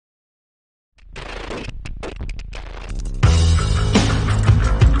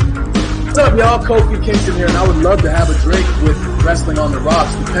up, y'all? Kofi Kingston here, and I would love to have a drink with Wrestling on the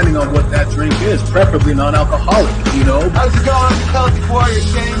Rocks, depending on what that drink is, preferably non-alcoholic, you know? How's it going? I'm Celtic Warrior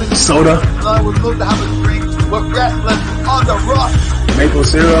Shane. Soda. And I would love to have a drink with Wrestling on the Rocks. Maple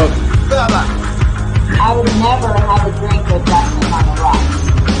syrup. Fella. I would never have a drink with Wrestling on the Rocks.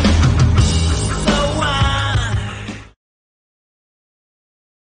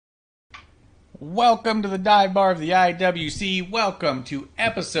 Welcome to the dive bar of the IWC. Welcome to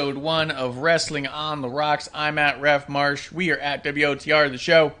episode 1 of Wrestling on the Rocks. I'm at Ref Marsh. We are at WOTR, the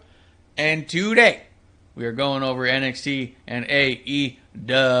show. And today, we are going over NXT and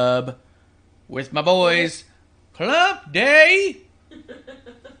AEW with my boys, Clump Day.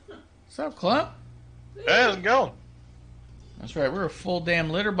 What's up, Clump? Hey, how's it going? That's right, we're a full damn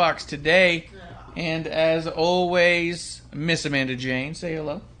litter box today. And as always, Miss Amanda Jane, say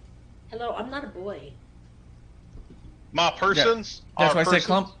hello. Hello, I'm not a boy. My persons. That's why I persons. said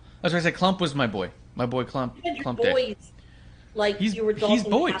Clump. That's why I said Clump was my boy. My boy Clump. You had Clump your Day. boys. Like He's you were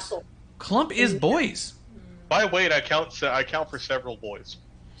Dalton boys. Castle. Clump is boys. By weight, I count for several boys.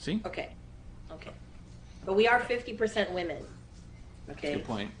 See? Okay. But we are 50% women. Okay? Good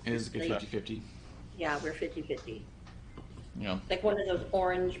point. It is a good 50-50. Yeah, we're 50-50. You know. Like one of those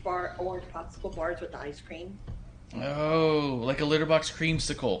orange popsicle bars with the ice cream. Oh, like a litter box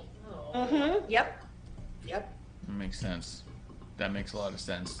creamsicle. Mm-hmm. Yep. That makes sense. That makes a lot of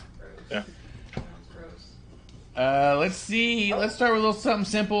sense. Yeah. Let's see. Let's start with a little something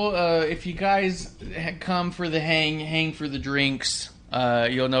simple. If you guys come for the hang for the drinks.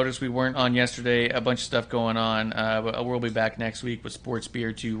 You'll notice we weren't on yesterday. A bunch of stuff going on. But we'll be back next week with Sports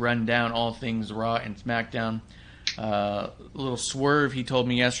Beer to run down all things Raw and SmackDown. A little swerve he told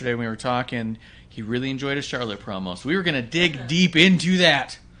me yesterday when we were talking. He really enjoyed a Charlotte promo. So we were going to dig deep into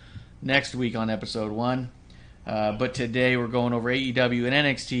that next week on episode 1. But today we're going over AEW and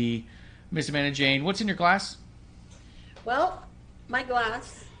NXT. Miss Amanda Jane, what's in your glass? Well, my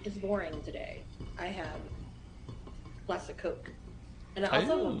glass is boring today. I have a glass of Coke. And I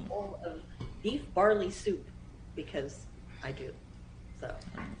also have a bowl of beef barley soup because I do. So.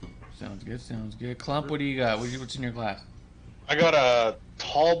 Sounds good. Clump, what do you got? What's in your glass? I got a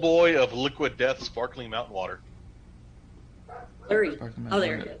tall boy of Liquid Death sparkling mountain water. There it is.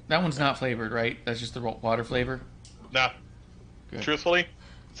 That one's not flavored, right? That's just the water flavor? Nah. Good. Truthfully,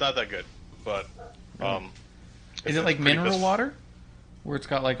 it's not that good. But, Is it like mineral water? Where it's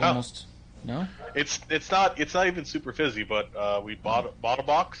got like almost... No? It's not even super fizzy, but we bought a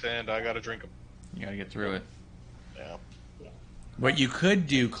box and I gotta drink them. You gotta get through it. Yeah. What you could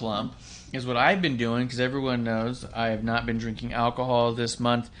do, Clump, is what I've been doing, because everyone knows I have not been drinking alcohol this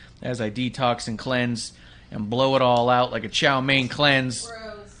month as I detox and cleanse and blow it all out like a chow mein cleanse.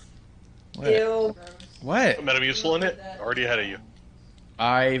 Gross. What? Ew. What? Metamucil in it? Already ahead of you.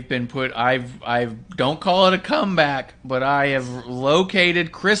 I've don't call it a comeback, but I have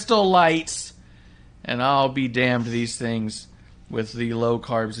located Crystal Lights, and I'll be damned, these things with the low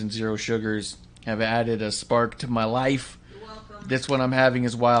carbs and zero sugars have added a spark to my life. You're welcome. This one I'm having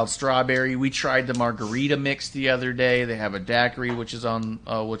is wild strawberry. We tried the margarita mix the other day. They have a daiquiri, which is on,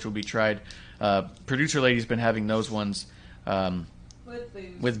 which will be tried. Producer lady's been having those ones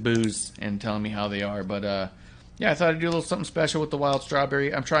with booze and telling me how they are. But yeah, I thought I'd do a little something special with the wild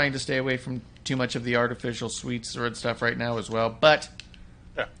strawberry. I'm trying to stay away from too much of the artificial sweets or stuff right now as well. But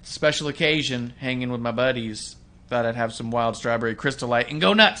special occasion, hanging with my buddies, thought I'd have some wild strawberry Crystal Light and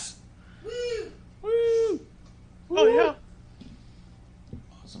go nuts. Woo! Woo! Oh, yeah.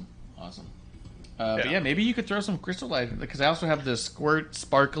 Awesome. But yeah, maybe you could throw some Crystal Light, because I also have the Squirt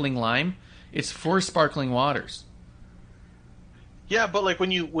Sparkling Lime. It's for sparkling waters. Yeah, but like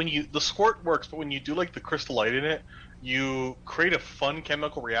when you the squirt works, but when you do like the Crystal Light in it, you create a fun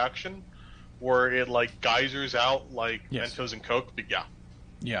chemical reaction where it like geysers out like Mentos and Coke. But yeah.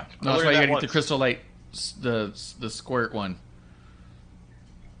 Yeah. No, that's why you gotta get the Crystal Light, the squirt one.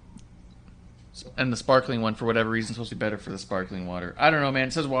 And the sparkling one, for whatever reason, is supposed to be better for the sparkling water. I don't know, man.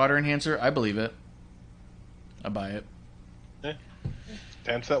 It says water enhancer. I believe it. I buy it. Yeah.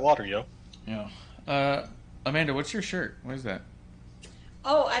 Dance that water, yo. Yeah. Amanda, what's your shirt? What is that?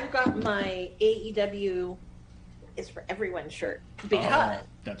 Oh, I've got my AEW is for everyone shirt because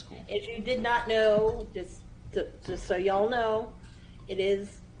that's cool. If you did not know, just so y'all know, it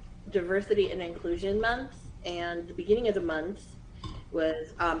is Diversity and Inclusion Month, and the beginning of the month was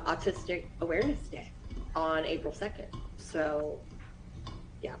Autistic Awareness Day on April 2nd. So,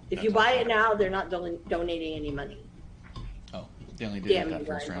 yeah, if you buy it now, they're not donating any money. Oh, they only did it that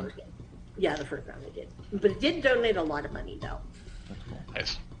first round. Yeah, the first round they did, but it did donate a lot of money though. That's cool.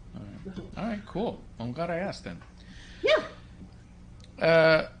 Nice. All right, cool. I'm glad I asked then.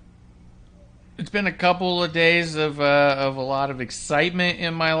 Yeah. It's been a couple of days of a lot of excitement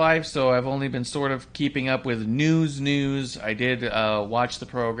in my life, so I've only been sort of keeping up with news. I did watch the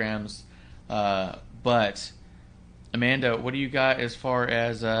programs, but Amanda, what do you got as far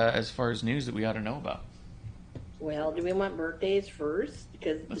as news that we ought to know about? Well, do we want birthdays first?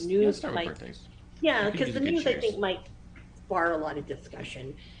 Because Let's the news start might. with birthdays. Yeah, We can because do the the good news I cheers. think might spark a lot of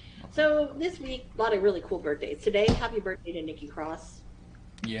discussion. So this week, a lot of really cool birthdays. Today, happy birthday to Nikki Cross.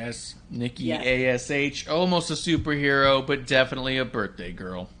 Yes, Nikki Yes. ASH, almost a superhero, but definitely a birthday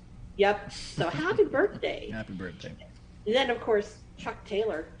girl. Yep. So happy birthday. Happy birthday! And then, of course, Chuck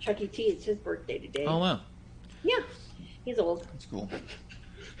Taylor, Chuck E. T. It's his birthday today. Oh wow, Yeah, he's old. that's cool.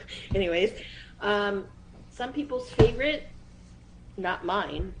 Anyways, some people's favorite, not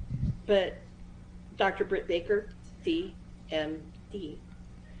mine, but Dr. Britt Baker, DMD,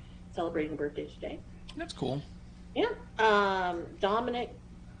 celebrating a birthday today. That's cool. Yeah. Dominic,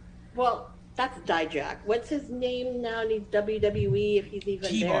 well, that's Dijak. What's his name now? He's WWE, if he's even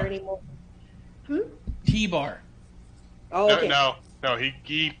T-Bar. there anymore. T-Bar. Oh, okay. No,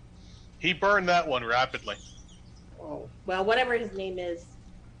 he burned that one rapidly. Oh, well, whatever his name is,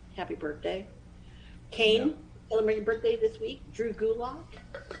 happy birthday. Kane, celebrating birthday this week. Drew Gulak.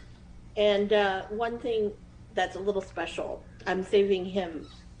 And one thing that's a little special, I'm saving him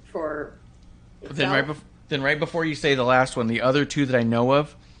for. Then right before you say the last one, the other two that I know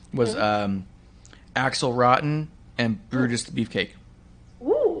of was Axel Rotten and Brutus the Beefcake.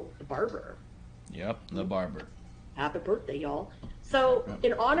 Ooh, the barber. Yep, the barber. Happy birthday, y'all. So,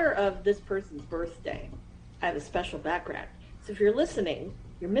 in honor of this person's birthday, I have a special background. So, if you're listening,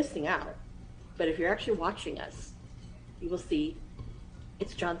 you're missing out. But if you're actually watching us, you will see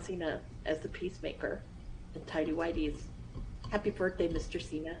it's John Cena as the Peacemaker and Tidy Whitey's. Happy birthday, Mr.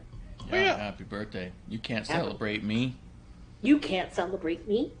 Cena. Yeah, happy birthday. You can't celebrate me. You can't celebrate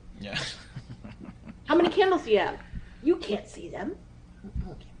me. Yeah. How many candles do you have? You can't see them.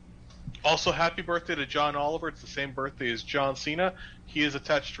 Okay. Also, happy birthday to John Oliver. It's the same birthday as John Cena. He is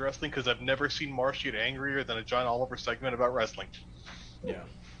attached to wrestling because I've never seen Marsh get angrier than a John Oliver segment about wrestling. Yeah.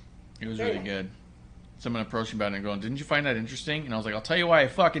 It was really good. Someone approached me about it and going, "Didn't you find that interesting?" And I was like, "I'll tell you why I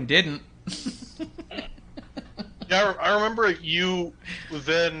fucking didn't." Yeah, I remember you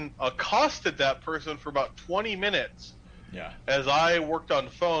then accosted that person for about 20 minutes. Yeah. As I worked on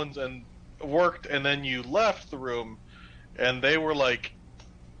phones and then you left the room, and they were like,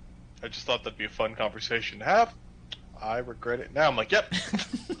 I just thought that'd be a fun conversation to have. I regret it now. I'm like, yep.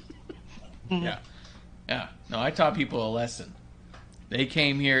 Yeah. Yeah. No, I taught people a lesson. They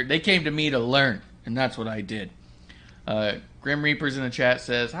came to me to learn, and that's what I did. Grim Reaper's in the chat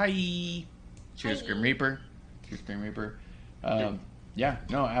says, hi. Cheers, Hi. Grim Reaper. Cheers, Grim Reaper. Yeah,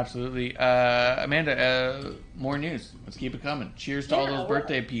 no, absolutely. Amanda, more news. Let's keep it coming. Cheers to all those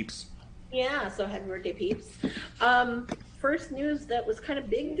birthday peeps. Yeah, so happy birthday, peeps. First news that was kind of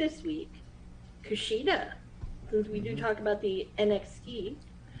big this week. Kushida, since we do talk about the NXT,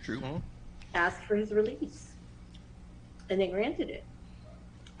 True. asked for his release. And they granted it.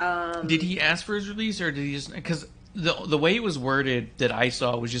 Did he ask for his release, or did he just... Because the way it was worded that I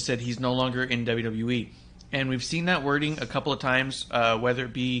saw was just said he's no longer in WWE. And we've seen that wording a couple of times, whether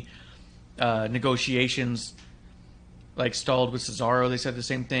it be negotiations like stalled with Cesaro, they said the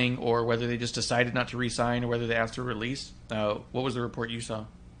same thing, or whether they just decided not to re-sign, or whether they asked for release. What was the report you saw?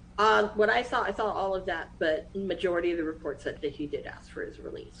 What I saw all of that, but majority of the reports said that he did ask for his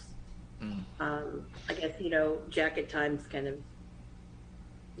release. I guess, Jack at times kind of,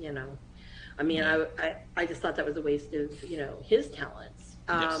 I mean, I just thought that was a waste of, his talents.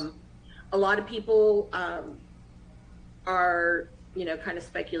 Yes. A lot of people are, kind of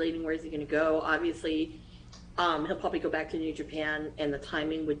speculating where's he going to go. Obviously, he'll probably go back to New Japan, and the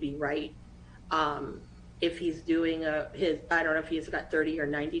timing would be right. If he's doing I don't know if he's got 30 or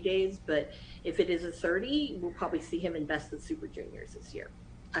 90 days, but if it is a 30, we'll probably see him invest in Super Juniors this year.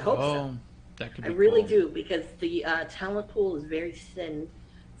 I hope so. That could I be really cool. do, because the talent pool is very thin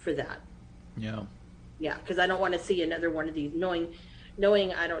for that. Yeah. Yeah, because I don't want to see another one of these.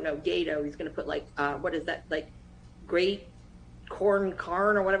 Knowing, I don't know, Gato, he's going to put what is that, Great Karn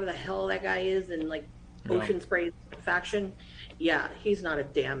or whatever the hell that guy is, and Ocean Spray faction. Yeah, he's not a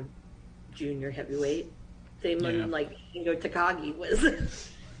damn junior heavyweight. Same when Shingo Takagi was.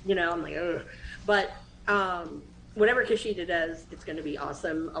 I'm like, ugh. But whatever Kushida does, it's going to be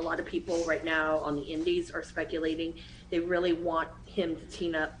awesome. A lot of people right now on the indies are speculating they really want him to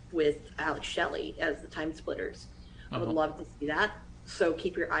team up with Alex Shelley as the Time Splitters. I would love to see that. So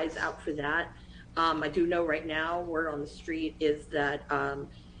keep your eyes out for that. I do know right now, word on the street is that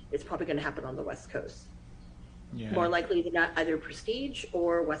it's probably going to happen on the West Coast. Yeah. More likely than not, either Prestige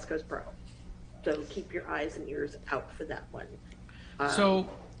or West Coast Pro. So keep your eyes and ears out for that one. So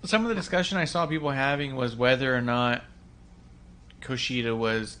some of the discussion I saw people having was whether or not Kushida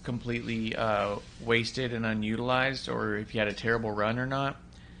was completely wasted and unutilized, or if he had a terrible run or not.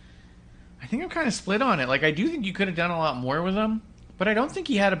 I think I'm kind of split on it. Like, I do think you could have done a lot more with him, but I don't think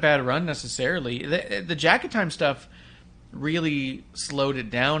he had a bad run necessarily. The Jacket Time stuff really slowed it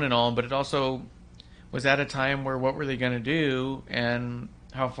down and all, but it also was at a time where what were they going to do, and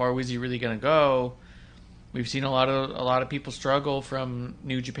how far was he really going to go? We've seen a lot of people struggle from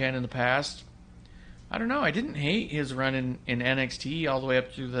New Japan in the past. I don't know. I didn't hate his run in NXT all the way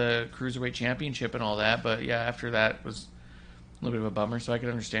up to the Cruiserweight Championship and all that, but yeah, after that it was a little bit of a bummer, so I could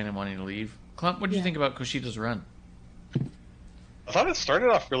understand him wanting to leave. Clump, what did you think about Kushida's run? I thought it started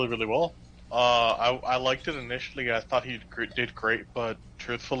off really, really well. I liked it initially. I thought he did great, but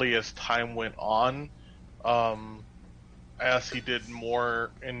truthfully, as time went on, as he did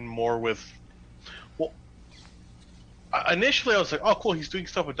more and more with... Well, initially I was like, oh, cool, he's doing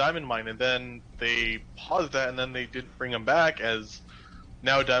stuff with Diamond Mine, and then they paused that, and then they didn't bring him back, as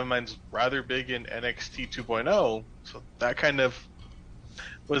now Diamond Mine's rather big in NXT 2.0, so that kind of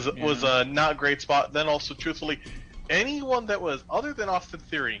was a not great spot. Then also, truthfully, anyone that was, other than Austin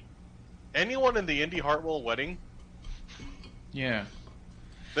Theory, anyone in the Indy Hartwell wedding, yeah,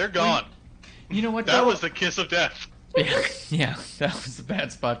 they're gone. You know what? That was the kiss of death. Yeah, that was a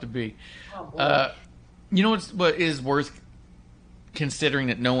bad spot to be. You know what is worth considering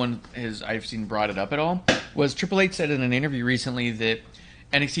that no one I've seen brought it up at all, was Triple H said in an interview recently that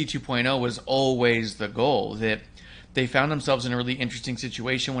NXT 2.0 was always the goal, that they found themselves in a really interesting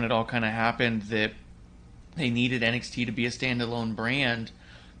situation when it all kind of happened, that they needed NXT to be a standalone brand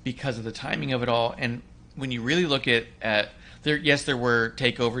because of the timing of it all. And when you really look at there were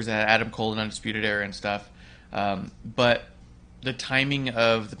takeovers at Adam Cole and Undisputed Era and stuff, but the timing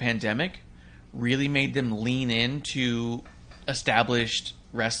of the pandemic really made them lean into established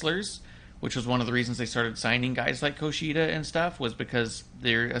wrestlers, which was one of the reasons they started signing guys like Kushida and stuff, was because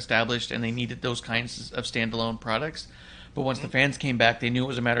they're established and they needed those kinds of standalone products. But once the fans came back, they knew it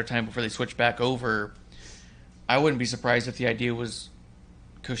was a matter of time before they switched back over. I wouldn't be surprised if the idea was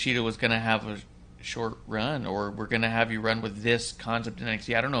Kushida was going to have a short run, or we're going to have you run with this concept in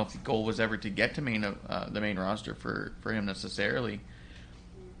NXT. I don't know if the goal was ever to get to the main roster for him necessarily.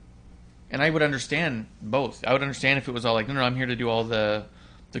 And I would understand both. I would understand if it was all like, no, I'm here to do all the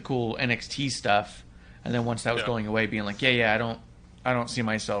cool NXT stuff, and then once that was going away, being like, I don't see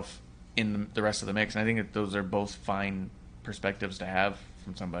myself in the rest of the mix. And I think that those are both fine perspectives to have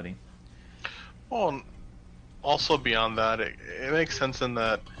from somebody. Well, also beyond that, it makes sense in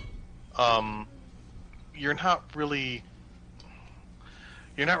that you're not really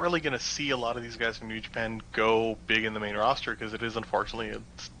going to see a lot of these guys from New Japan go big in the main roster, because it is unfortunately a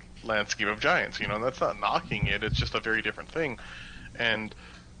landscape of giants. You know, and that's not knocking it. It's just a very different thing. And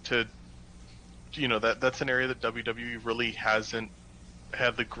that's an area that WWE really hasn't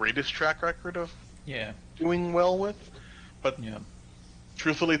had the greatest track record of doing well with. But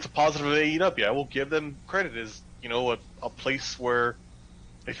truthfully, it's a positive of AEW. I will give them credit as, a place where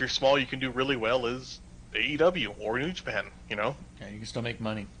if you're small, you can do really well is AEW or New Japan, Yeah, you can still make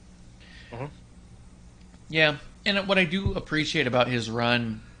money. Mm-hmm. Yeah, and what I do appreciate about his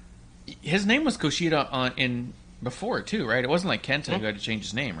run, his name was Kushida in before too, right? It wasn't like Kenta who had to change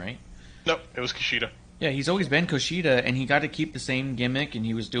his name, right? No, it was Kushida. Yeah, he's always been Kushida, and he got to keep the same gimmick, and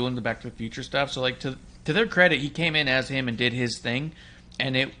he was doing the Back to the Future stuff. So, like, to their credit, he came in as him and did his thing,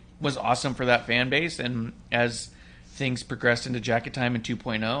 and it was awesome for that fan base. And as things progressed into Jacket Time and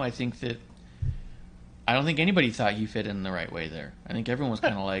 2.0, I don't think anybody thought he fit in the right way there. I think everyone was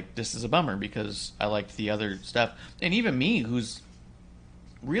kind of like, this is a bummer, because I liked the other stuff. And even me, who's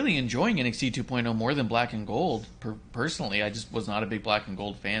really enjoying NXT 2.0 more than Black and Gold, personally. I just was not a big Black and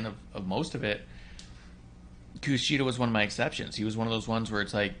Gold fan of most of it. Kushida was one of my exceptions. He was one of those ones where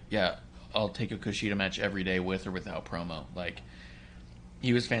it's like, yeah, I'll take a Kushida match every day with or without promo. Like,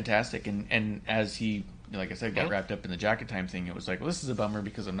 he was fantastic. And as he, like I said, got wrapped up in the Jacket Time thing, it was like, well, this is a bummer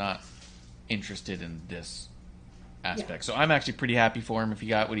because I'm not interested in this aspect. So I'm actually pretty happy for him if he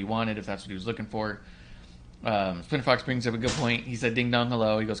got what he wanted, if that's what he was looking for. Splinter Fox brings up a good point. He said, ding dong,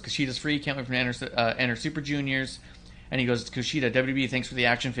 hello. He goes, Kushida's free. Can't wait for him to enter Super Juniors. And he goes, Kushida, WWE, thanks for the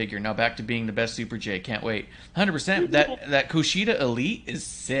action figure. Now back to being the best Super J. Can't wait. 100%. That Kushida Elite is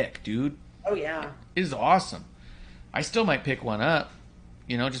sick, dude. Oh, yeah. It is awesome. I still might pick one up,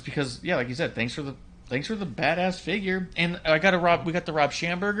 just because, like you said, thanks for the badass figure. And we got the Rob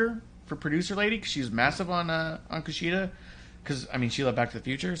Schamberger for producer lady, because she's massive on Kushida. Because, she loved Back to the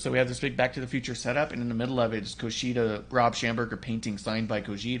Future. So we have this big Back to the Future setup, and in the middle of it is Kushida, Rob Schamberger painting signed by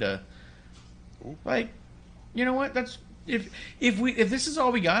Kushida. Like, you know what? That's if this is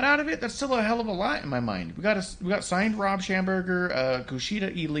all we got out of it, that's still a hell of a lot in my mind. We got signed Rob Schamberger,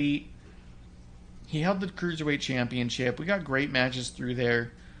 Kushida Elite. He held the Cruiserweight Championship. We got great matches through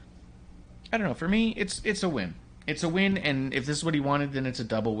there. I don't know. For me, it's a win. It's a win, and if this is what he wanted, then it's a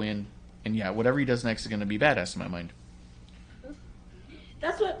double win. And yeah, whatever he does next is going to be badass in my mind.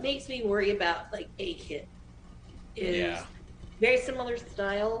 That's what makes me worry about like A-Kid. Is very similar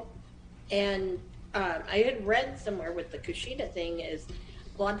style, and I had read somewhere with the Kushida thing is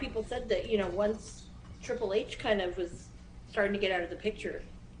a lot of people said that once Triple H kind of was starting to get out of the picture,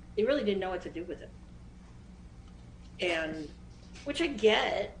 they really didn't know what to do with him. And which I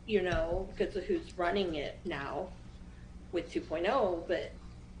get, because of who's running it now with 2.0, but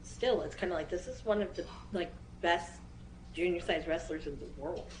still, it's kind of like this is one of the like best junior size wrestlers in the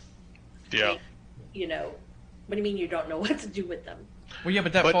world. Yeah. Like, what do you mean you don't know what to do with them? Well, yeah,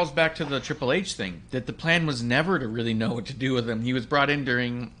 but that falls back to the Triple H thing. That the plan was never to really know what to do with him. He was brought in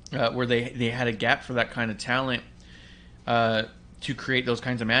during where they had a gap for that kind of talent to create those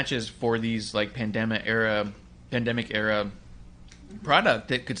kinds of matches for these like pandemic era product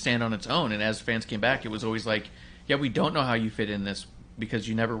that could stand on its own. And as fans came back, it was always like, yeah, we don't know how you fit in this because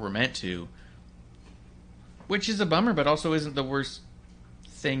you never were meant to. Which is a bummer, but also isn't the worst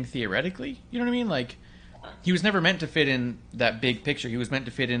thing theoretically. You know what I mean? Like, he was never meant to fit in that big picture. He was meant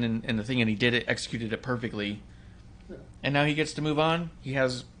to fit in the thing, and he did it, executed it perfectly. And now he gets to move on. He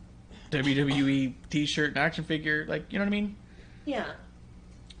has WWE T-shirt and action figure. Like, you know what I mean? Yeah.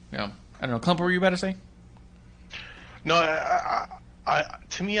 Yeah. I don't know. Clump, what were you about to say? No, I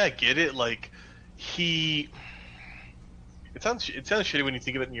to me, I get it. Like, it sounds shitty when you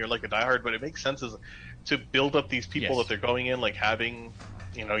think of it and you're like a diehard, but it makes sense as to build up these people that they're going in, like having,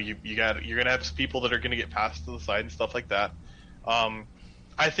 you're gonna have people that are gonna get passed to the side and stuff like that.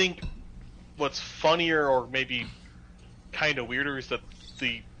 I think what's funnier or maybe kind of weirder is that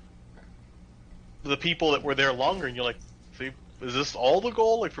the people that were there longer, and you're like, see, is this all the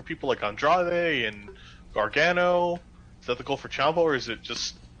goal? Like for people like Andrade and Gargano, is that the goal for Ciampa, or is it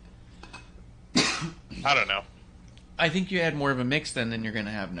just I don't know. I think you had more of a mix then than you're going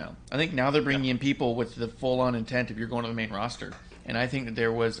to have now. I think now they're bringing in people with the full-on intent if you're going to the main roster. And I think that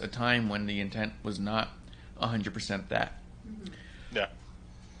there was a time when the intent was not 100% that. Yeah.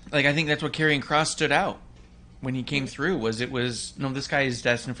 Like, I think that's what Karrion Kross stood out when he came through, this guy is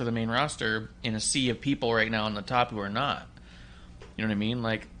destined for the main roster in a sea of people right now on the top who are not. You know what I mean?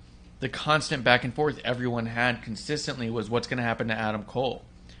 Like, the constant back and forth everyone had consistently was what's going to happen to Adam Cole?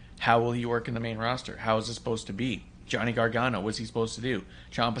 How will he work in the main roster? How is this supposed to be? Johnny Gargano, what's he supposed to do?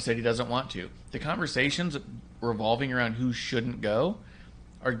 Ciampa said he doesn't want to. The conversations revolving around who shouldn't go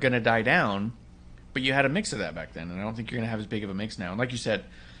are going to die down, but you had a mix of that back then, and I don't think you're going to have as big of a mix now. And like you said,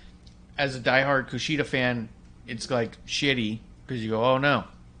 as a diehard Kushida fan, it's like shitty because you go, oh no,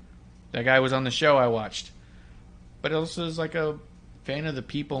 that guy was on the show I watched. But it also is like a fan of the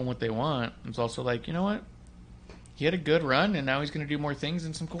people and what they want. It's also like, you know what? He had a good run, and now he's going to do more things,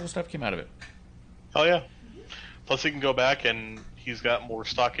 and some cool stuff came out of it. Oh yeah. Plus, he can go back and he's got more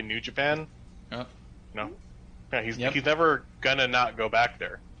stock in New Japan. Oh. Yeah, he's never gonna not go back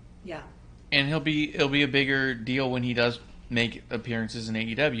there. Yeah. And it'll be a bigger deal when he does make appearances in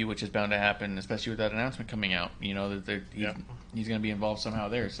AEW, which is bound to happen, especially with that announcement coming out. He's going to be involved somehow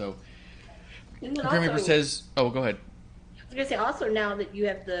there. So, Grim Reaper says, "Oh, go ahead." I was going to say also now that you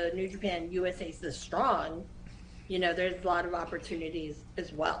have the New Japan USA the Strong, there's a lot of opportunities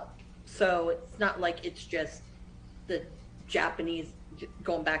as well. So it's not like it's just the Japanese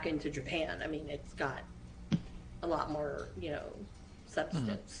going back into Japan. I mean, it's got a lot more,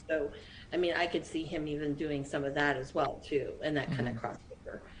 substance. So, I mean, I could see him even doing some of that as well, too, and that kind of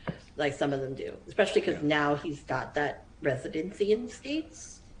crossover, like some of them do. Especially because now he's got that residency in the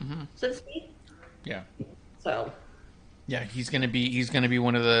States, so to speak. Yeah. So. Yeah, he's gonna be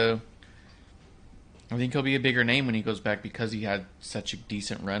one of the. I think he'll be a bigger name when he goes back because he had such a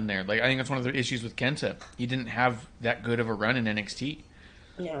decent run there. Like, I think that's one of the issues with Kenta. He didn't have that good of a run in NXT.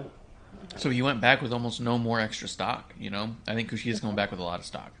 Yeah. So he went back with almost no more extra stock, I think Kushida's going back with a lot of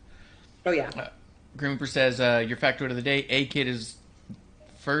stock. Oh, yeah. Grim Reaper says, your factoid of the day, A-Kid is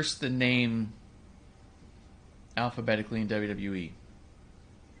first the name alphabetically in WWE.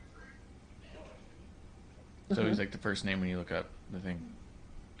 So he's like the first name when you look up the thing.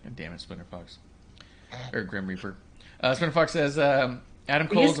 God damn it, Splinter Fox. Or Grim Reaper. Splinter Fox says, Adam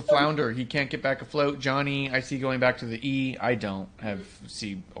Cole's a flounder. He can't get back afloat. Johnny, I see going back to the E. I don't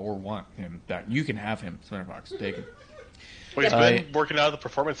see or want him back. You can have him, Splinter Fox. Take him. Well, he's been working out of the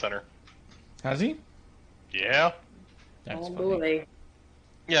Performance Center. Has he? Yeah. That's oh, funny. boy.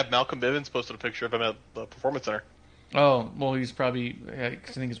 Yeah, Malcolm Bivens posted a picture of him at the Performance Center. Oh, well, he's probably...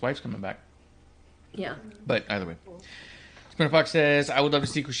 Because I think his wife's coming back. Yeah. But either way. Spinner Fox says, I would love to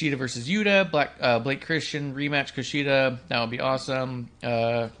see Kushida versus Yuta. Blake Christian rematch Kushida. That would be awesome.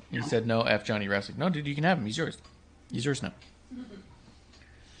 He said, no, F Johnny Wrestling. No, dude, you can have him. He's yours. He's yours now.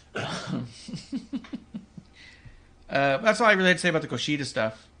 That's all I really had to say about the Kushida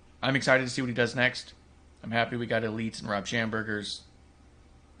stuff. I'm excited to see what he does next. I'm happy we got Elites and Rob Schambergers.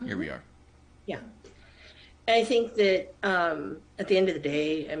 Here we are. Yeah. I think that at the end of the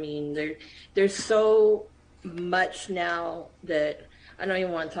day, I mean, there's so much now that I don't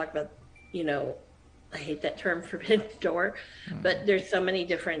even want to talk about, I hate that term, forbidden door, but there's so many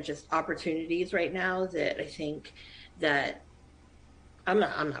different just opportunities right now that I think that I'm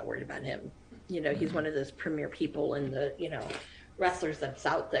not worried about him. He's one of those premier people in the, wrestlers that's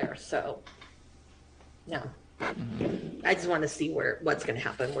out there. So, no. I just want to see what's going to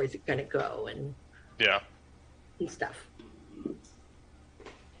happen, where's it going to go, and stuff.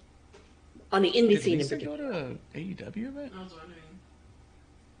 On the indie scene in particular. Did Lisa go to AEW event? I was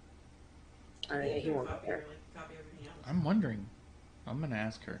wondering. He won't go there. I'm wondering. I'm going to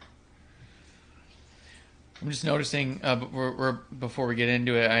ask her. I'm just noticing, before we get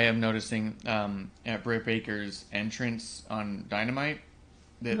into it, I am noticing at Britt Baker's entrance on Dynamite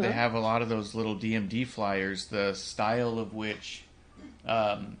that they have a lot of those little DMD flyers, the style of which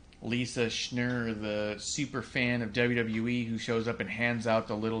Lisa Schnurr, the super fan of WWE who shows up and hands out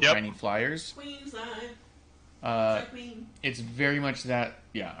the little tiny flyers. Queen sign. Queen. It's very much that,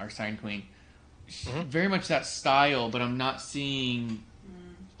 our sign queen. Very much that style, but I'm not seeing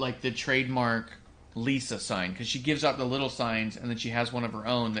like the trademark Lisa sign, because she gives out the little signs and then she has one of her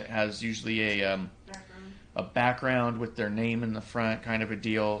own that has usually a background with their name in the front, kind of a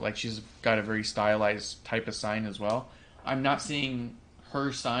deal. Like, she's got a very stylized type of sign as well. I'm not seeing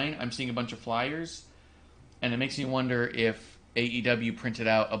her sign. I'm seeing a bunch of flyers, and it makes me wonder if AEW printed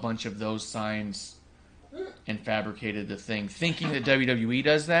out a bunch of those signs and fabricated the thing, thinking that WWE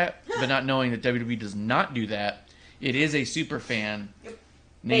does that, but not knowing that WWE does not do that. It is a super fan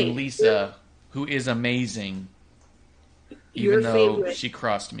named Lisa who is amazing, even though she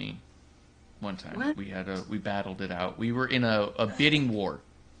crossed me one time. What? We battled it out. We were in a bidding war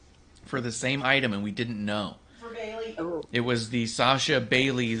for the same item, and we didn't know. For Bailey. Oh. It was the Sasha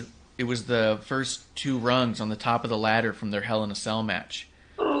Bailey. It was the first 2 rungs on the top of the ladder from their Hell in a Cell match.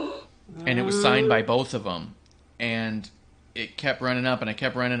 And it was signed by both of them. And it kept running up, and I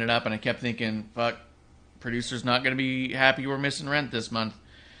kept running it up, and I kept thinking, fuck, producer's not going to be happy we're missing rent this month.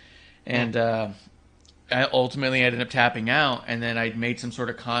 And I ultimately ended up tapping out, and then I made some sort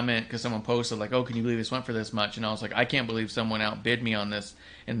of comment because someone posted, like, oh, can you believe this went for this much? And I was like, I can't believe someone outbid me on this.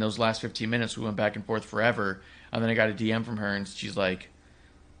 In those last 15 minutes, we went back and forth forever. And then I got a DM from her, and she's like,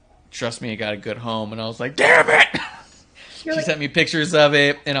 trust me, I got a good home. And I was like, damn it! She sent me pictures of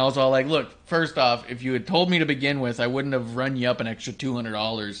it, and I was all like, look, first off, if you had told me to begin with, I wouldn't have run you up an extra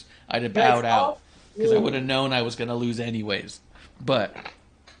 $200. I'd have bowed out, because I would have known I was going to lose anyways. But,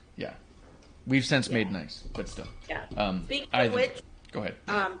 yeah. We've since made nice, but still. Yeah. Speaking of which, go ahead.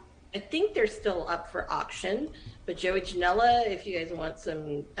 I think they're still up for auction, but Joey Janela, if you guys want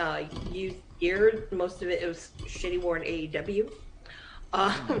some used gear, most of it was shitty worn AEW.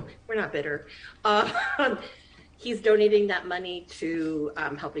 We're not bitter. He's donating that money to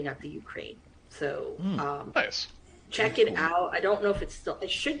helping out the Ukraine. So nice. Check it out. I don't know if it's still.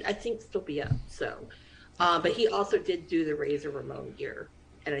 I think still be up. So, but he also did do the Razor Ramon gear,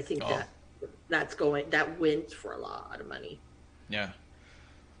 and I think that went for a lot of money. Yeah.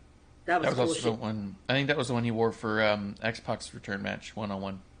 That was cool also shit. the one. I think that was the one he wore for X-Pac's return match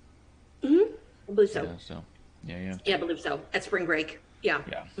 1-on-1. I believe so. Yeah. Yeah, I believe so. At spring break. Yeah.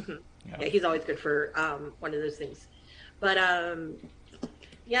 Yeah. Yeah, he's always good for one of those things. But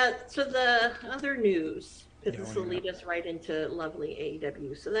yeah, so the other news, because this will lead us right into lovely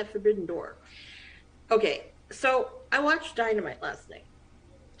AEW. So that Forbidden Door. Okay, so I watched Dynamite last night.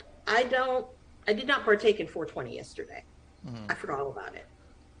 I did not partake in 420 yesterday. I forgot all about it.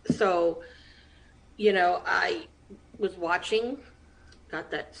 So, I was watching,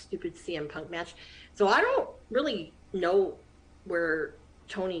 got that stupid CM Punk match. So I don't really know where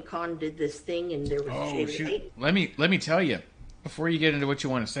Tony Khan did this thing and there was a shoot. Let me tell you, before you get into what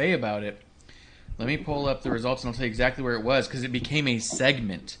you want to say about it, let me pull up the results and I'll tell you exactly where it was, because it became a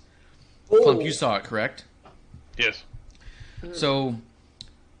segment. Plump, you saw it, correct? Yes. So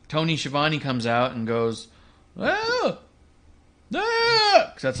Tony Schiavone comes out and goes, ah!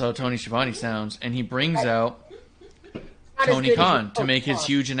 Because that's how Tony Schiavone sounds, and he brings out Tony Khan to make his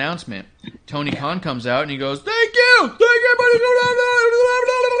huge announcement. Tony Khan comes out and he goes, thank you,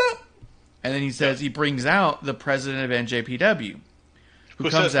 And then he says he brings out the president of NJPW, Who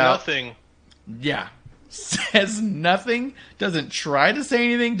comes says out. nothing. Yeah. Says nothing, doesn't try to say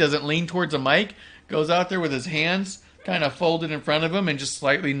anything, doesn't lean towards a mic, goes out there with his hands kind of folded in front of him and just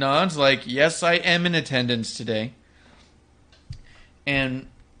slightly nods like, yes, I am in attendance today. And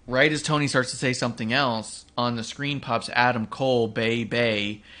right as Tony starts to say something else, on the screen pops Adam Cole,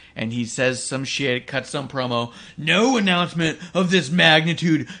 Bay, and he says some shit, cuts some promo. No announcement of this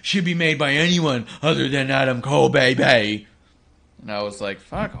magnitude should be made by anyone other than Adam Cole, Bay. And I was like,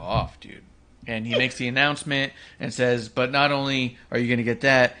 fuck off, dude. And he makes the announcement and says, but not only are you going to get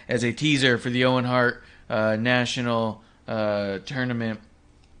that as a teaser for the Owen Hart National Tournament,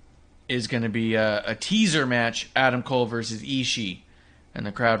 is going to be a teaser match, Adam Cole versus Ishii. And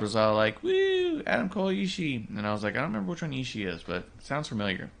the crowd was all like, woo, Adam Cole, Ishii. And I was like, I don't remember which one Ishii is, but it sounds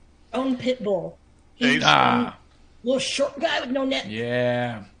familiar. Own Pitbull. He's little short guy with no net.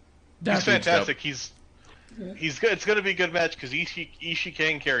 Yeah. He's fantastic. He's good. It's going to be a good match because Ishii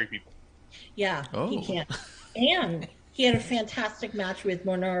can carry people. Yeah, he can. And he had a fantastic match with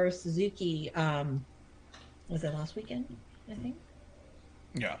Minoru Suzuki. Was it last weekend, I think?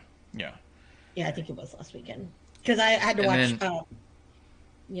 Yeah. Yeah, I think it was last weekend. Because I had to watch,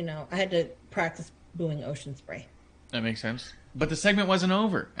 I had to practice booing Ocean Spray. That makes sense. But the segment wasn't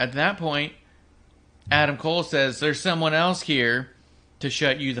over. At that point, Adam Cole says, there's someone else here to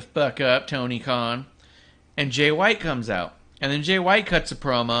shut you the fuck up, Tony Khan. And Jay White comes out. And then Jay White cuts a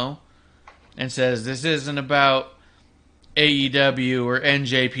promo and says, this isn't about AEW or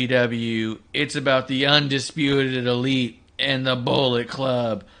NJPW. It's about the Undisputed Elite and the Bullet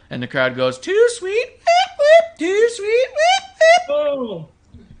Club. And the crowd goes, too sweet, whip, whip, too sweet, whip, whip. Oh,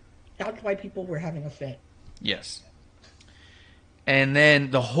 that's why people were having a fit. Yes. And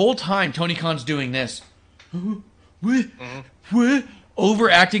then the whole time, Tony Khan's doing this.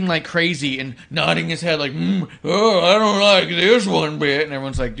 Overacting like crazy and nodding his head like, I don't like this one bit. And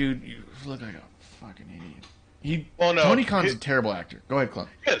everyone's like, dude, you look like a fucking idiot. Tony Khan's a terrible actor. Go ahead, Clun.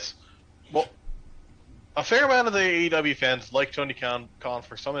 Yes. Well, a fair amount of the AEW fans like Tony Khan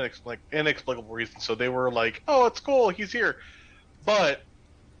for some inexplicable reason. So they were like, oh, it's cool, he's here. But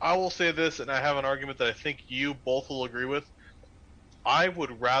I will say this, and I have an argument that I think you both will agree with. I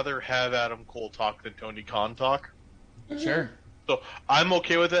would rather have Adam Cole talk than Tony Khan talk. Sure. So I'm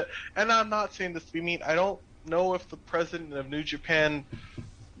okay with it. And I'm not saying this to be mean. I don't know if the president of New Japan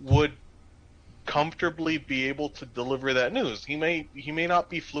would comfortably be able to deliver that news. He may not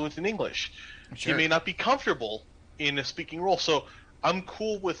be fluent in English. Sure. He may not be comfortable in a speaking role. So I'm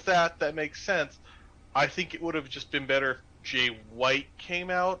cool with that. That makes sense. I think it would have just been better if Jay White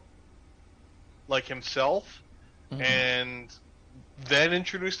came out like himself and then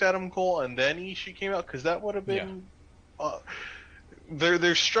introduced Adam Cole and then Ishii came out, because that would have been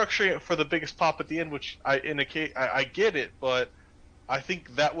they're structuring it for the biggest pop at the end, which I get it, but I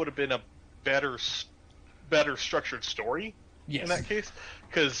think that would have been a better structured story in that case,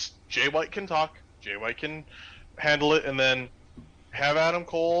 because Jay White can talk, Jay White can handle it, and then have Adam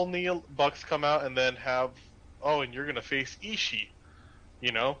Cole and the Bucks come out and then have, and you're gonna face Ishii,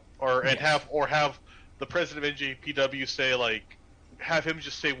 have the president of NJPW say, like, have him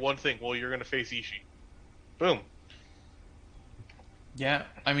just say one thing, well, you're gonna face Ishii. Boom. Yeah,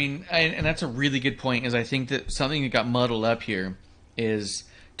 I mean, and that's a really good point, is I think that something that got muddled up here is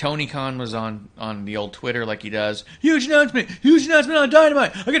Tony Khan was on the old Twitter like he does. Huge announcement on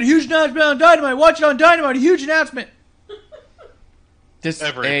Dynamite. I got a huge announcement on Dynamite. Watch it on Dynamite. A huge announcement. This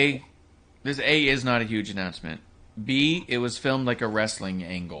A is not a huge announcement. B, it was filmed like a wrestling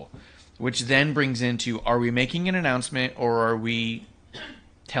angle, which then brings into, are we making an announcement or are we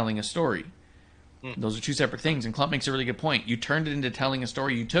telling a story? Those are two separate things, and Clump makes a really good point. You turned it into telling a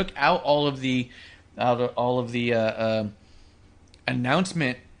story. You took out all of the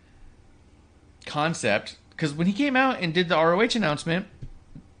announcement concept, because when he came out and did the ROH announcement,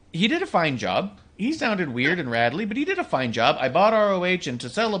 he did a fine job. He sounded weird and rattly, but he did a fine job. I bought ROH, and to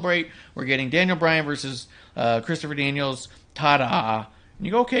celebrate, we're getting Daniel Bryan versus Christopher Daniels. Ta-da! And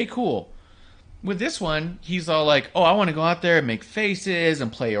you go, okay, cool. With this one, he's all like, I want to go out there and make faces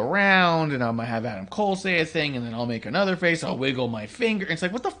and play around, and I'm going to have Adam Cole say a thing, and then I'll make another face, I'll wiggle my finger. And it's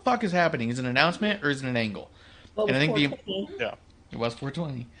like, what the fuck is happening? Is it an announcement or is it an angle? Well, and I think it was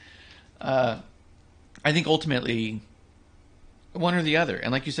 420. I think ultimately, one or the other.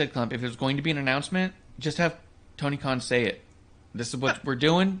 And like you said, Clump, if it was going to be an announcement, just have Tony Khan say it. This is what we're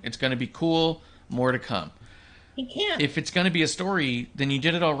doing. It's going to be cool. More to come. He can't. If it's going to be a story, then you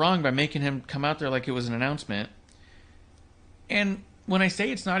did it all wrong by making him come out there like it was an announcement. And when I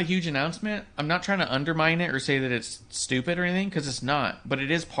say it's not a huge announcement, I'm not trying to undermine it or say that it's stupid or anything, because it's not. But it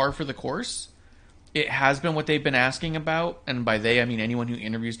is par for the course. It has been what they've been asking about, and by they I mean anyone who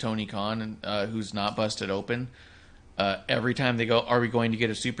interviews Tony Khan and who's not busted open. Every time they go, are we going to get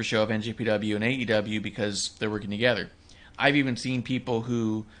a super show of NJPW and AEW because they're working together? I've even seen people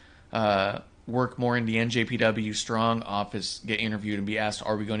who work more in the NJPW Strong office get interviewed and be asked,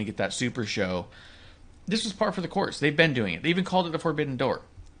 are we going to get that super show? This was par for the course. They've been doing it. They even called it the Forbidden Door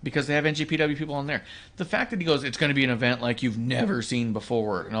because they have NJPW people on there. The fact that he goes, it's going to be an event like you've never seen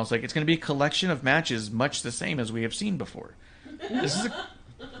before. And I was like, it's going to be a collection of matches much the same as we have seen before.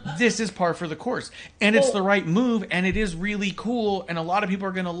 This is par for the course. And it's the right move, and it is really cool, and a lot of people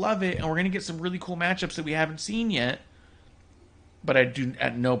are going to love it, and we're going to get some really cool matchups that we haven't seen yet. But I do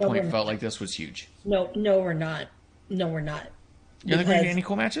at no point felt like this was huge. No, we're not. No, we're not. You're not going to get any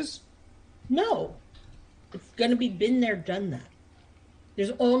cool matches? No. It's going to be been there, done that.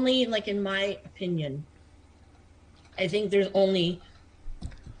 There's only, like, in my opinion, I think there's only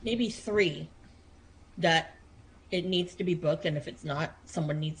maybe 3 that it needs to be booked, and if it's not,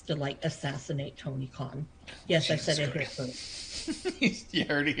 someone needs to, like, assassinate Tony Khan. Yes, Jesus I said it here first. You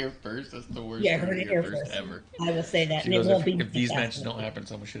heard it here first? That's the worst. Yeah, I heard it here first ever. I will say that. She goes, if these matches don't happen,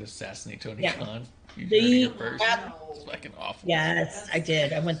 someone should assassinate Tony Khan. You heard it here first. It's fucking awful. Yes, I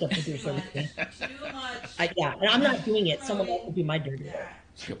did. I went to producer with me. Yeah, and I'm not doing it. Someone else will do my dirty work.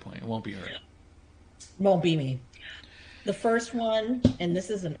 That's a good point. It won't be her. Won't be me. The first one, and this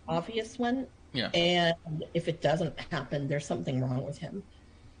is an obvious one, yeah. And if it doesn't happen, there's something wrong with him.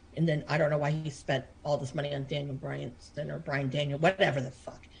 And then I don't know why he spent all this money on Daniel Bryan or Brian Daniel, whatever the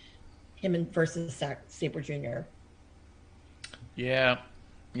fuck. Him and versus Sabre Jr. Yeah,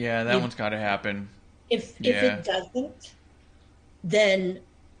 that one's got to happen. If it doesn't, then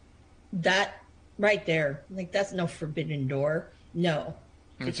that right there, like that's no forbidden door. No.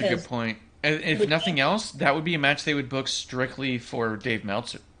 That's a good point. If nothing else, that would be a match they would book strictly for Dave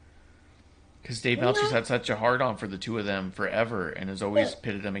Meltzer. Because Dave Meltzer's had such a hard-on for the two of them forever and has always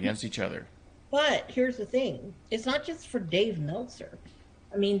pitted them against each other. But here's the thing. It's not just for Dave Meltzer.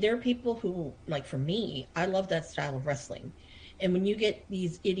 I mean, there are people who, like for me, I love that style of wrestling. And when you get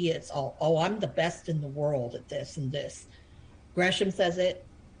these idiots I'm the best in the world at this and this. Gresham says it.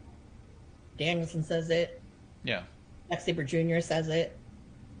 Danielson says it. Yeah. Zack Sabre Jr. says it.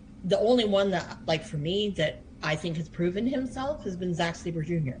 The only one that, like for me, that I think has proven himself has been Zack Sabre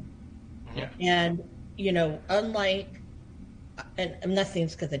Jr. Yeah. And, unlike, and I'm not saying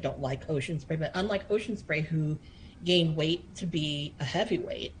it's because I don't like Ocean Spray, but unlike Ocean Spray, who gained weight to be a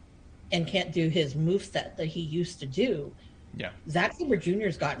heavyweight and can't do his moveset that he used to do, yeah, Zack Sabre Jr.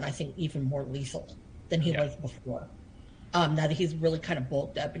 has gotten, I think, even more lethal than he was before. Now that he's really kind of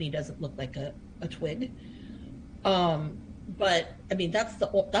bulked up and he doesn't look like a twig. But, I mean, that's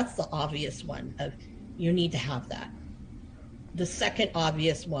the obvious one of you need to have that. The second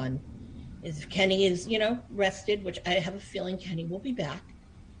obvious one is if Kenny is, rested, which I have a feeling Kenny will be back,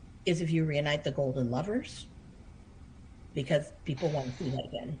 is if you reunite the Golden Lovers, because people want to see that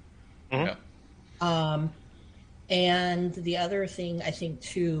again. Mm-hmm. And the other thing I think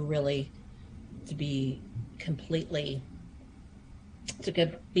too, really, to be completely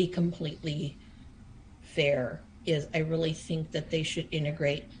fair, is I really think that they should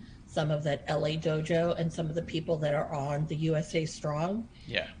integrate some of that LA dojo and some of the people that are on the USA Strong,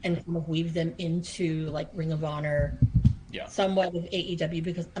 and kind of weave them into like Ring of Honor, somewhat of AEW.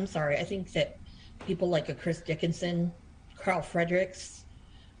 Because I'm sorry, I think that people like a Chris Dickinson, Carl Fredericks,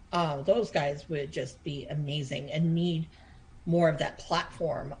 those guys would just be amazing and need more of that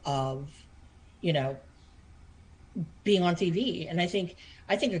platform of, being on TV. And I think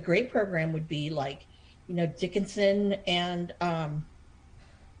a great program would be like, Dickinson and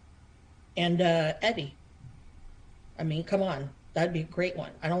Eddie. I mean, come on, that'd be a great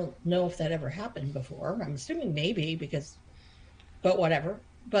one. I don't know if that ever happened before. I'm assuming maybe but whatever.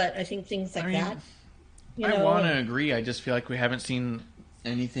 But I think things like that. I want to agree. I just feel like we haven't seen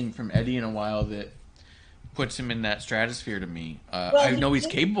anything from Eddie in a while that puts him in that stratosphere to me. I know he's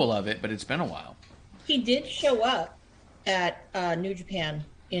capable of it, but it's been a while. He did show up at New Japan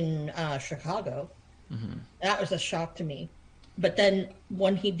in Chicago. Mm-hmm. That was a shock to me. But then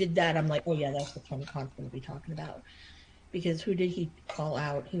when he did that, I'm like, oh yeah, that's what Tony Khan's going to be talking about. Because who did he call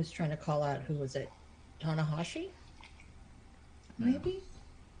out? He was trying to call out, who was it? Tanahashi? Maybe?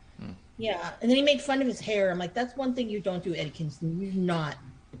 Mm. Yeah. And then he made fun of his hair. I'm like, that's one thing you don't do, Eddie Kingston. You do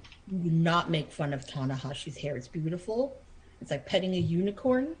not make fun of Tanahashi's hair. It's beautiful. It's like petting a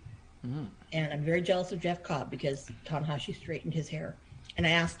unicorn. Mm. And I'm very jealous of Jeff Cobb because Tanahashi straightened his hair. And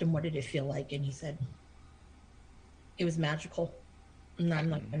I asked him, what did it feel like? And he said, it was magical. And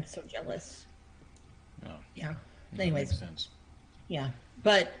I'm so jealous. No. Yeah. That Anyways. makes sense. Yeah.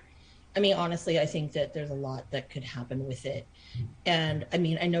 But, I mean, honestly, I think that there's a lot that could happen with it. And, I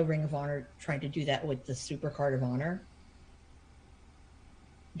mean, I know Ring of Honor tried to do that with the Super Card of Honor.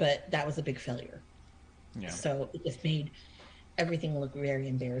 But that was a big failure. Yeah. So it just made everything look very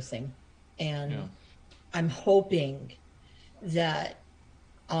embarrassing. And I'm hoping that,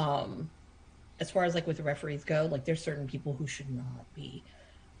 as far as like with the referees go, like there's certain people who should not be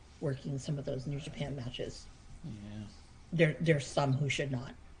working some of those New Japan matches. Yeah. There's some who should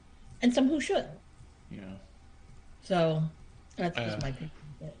not, and some who should. Yeah. So that's just my opinion.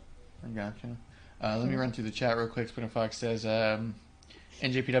 I gotcha. Let me run through the chat real quick. Spinner Fox says,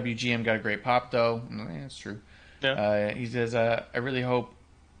 NJPW GM got a great pop though. That's true. Yeah. He says, I really hope.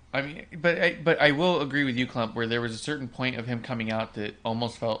 I mean, but I will agree with you, Clump, where there was a certain point of him coming out that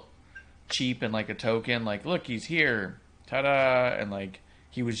almost felt cheap and like a token. Like, look, he's here, ta-da, and like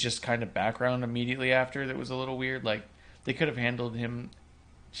he was just kind of background immediately after. That was a little weird. Like they could have handled him,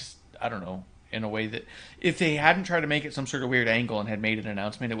 just I don't know, in a way that if they hadn't tried to make it some sort of weird angle and had made an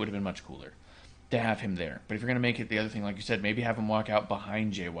announcement, it would have been much cooler to have him there. But if you're gonna make it the other thing, like you said, maybe have him walk out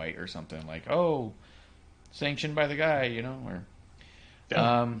behind Jay White or something. Like, oh, sanctioned by the guy, you know, or.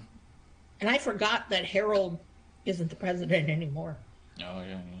 Yeah. And I forgot that Harold isn't the president anymore. Oh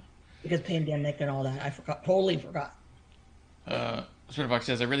yeah. Because pandemic and all that, I totally forgot. Spinnerbox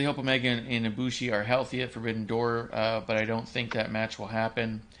says, I really hope Omega and Ibushi are healthy at Forbidden Door, but I don't think that match will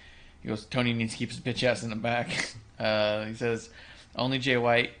happen. He goes, Tony needs to keep his bitch ass in the back. He says, only Jay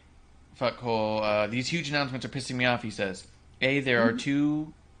White, fuck Cole. These huge announcements are pissing me off, he says. There are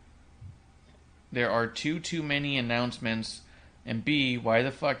too many announcements. And B, why the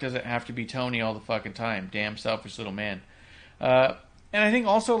fuck does it have to be Tony all the fucking time? Damn selfish little man. And I think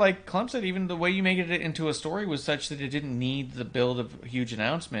also, like Clump said, even the way you made it into a story was such that it didn't need the build of a huge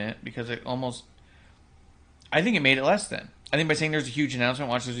announcement, because it almost... I think it made it less than. I think by saying there's a huge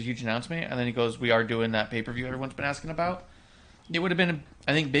announcement, watch there's a huge announcement, and then he goes, we are doing that pay-per-view everyone's been asking about. It would have been,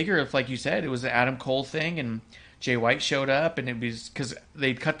 I think, bigger if, like you said, it was the Adam Cole thing, and Jay White showed up, and it was... Because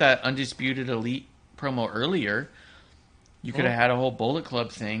they'd cut that Undisputed Elite promo earlier... You could have had a whole Bullet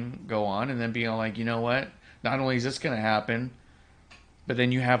Club thing go on, and then being like, you know what? Not only is this going to happen, but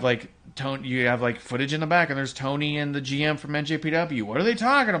then you have like footage in the back, and there's Tony and the GM from NJPW. What are they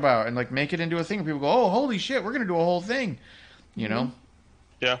talking about? And like make it into a thing. And people go, oh, holy shit, we're going to do a whole thing. You know?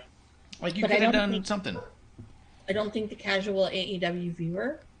 Yeah. Like you could have done something. I don't think the casual AEW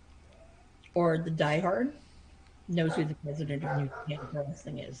viewer or the diehard knows who the president of New Japan Pro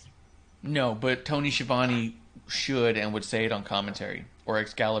Wrestling is. No, but Tony Schiavone should and would say it on commentary, or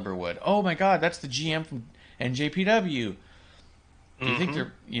Excalibur would. Oh my God, that's the GM from NJPW. Do you think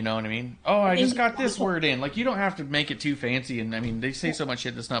they're, you know what I mean? Oh, I just got this word in. Like, you don't have to make it too fancy. And I mean, they say so much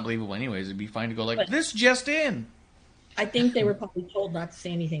shit that's not believable anyways. It'd be fine to go like, this just in. I think they were probably told not to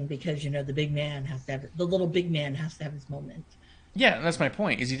say anything because, you know, the little big man has to have his moment. Yeah, and that's my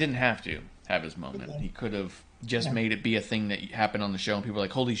point, is he didn't have to have his moment. Okay. He could have just made it be a thing that happened on the show, and people were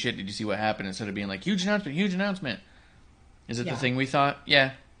like, holy shit, did you see what happened? Instead of being like, huge announcement. Is it the thing we thought?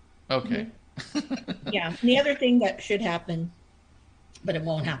 Yeah. Okay. Mm-hmm. Yeah. And the other thing that should happen, but it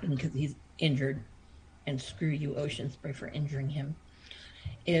won't happen because he's injured, and screw you, Ocean Spray, for injuring him,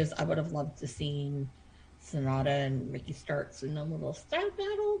 is I would have loved to see Sonata and Ricky Starks in a little style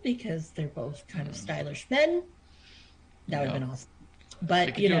battle, because they're both kind of stylish men. That would have been awesome. But,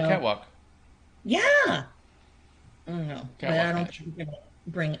 they could do a catwalk. Yeah. I don't know. But I don't think we're going to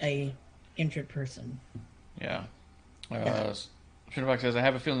bring a injured person. Yeah. Shitterbox says, I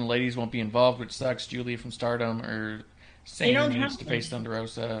have a feeling the ladies won't be involved, which sucks. Julia from Stardom or Sane needs to face Thunder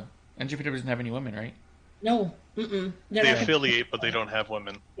Rosa. And NJPW doesn't have any women, right? No. They affiliate, but they don't have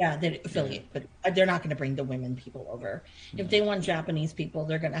women. Yeah, they affiliate, but they're not going to bring the women people over. If they want Japanese people,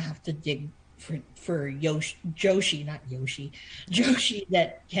 they're going to have to dig for Joshi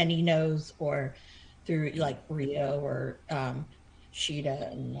that Kenny knows, or through like Rio or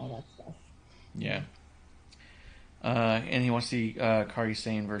Shida and all that stuff. Yeah. And he wants to see Kairi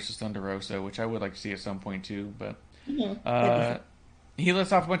Sane versus Thunder Rosa, which I would like to see at some point too. But he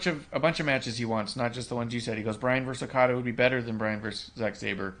lists off a bunch of matches he wants, not just the ones you said. He goes, Bryan versus Okada would be better than Bryan versus Zack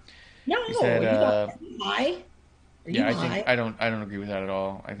Sabre. No, he said, I don't agree with that at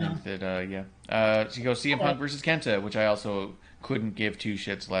all. I think that so he goes CM Punk versus Kenta, which I also couldn't give two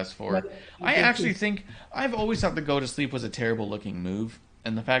shits less for. I actually think I've always thought the go to sleep was a terrible looking move,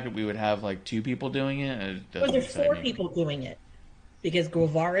 and the fact that we would have like two people doing it. Well, there's four people doing it because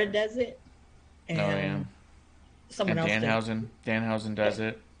Guevara does it, and someone else. Danhausen does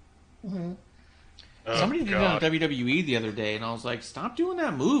it. Mm-hmm. Somebody did it on WWE the other day, and I was like, stop doing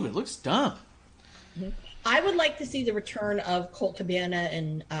that move. It looks dumb. I would like to see the return of Colt Cabana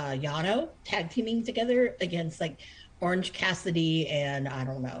and Yano tag teaming together against like Orange Cassidy and I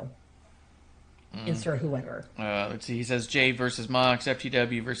don't know, insert whoever. Let's see. He says Jay versus Mox,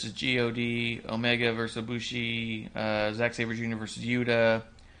 FTW versus God, Omega versus Ibushi, Zack Sabre Jr. versus Yuta,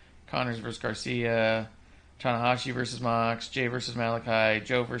 Connors versus Garcia, Tanahashi versus Mox, Jay versus Malachi,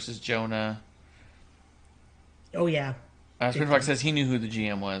 Joe versus Jonah. Oh yeah. Splinter Fox says he knew who the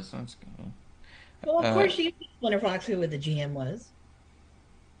GM was. That's cool. Well, of course you knew Splinter Fox who the GM was.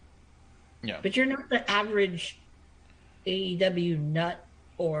 Yeah. But you're not the average AEW nut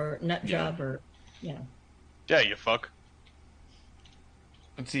or nut job or, Yeah, you fuck.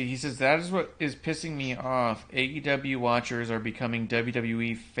 Let's see. He says that is what is pissing me off. AEW watchers are becoming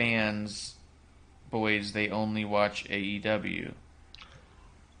WWE fans. Boys, they only watch AEW.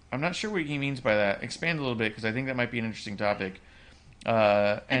 I'm not sure what he means by that. Expand a little bit because I think that might be an interesting topic.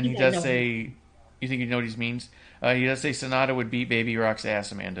 And he does say, you think you know what he means? He does say Sonata would beat Baby Rock's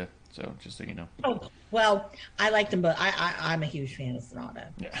ass, Amanda. So just so you know. Oh, well, I liked him, but I'm a huge fan of Sonata.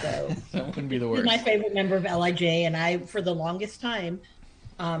 Yeah. So that wouldn't be the worst. He's my favorite member of LIJ, and I, for the longest time,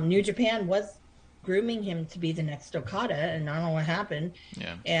 New Japan was grooming him to be the next Okada, and I don't know what happened.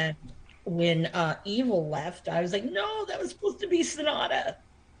 Yeah. And when Evil left, I was like, no, that was supposed to be Sonata.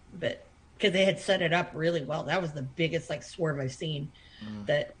 But because they had set it up really well. That was the biggest like swerve I've seen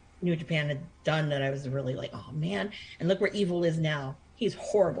that New Japan had done that I was really like, oh man. And look where Evil is now. He's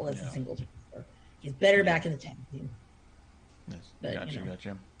horrible as a singles wrestler. He's better back in the tag team. Yes. But,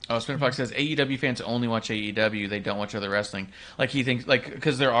 gotcha. Oh, Spinner Fox says AEW fans only watch AEW. They don't watch other wrestling. Like he thinks, like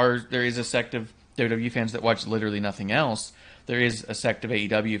because there is a sect of WWE fans that watch literally nothing else. There is a sect of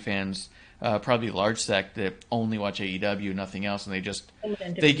AEW fans, probably a large sect that only watch AEW, nothing else, and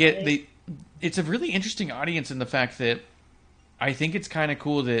It's a really interesting audience in the fact that I think it's kind of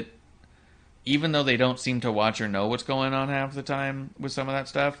cool that even though they don't seem to watch or know what's going on half the time with some of that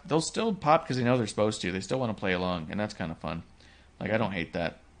stuff, they'll still pop because they know they're supposed to. They still want to play along, and that's kind of fun. Like I don't hate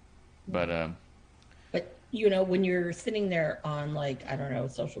that, but when you're sitting there on like I don't know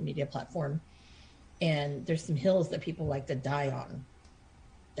social media platform, and there's some hills that people like to die on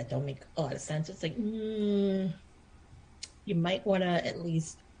that don't make a lot of sense. It's like you might want to at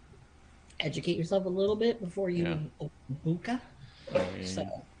least educate yourself a little bit before you buka. Oh, yeah.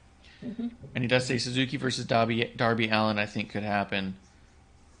 So. And he does say Suzuki versus Darby Allin. I think could happen.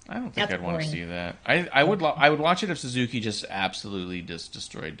 I don't think I'd want to see that. I would watch it if Suzuki just absolutely just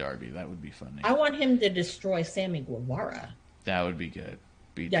destroyed Darby. That would be funny. I want him to destroy Sammy Guevara. That would be good.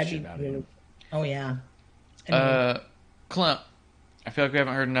 Beat the shit out of him. Oh yeah. Clump. I feel like we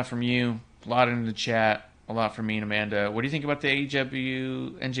haven't heard enough from you. A lot in the chat. A lot from me and Amanda. What do you think about the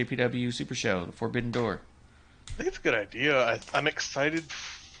AEW NJPW Super Show, the Forbidden Door? I think it's a good idea. I'm excited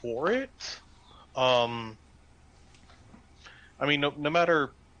for it. I mean, no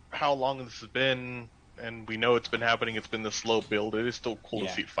matter how long this has been, and we know it's been happening, it's been this slow build, it is still cool to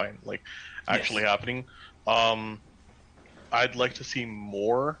see it actually happening. I'd like to see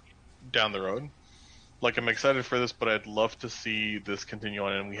more down the road. Like, I'm excited for this, but I'd love to see this continue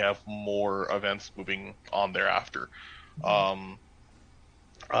on and we have more events moving on thereafter.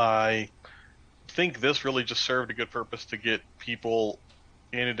 I think this really just served a good purpose to get people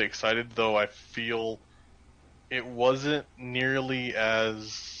in and excited, though I feel it wasn't nearly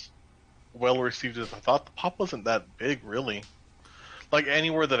as well received as I thought. The pop wasn't that big, really. Like,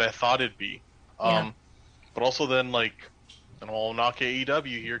 anywhere that I thought it'd be. But also then, like, and I'll knock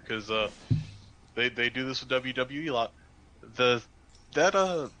AEW here, because they do this with WWE a lot.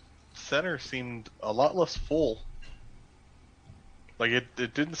 That center seemed a lot less full. Like, it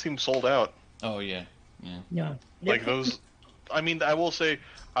didn't seem sold out. Oh, yeah. Yeah. Like, those... I mean, I will say,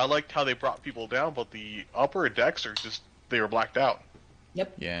 I liked how they brought people down, but the upper decks are just... They were blacked out.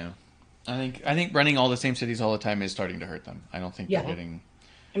 Yep. Yeah. I think running all the same cities all the time is starting to hurt them. I don't think they're getting...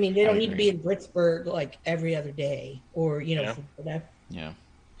 I mean, they don't need to be in Pittsburgh, like, every other day. Or, Yeah.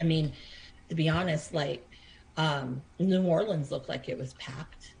 I mean, to be honest, like, New Orleans looked like it was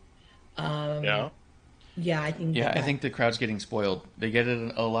packed. Yeah, I think. Yeah, I think the crowd's getting spoiled. They get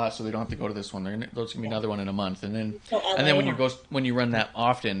it a lot, so they don't have to go to this one. There's gonna be another one in a month, and then when you run that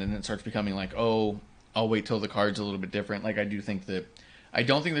often, and it starts becoming like, oh, I'll wait till the card's a little bit different. Like I don't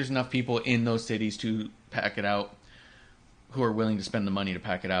think there's enough people in those cities to pack it out, who are willing to spend the money to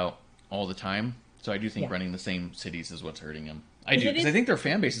pack it out all the time. So I do think running the same cities is what's hurting them. I do, because I think their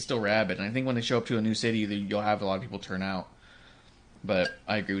fan base is still rabid, and I think when they show up to a new city, you'll have a lot of people turn out. But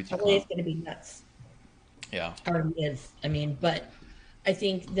I agree with you. LA is going to be nuts. Yeah. Already is. I mean, but I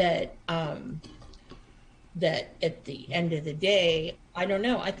think that that at the end of the day, I don't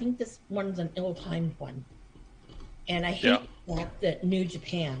know. I think this one's an ill-timed one. And I hate the fact that New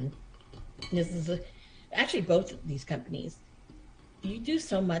Japan, actually both of these companies, you do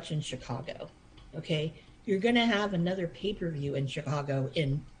so much in Chicago, okay? You're going to have another pay-per-view in Chicago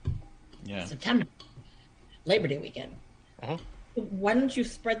in September, Labor Day weekend. Uh-huh. Why don't you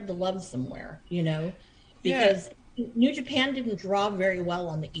spread the love somewhere, Because New Japan didn't draw very well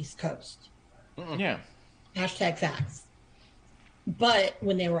on the East Coast. Yeah. Hashtag facts. But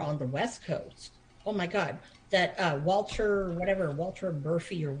when they were on the West Coast, oh my God, that Walter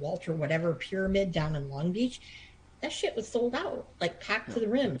Murphy or Walter whatever pyramid down in Long Beach, that shit was sold out, like packed to the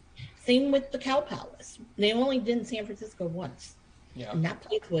rim. Same with the Cow Palace. They only did in San Francisco once. Yeah. And that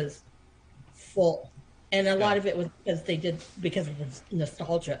place was full. And a lot of it was because of the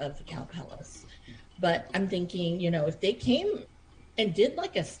nostalgia of the Cow Palace. But I'm thinking, if they came and did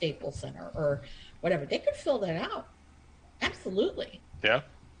like a Staples Center or whatever, they could fill that out. Absolutely. Yeah.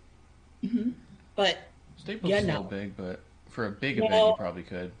 Mm-hmm. But Staples is so big, but for a big event, you probably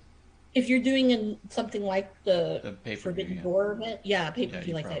could. If you're doing something like the Forbidden Door event,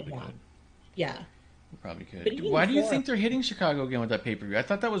 pay-per-view like that, yeah. You probably could. Why do you think they're hitting Chicago again with that pay-per-view? I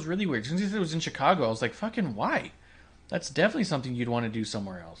thought that was really weird. Since it was in Chicago, I was like, fucking why? That's definitely something you'd want to do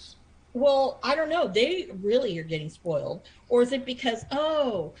somewhere else. Well, I don't know. They really are getting spoiled. Or is it because,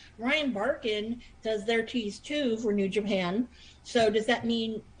 Ryan Barkin does their tease too for New Japan. So does that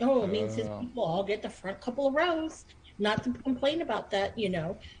mean, it means his people all get the front couple of rows? Not to complain about that,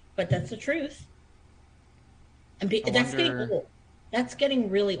 but that's the truth. And that's getting old. That's getting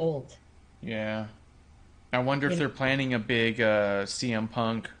really old. Yeah. I wonder if they're planning a big CM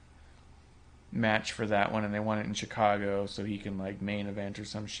Punk match for that one, and they want it in Chicago so he can main event or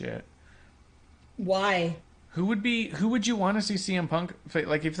some shit. Why? Who would you want to see CM Punk?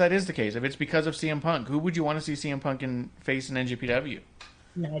 If that is the case, if it's because of CM Punk, who would you want to see CM Punk face in NJPW?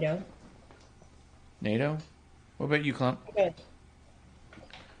 Naito. Naito? What about you, Clump? Okay.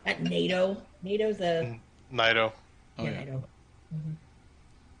 At Naito. Nato's a... Naito. Oh, yeah. Naito. Mm-hmm.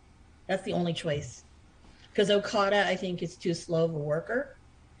 That's the only choice. Because Okada, I think, is too slow of a worker.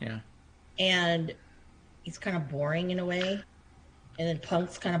 Yeah. And he's kind of boring in a way. And then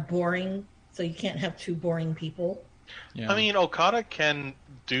Punk's kind of boring. So you can't have two boring people. Yeah. I mean, Okada can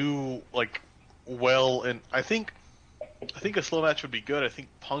do, well, and I think a slow match would be good. I think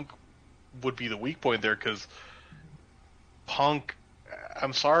Punk would be the weak point there, because Punk...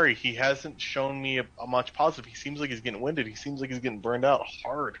 I'm sorry, he hasn't shown me a much positive. He seems like he's getting winded. He seems like he's getting burned out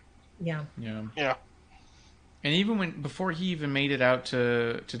hard. Yeah. Yeah. And even before he even made it out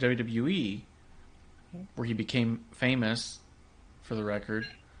to WWE, where he became famous, for the record,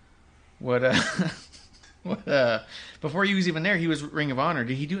 before he was even there, he was Ring of Honor.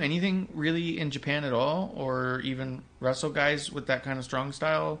 Did he do anything really in Japan at all, or even wrestle guys with that kind of strong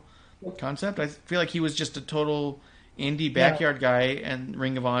style concept? I feel like he was just a total indie backyard guy and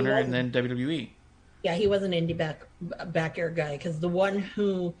Ring of Honor and then WWE. Yeah, he was an indie backyard guy, because the one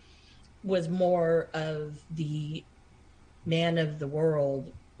who was more of the man of the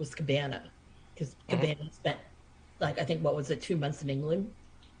world was Cabana, because Cabana spent I think 2 months in England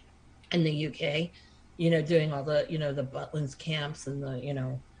and the UK, doing all the the Butlins camps and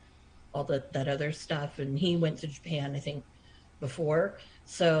the all that other stuff, and he went to Japan I think before.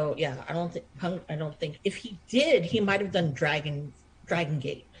 So yeah, I don't think if he did, he might have done Dragon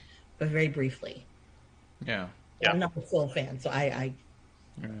Gate, but very briefly. Yeah. I'm not a full fan, so I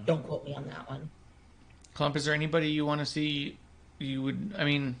don't quote me on that one. Clump, is there anybody you want to see?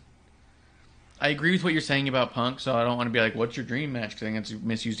 I agree with what you're saying about Punk, so I don't want to be like, what's your dream match? Because I think it's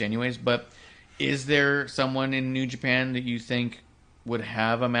misused anyways. But is there someone in New Japan that you think would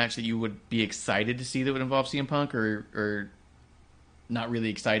have a match that you would be excited to see that would involve CM Punk, or not really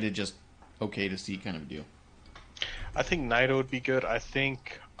excited, just okay to see kind of deal? I think Naito would be good. I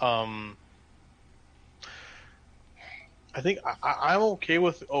think I'm okay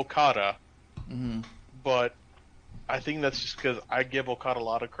with Okada, but I think that's just because I give Okada a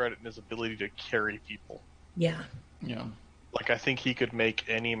lot of credit in his ability to carry people. Yeah. Yeah. I think he could make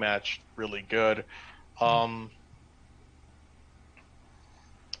any match really good. I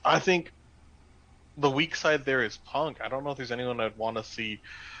think the weak side there is Punk. I don't know if there's anyone I'd want to see.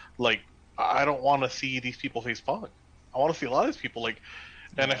 I don't want to see these people face Punk. I want to see a lot of these people.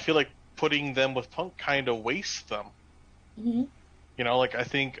 And I feel like putting them with Punk kind of wastes them. Mm-hmm. I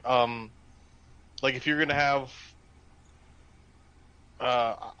think, if you're gonna have,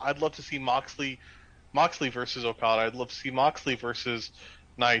 I'd love to see Moxley versus Okada. I'd love to see Moxley versus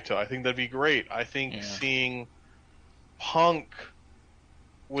Naito. I think that'd be great. I think seeing Punk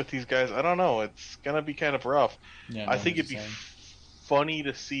with these guys, I don't know. It's gonna be kind of rough. Yeah, I think it'd be funny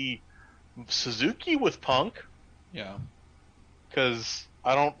to see Suzuki with Punk. Yeah. Because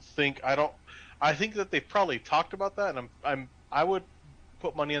I think that they've probably talked about that, and I would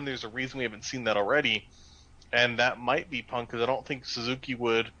put money on there's a reason we haven't seen that already, and that might be Punk, because I don't think Suzuki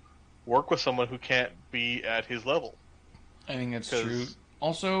would work with someone who can't be at his level. I think that's true.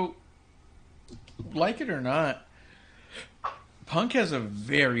 Also, like it or not, Punk has a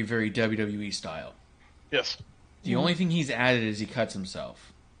very, very WWE style. Yes. The only thing he's added is he cuts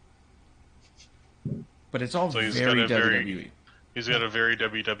himself. But it's all very WWE. He's got a very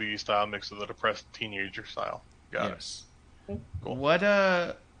WWE style mixed with a depressed teenager style. Got it. Cool. What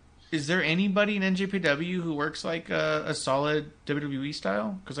is there anybody in NJPW who works like a solid WWE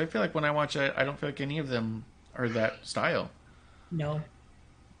style? Because I feel like when I watch it, I don't feel like any of them are that style. No,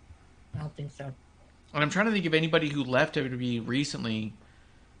 I don't think so. And I'm trying to think of anybody who left WWE recently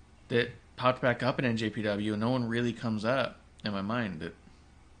that popped back up in NJPW, and no one really comes up in my mind.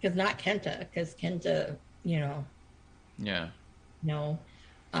 Because not Kenta, because Kenta, Yeah. No.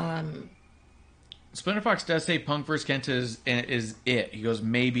 Splinter Fox does say Punk vs. Kenta is it. He goes,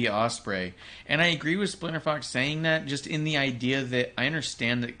 maybe Ospreay. And I agree with Splinter Fox saying that, just in the idea that I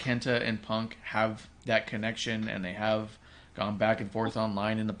understand that Kenta and Punk have that connection, and they have gone back and forth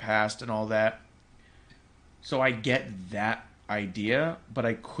online in the past and all that. So I get that idea, but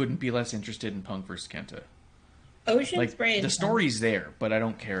I couldn't be less interested in Punk vs. Kenta. Ocean Spray and the story's there, but I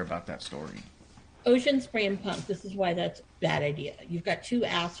don't care about that story. Ocean Spray and Punk, this is why that's a bad idea. You've got two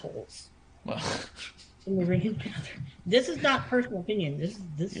assholes. Well, in the ring together. This is not personal opinion. This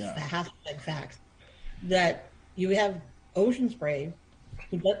is the hashtag facts. That you have Ocean Spray,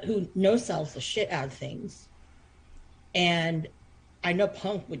 who no-sells the shit out of things, and I know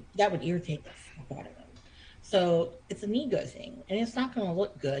Punk would irritate the fuck out of him. So it's an ego thing, and it's not going to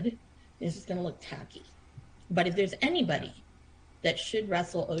look good. It's just going to look tacky. But if there's anybody that should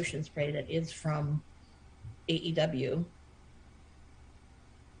wrestle Ocean Spray that is from AEW,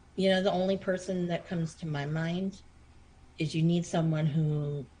 the only person that comes to my mind is you need someone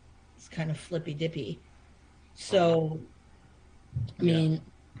who is kind of flippy-dippy. So, I mean,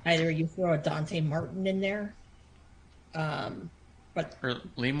 either you throw a Dante Martin in there, or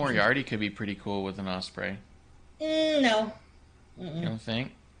Lee Moriarty could be pretty cool with an Ospreay. No. You don't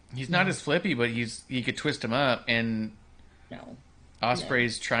think? He's not as flippy, but you could twist him up, and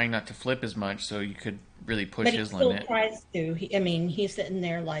Ospreay's trying not to flip as much, so you could really push his limit. But he still tries to. He's sitting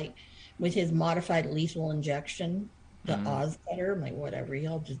there like with his modified lethal injection, the Oz cutter, like whatever.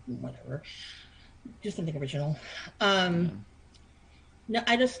 Whatever. Just something original. No,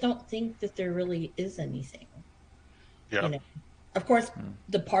 I just don't think that there really is anything. Yeah. Of course,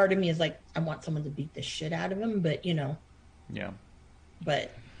 the part of me is like, I want someone to beat the shit out of him, but Yeah.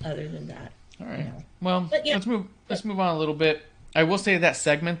 But other than that, all right. Well, let's move on a little bit. I will say that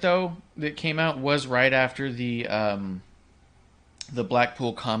segment though that came out was right after the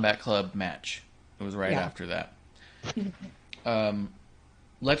Blackpool Combat Club match. It was right after that.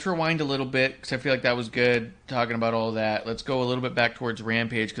 Let's rewind a little bit because I feel like that was good talking about all that. Let's go a little bit back towards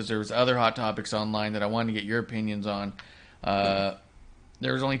Rampage because there was other hot topics online that I wanted to get your opinions on.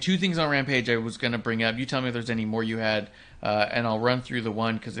 There was only two things on Rampage I was going to bring up. You tell me if there's any more you had, and I'll run through the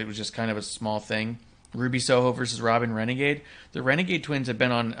one because it was just kind of a small thing. Ruby Soho versus Robin Renegade. The Renegade twins have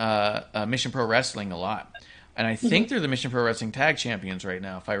been on Mission Pro Wrestling a lot. And I think they're the Mission Pro Wrestling Tag Champions right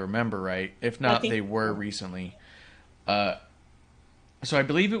now, if I remember right. If not, they were recently. So I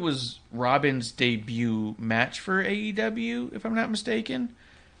believe it was Robin's debut match for AEW, if I'm not mistaken.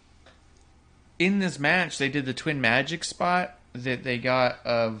 In this match, they did the Twin Magic spot that they got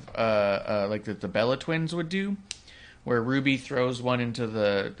of like that the Bella twins would do, where Ruby throws one into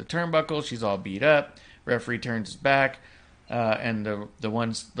the turnbuckle. She's all beat up. Referee turns his back, and the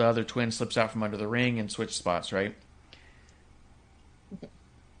other twin slips out from under the ring and switch spots. Right.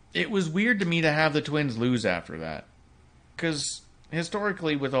 It was weird to me to have the twins lose after that, because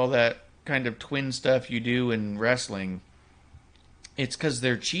historically, with all that kind of twin stuff you do in wrestling, it's because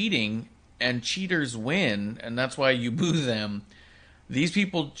they're cheating. And cheaters win, and that's why you boo them. These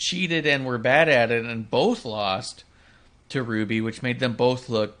people cheated and were bad at it, and both lost to Ruby, which made them both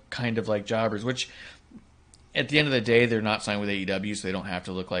look kind of like jobbers, which, at the end of the day, they're not signed with AEW, so they don't have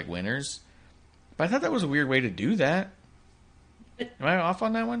to look like winners. But I thought that was a weird way to do that. Am I off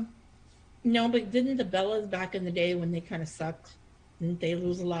on that one? No, but didn't the Bellas back in the day when they kind of sucked, didn't they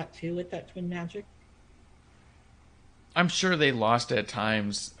lose a lot, too, with that Twin Magic? I'm sure they lost at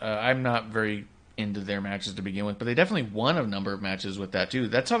times. I'm not very into their matches to begin with, but they definitely won a number of matches with that too.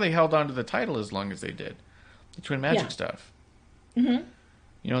 That's how they held on to the title as long as they did. The Twin Magic stuff.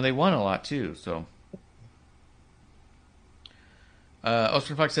 they won a lot too. So,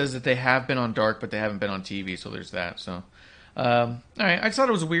 Oscar Fox says that they have been on Dark, but they haven't been on TV. So there's that. So, all right. I just thought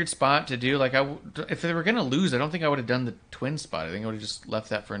it was a weird spot to do. Like, if they were gonna lose, I don't think I would have done the twin spot. I think I would have just left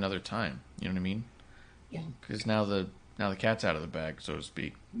that for another time. You know what I mean? Yeah. Because now the cat's out of the bag, so to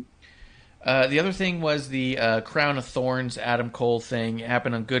speak. The other thing was the Crown of Thorns Adam Cole thing. It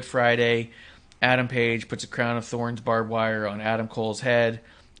happened on Good Friday. Adam Page puts a Crown of Thorns barbed wire on Adam Cole's head,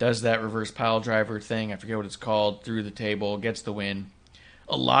 does that reverse pile driver thing, I forget what it's called, through the table, gets the win.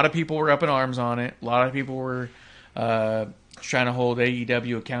 A lot of people were up in arms on it. A lot of people were trying to hold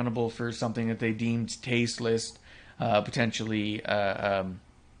AEW accountable for something that they deemed tasteless, potentially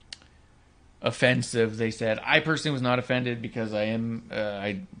offensive. They said, I personally was not offended because I am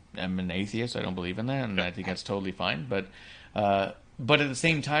an atheist. I don't believe in that, and I think that's totally fine. But at the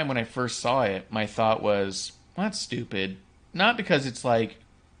same time, when I first saw it, my thought was, well, that's stupid. Not because it's like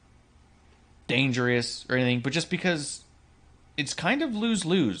dangerous or anything, but just because it's kind of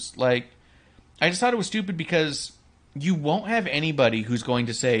lose-lose. Like, I just thought it was stupid because you won't have anybody who's going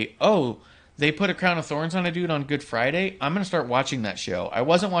to say, oh, they put a Crown of Thorns on a dude on Good Friday, I'm going to start watching that show. I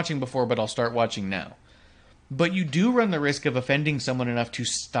wasn't watching before, but I'll start watching now. But you do run the risk of offending someone enough to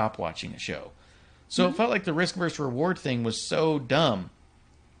stop watching a show. So It felt like the risk versus reward thing was so dumb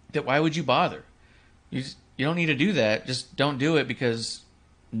that why would you bother? You don't need to do that. Just don't do it, because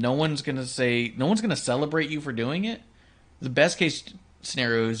no one's going to celebrate you for doing it. The best case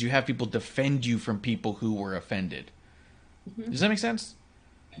scenario is you have people defend you from people who were offended. Does that make sense?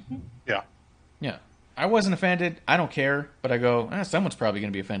 Yeah. Yeah. I wasn't offended. I don't care. But I go, someone's probably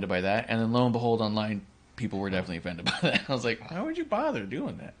going to be offended by that. And then lo and behold, online, people were definitely offended by that. I was like, why would you bother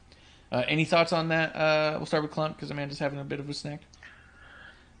doing that? Any thoughts on that? We'll start with Clump, because Amanda's having a bit of a snack.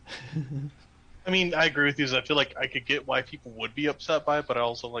 I mean, I agree with you. I feel like I could get why people would be upset by it, but I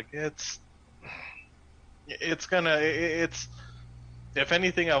also like it's if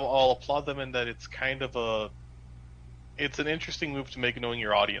anything, I'll applaud them in that it's kind of it's an interesting move to make, knowing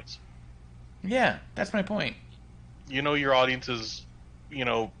your audience. Yeah, that's my point. You know, your audience is,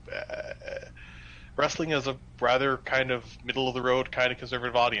 wrestling is a rather kind of middle of the road, kind of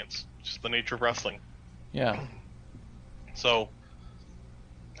conservative audience. Just the nature of wrestling. Yeah. So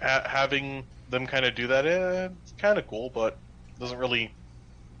having them kind of do that, it's kind of cool, but doesn't really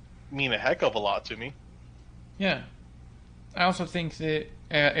mean a heck of a lot to me. Yeah. I also think that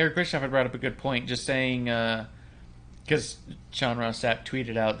Eric Bischoff had brought up a good point, just saying, because Sean Ross Sapp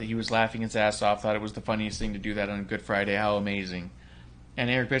tweeted out that he was laughing his ass off, thought it was the funniest thing to do that on Good Friday, how amazing.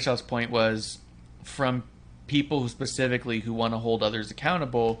 And Eric Bischoff's point was, from people who want to hold others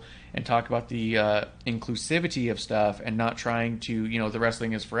accountable and talk about the inclusivity of stuff and not trying to, the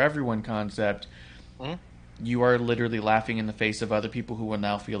wrestling is for everyone concept, you are literally laughing in the face of other people who will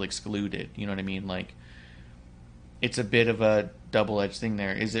now feel excluded. You know what I mean? Like, it's a bit of a double-edged thing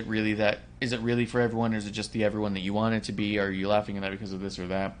there. Is it really for everyone, or is it just the everyone that you want it to be? Or are you laughing at that because of this or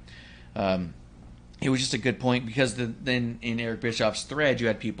that? It was just a good point, because then in Eric Bischoff's thread, you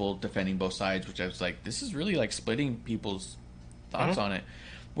had people defending both sides, which I was like, this is really like splitting people's thoughts on it.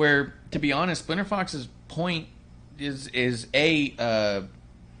 Where, to be honest, Splinter Fox's point is A,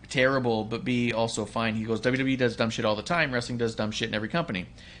 terrible, but B, also fine. He goes, WWE does dumb shit all the time. Wrestling does dumb shit in every company.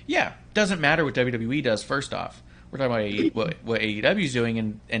 Yeah, doesn't matter what WWE does, first off. We're talking about what AEW's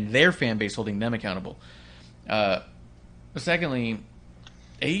doing and their fan base holding them accountable. But secondly,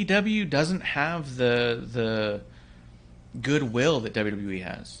 AEW doesn't have the goodwill that WWE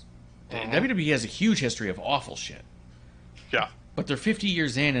has. WWE has a huge history of awful shit. Yeah. But they're 50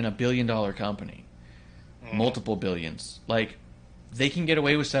 years in a $1 billion company. Multiple billions. Like, they can get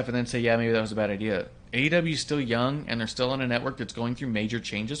away with stuff and then say, yeah, maybe that was a bad idea. AEW is still young, and they're still on a network that's going through major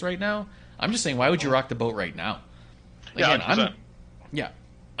changes right now. I'm just saying, why would you rock the boat right now? Again,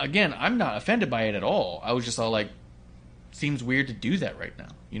 I'm not offended by it at all. I was just all like, seems weird to do that right now.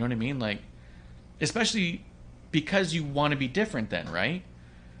 You know what I mean? Like, especially because you want to be different then, right?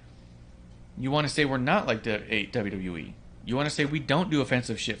 You want to say we're not like the WWE. You want to say we don't do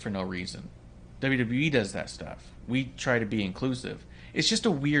offensive shit for no reason. WWE does that stuff. We try to be inclusive. It's just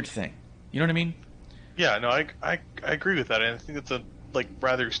a weird thing. You know what I mean? Yeah, no, I agree with that, and I think it's a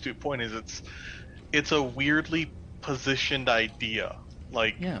rather astute point. Is it's a weirdly positioned idea,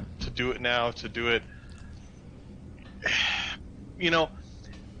 to do it now, to do it.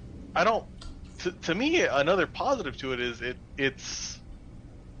 I don't. To me, another positive to it is it's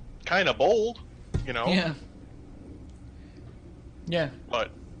kind of bold. Yeah. Yeah. But.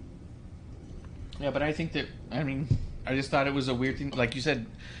 Yeah, but I think that, I just thought it was a weird thing, like you said,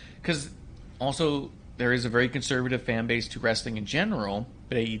 because also there is a very conservative fan base to wrestling in general,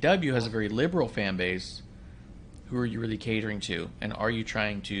 but AEW has a very liberal fan base. Who are you really catering to? And are you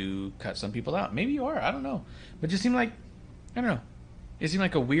trying to cut some people out? Maybe you are. I don't know. But it just seemed like, I don't know. It seemed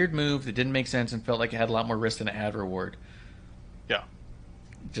like a weird move that didn't make sense and felt like it had a lot more risk than it had reward. Yeah.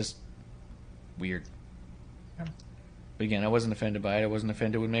 Just weird. But again, I wasn't offended by it. I wasn't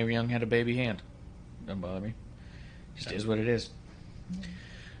offended when Mae Young had a baby hand. Doesn't bother me. Just is what it is.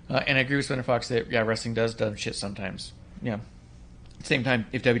 And I agree with Spencer Fox that, yeah, wrestling does dumb shit sometimes. Yeah. At the same time,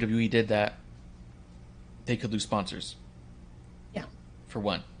 if WWE did that, they could lose sponsors. Yeah. For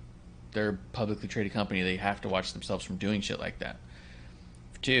one. They're a publicly traded company. They have to watch themselves from doing shit like that.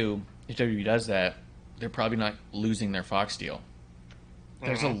 For two, if WWE does that, they're probably not losing their Fox deal.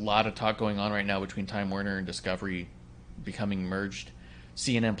 There's a lot of talk going on right now between Time Warner and Discovery becoming merged.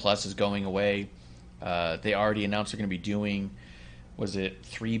 CNN Plus is going away. They already announced they're going to be doing, was it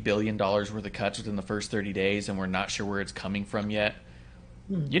 $3 billion worth of cuts within the first 30 days, and we're not sure where it's coming from yet.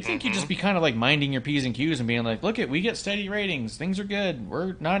 You'd think you'd just be kind of like minding your P's and Q's and being like, look, we get steady ratings. Things are good.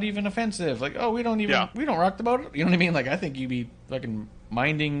 We're not even offensive. Like, oh, we don't rock the boat. You know what I mean? Like, I think you'd be fucking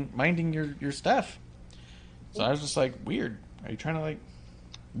minding your stuff. So I was just like, weird. Are you trying to, like,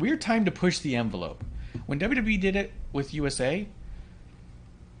 weird time to push the envelope. When WWE did it with USA,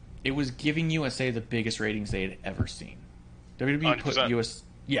 it was giving USA the biggest ratings they had ever seen. WWE 100%. put US,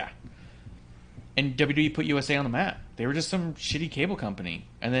 yeah. And WWE put USA on the map. They were just some shitty cable company.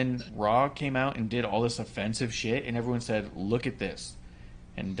 And then Raw came out and did all this offensive shit, and everyone said, look at this.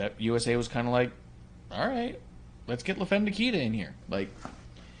 And USA was kind of like, all right, let's get LaFemme Nikita in here. Like,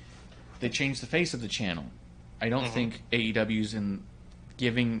 they changed the face of the channel. I don't think AEW's in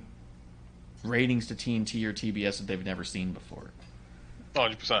giving ratings to TNT or TBS that they've never seen before.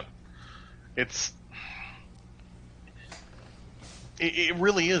 100%. It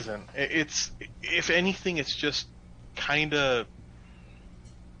really isn't. It's, if anything, it's just kind of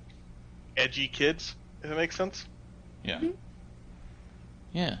edgy kids, if it makes sense. Yeah.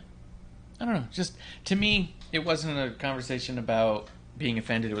 Yeah. I don't know. Just, to me, it wasn't a conversation about being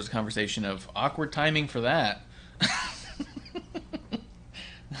offended. It was a conversation of awkward timing for that.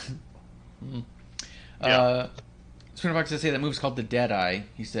 Spinner Fox does say that movie's called The Deadeye.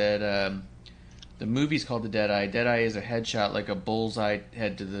 He said, the movie's called The Deadeye. Deadeye is a headshot like a bullseye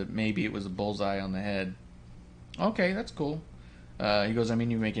head to the... Maybe it was a bullseye on the head. Okay, that's cool. He goes, I mean,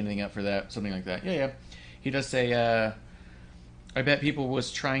 you make anything up for that. Something like that. Yeah. He does say, I bet people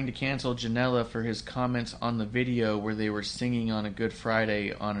was trying to cancel Janela for his comments on the video where they were singing on a Good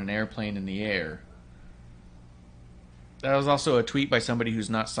Friday on an airplane in the air. That was also a tweet by somebody who's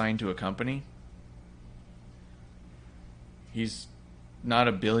not signed to a company. He's not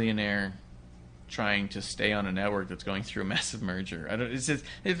a billionaire trying to stay on a network that's going through a massive merger.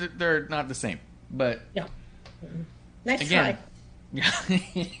 They're not the same. But yeah, nice again,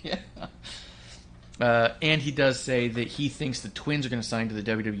 try. Yeah. And he does say that he thinks the Twins are going to sign to the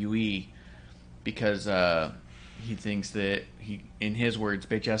WWE because he thinks that in his words,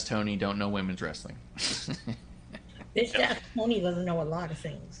 bitch ass Tony don't know women's wrestling. Bitch ass Tony doesn't know a lot of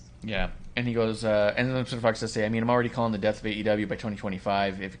things. Yeah. And he goes, and then Mr. Fox does say, I mean, I'm already calling the death of AEW by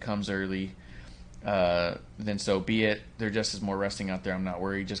 2025. If it comes early, then so be it. There just is more wrestling out there. I'm not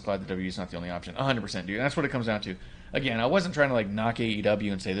worried. Just glad the W is not the only option. 100%, dude. And that's what it comes down to. Again, I wasn't trying to like knock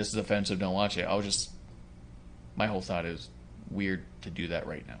AEW and say this is offensive, don't watch it. I was just, my whole thought is weird to do that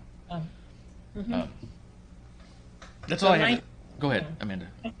right now. That's all I had. Go ahead, Amanda.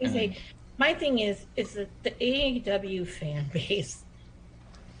 I was gonna say, my thing is that the AEW fan base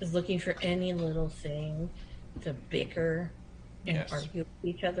is looking for any little thing to bicker and argue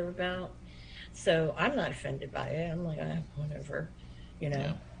with each other about. So I'm not offended by it. I'm like, whatever,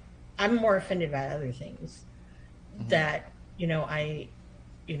 Yeah. I'm more offended by other things that, that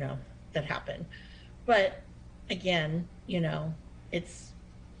happen. But again, it's,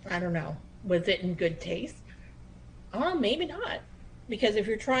 I don't know, was it in good taste? Maybe not. Because if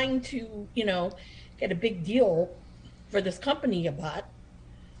you're trying to, get a big deal for this company you bought,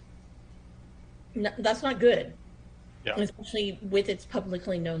 that's not good. Yeah. Especially with it's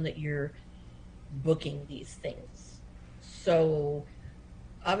publicly known that you're booking these things. So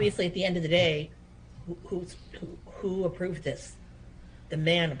obviously at the end of the day, who approved this? The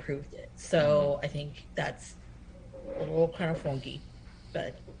man approved it. So I think that's a little kind of funky,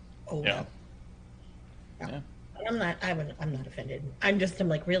 but well. Yeah. I'm not offended. I'm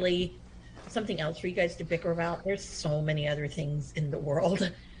like, really something else for you guys to bicker about? There's so many other things in the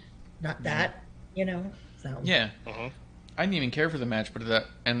world. Not that, so. Yeah. I didn't even care for the match, but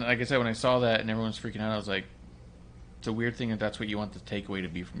and like I said, when I saw that and everyone's freaking out, I was like, it's a weird thing if that's what you want the takeaway to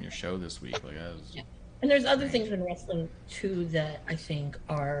be from your show this week. Like, And there's other things in wrestling too that I think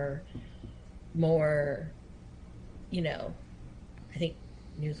are more, I think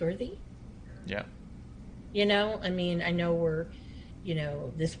newsworthy. Yeah. I mean, I know we're,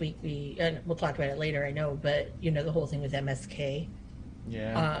 this week and we'll talk about it later, I know, but, the whole thing with MSK.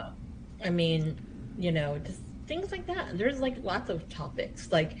 Yeah. I mean, just things like that. There's like lots of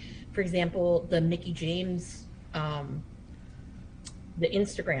topics. Like, for example, the Mickie James, the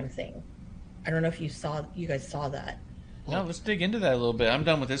Instagram thing. I don't know if you guys saw that. No, let's dig into that a little bit. I'm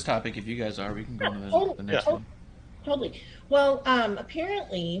done with this topic. If you guys are, we can go into the next one. Totally. Well,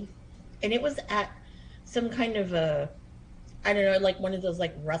 apparently, and it was at some kind of I don't know, like one of those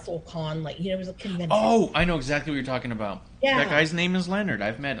like WrestleCon, like, it was a convention. Oh, I know exactly what you're talking about. Yeah. That guy's name is Leonard.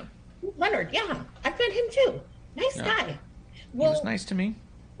 I've met him. Leonard, yeah. I've met him too. Nice guy. Well, he was nice to me.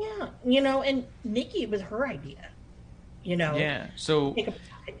 Yeah. And Nikki, it was her idea. Yeah. So, take a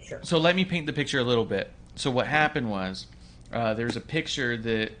picture. So let me paint the picture a little bit. So what happened was, there's a picture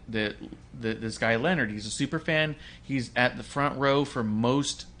that this guy Leonard, he's a super fan. He's at the front row for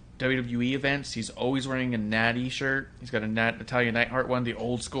most WWE events. He's always wearing a Natty shirt. He's got a Italian Nightheart one, the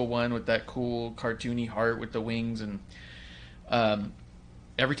old school one with that cool cartoony heart with the wings. And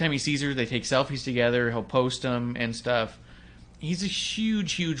every time he sees her, they take selfies together. He'll post them and stuff. He's a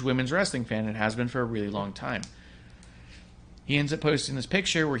huge, huge women's wrestling fan and has been for a really long time. He ends up posting this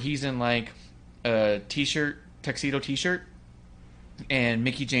picture where he's in like a tuxedo t-shirt, and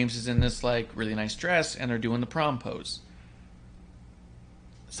Mickie James is in this like really nice dress, and they're doing the prom pose.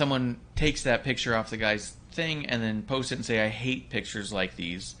 Someone takes that picture off the guy's thing and then posts it and say, "I hate pictures like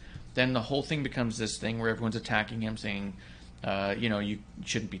these." Then the whole thing becomes this thing where everyone's attacking him, saying, you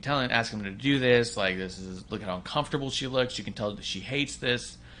shouldn't be asking him to do this. Like, look how uncomfortable she looks. You can tell that she hates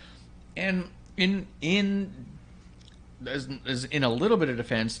this. And in a little bit of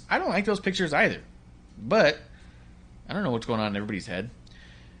defense, I don't like those pictures either. But I don't know what's going on in everybody's head.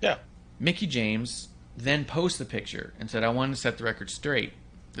 Yeah. Mickie James then posts the picture and said, "I wanted to set the record straight.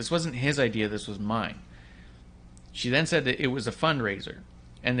 This wasn't his idea, this was mine." She then said that it was a fundraiser,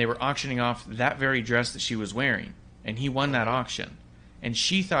 and they were auctioning off that very dress that she was wearing, and he won that auction. And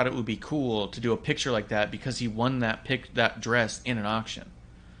she thought it would be cool to do a picture like that because he won that dress in an auction.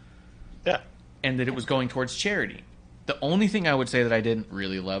 Yeah. And that it was going towards charity. The only thing I would say that I didn't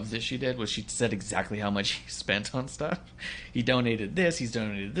really love that she did was she said exactly how much he spent on stuff. He donated this, he's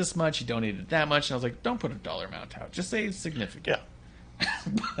donated this much, he donated that much. And I was like, don't put a dollar amount out. Just say it's significant. Yeah.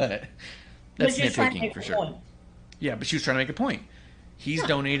 But that's nitpicking for sure. Point. Yeah, but she was trying to make a point. He's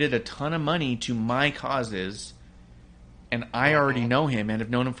donated a ton of money to my causes, and I already know him and have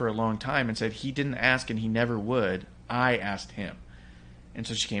known him for a long time, and said he didn't ask and he never would. I asked him. And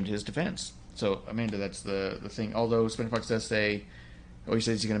so she came to his defense. So, Amanda, that's the thing. Although Spinfox does say, he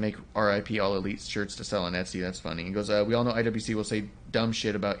says he's going to make RIP All Elite shirts to sell on Etsy. That's funny. He goes, we all know IWC will say dumb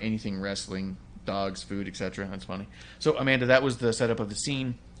shit about anything wrestling, dogs, food, etc. That's funny. So, Amanda, that was the setup of the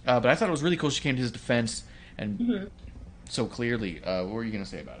scene. But I thought it was really cool she came to his defense and so clearly. What were you going to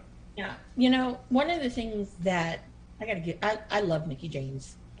say about it? Yeah. One of the things that I got to get, I love Mickie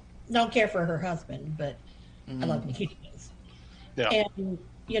James. Don't care for her husband, but I love Mickie James. Yeah. And,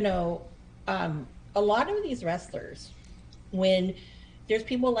 a lot of these wrestlers, when there's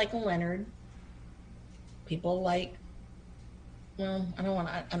people like Leonard, people like, well, I don't want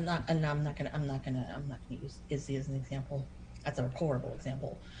to, I'm not gonna use Izzy as an example. That's a horrible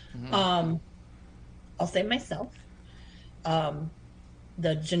example. I'll say myself, the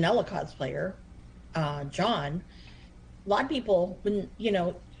Janela cosplayer, John, a lot of people, when,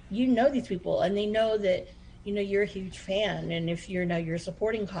 these people and they know that, you're a huge fan, and if you're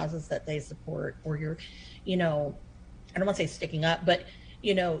supporting causes that they support, or you're, I don't want to say sticking up, but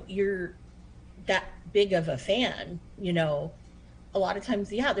you're that big of a fan, a lot of times,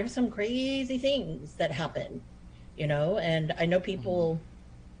 there's some crazy things that happen, and I know people,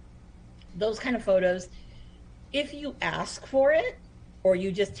 those kind of photos, if you ask for it, or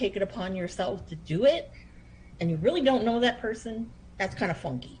you just take it upon yourself to do it, and you really don't know that person, that's kind of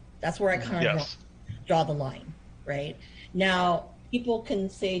funky. That's where I kind of draw the line, right? Now, people can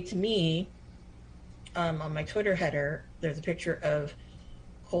say to me, on my Twitter header, there's a picture of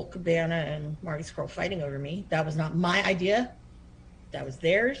Colt Cabana and Marty Scurll fighting over me. That was not my idea. That was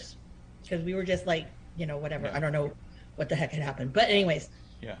theirs, because we were just like, whatever. I don't know what the heck had happened. But anyways,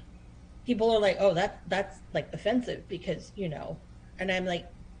 people are like, oh, that's like offensive because, and I'm like,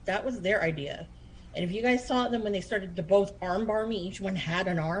 that was their idea. And if you guys saw them when they started to both armbar me, each one had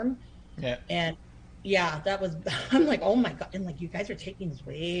an arm. Yeah. And that was, I'm like, oh my God. And like, you guys are taking this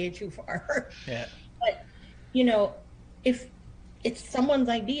way too far. Yeah. But, if it's someone's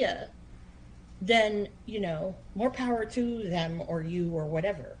idea, then, more power to them or you or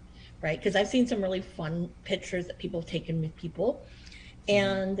whatever, right? Because I've seen some really fun pictures that people have taken with people,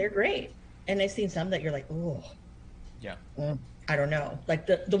 and they're great. And I've seen some that you're like, oh, yeah, I don't know. Like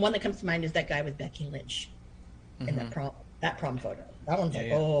the one that comes to mind is that guy with Becky Lynch in that prom photo. That one's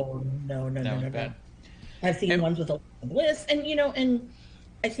oh no. Bad. I've seen ones with Alexa Bliss, and and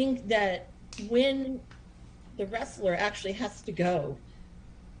I think that when the wrestler actually has to go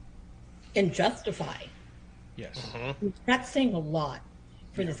and justify, that's saying a lot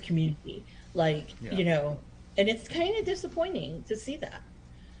for this community. Like and it's kind of disappointing to see that.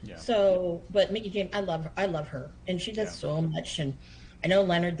 Yeah. So, but Mickie James, I love her, and she does so much. And I know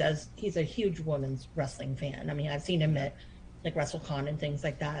Leonard does. He's a huge women's wrestling fan. I mean, I've seen him at like WrestleCon and things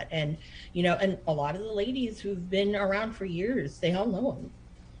like that. And and a lot of the ladies who've been around for years, they all know him.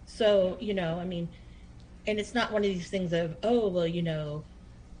 So I mean, and it's not one of these things of do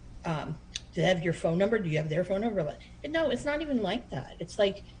they have your phone number? Do you have their phone number? But no, it's not even like that. It's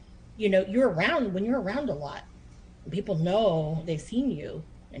like you're around when you're around a lot. People know they've seen you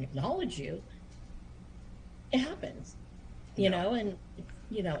and acknowledge you. It happens, and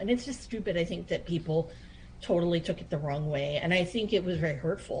and it's just stupid. I think that people totally took it the wrong way, and I think it was very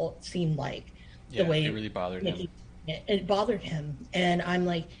hurtful. It seemed like the way it really bothered him. It bothered him, and I'm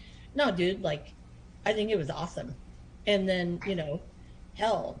like, no, dude. Like, I think it was awesome. And then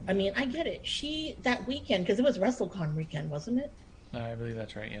hell, I mean, I get it. That weekend, because it was WrestleCon weekend, wasn't it? I believe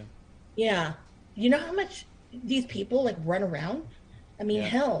that's right. Yeah. Yeah. You know how much these people like run around? I mean,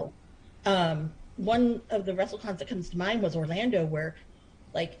 hell. One of the WrestleCons that comes to mind was Orlando, where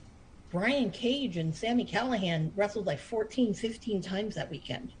like Brian Cage and Sami Callihan wrestled like 14, 15 times that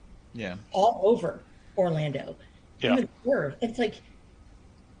weekend. Yeah. All over Orlando. Yeah. Even Swerve. It's like,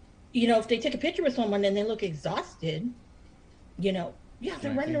 if they take a picture with someone and they look exhausted, they're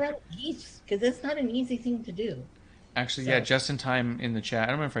running around like geese, because it's not an easy thing to do. Actually, just in time in the chat.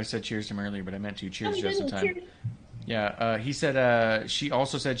 I don't know if I said cheers to him earlier, but I meant to. Cheers, just in time. Cheers. Yeah, he said she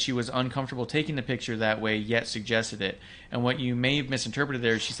also said she was uncomfortable taking the picture that way, yet suggested it. And what you may have misinterpreted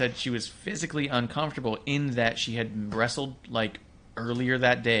there, she said she was physically uncomfortable in that she had wrestled like earlier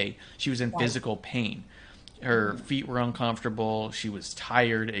that day. She was in physical pain. Her feet were uncomfortable. She was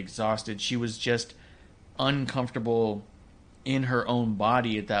tired, exhausted. She was just uncomfortable in her own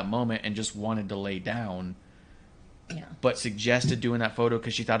body at that moment and just wanted to lay down. Yeah. But suggested doing that photo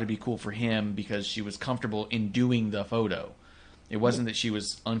because she thought it'd be cool for him because she was comfortable in doing the photo. It wasn't that she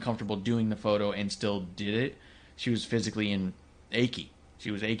was uncomfortable doing the photo and still did it. She was physically achy. She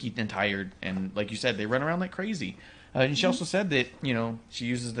was achy and tired. And like you said, they run around like crazy. And she also said that, she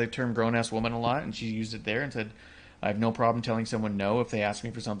uses the term grown-ass woman a lot, and she used it there and said, I have no problem telling someone no if they ask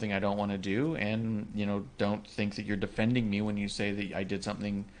me for something I don't want to do. And, don't think that you're defending me when you say that I did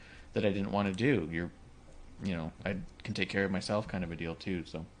something that I didn't want to do. I can take care of myself kind of a deal too.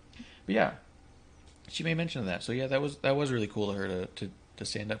 So, but yeah, she made mention of that. So yeah, that was really cool of her to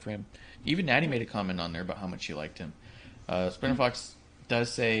stand up for him. Even Natty made a comment on there about how much she liked him. Sprinter Fox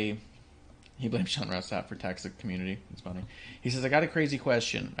does say he blames Sean Ross Sapp for toxic community. It's funny. He says, I got a crazy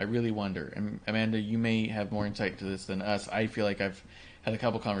question. I really wonder. And Amanda, you may have more insight to this than us. I feel like I've had a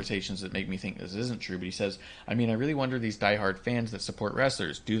couple conversations that make me think this isn't true, but he says, I really wonder these diehard fans that support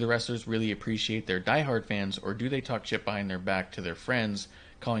wrestlers. Do the wrestlers really appreciate their diehard fans, or do they talk shit behind their back to their friends,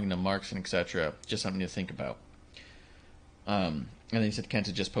 calling them marks and etc.? Just something to think about. And then he said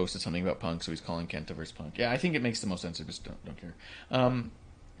Kenta just posted something about Punk, so he's calling Kenta versus Punk. Yeah, I think it makes the most sense. I just don't care.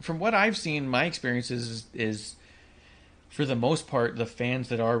 From what I've seen, my experiences is for the most part, the fans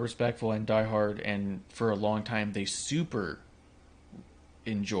that are respectful and diehard, and for a long time, they super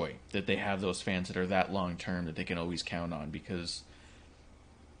enjoy that they have those fans that are that long term that they can always count on, because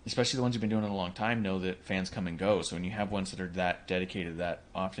especially the ones who've been doing it a long time know that fans come and go. So when you have ones that are that dedicated that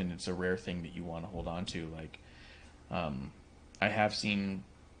often, it's a rare thing that you want to hold on to. Like, I have seen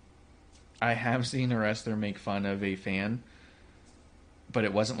a wrestler make fun of a fan, but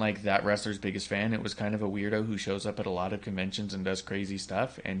it wasn't like that wrestler's biggest fan. It was kind of a weirdo who shows up at a lot of conventions and does crazy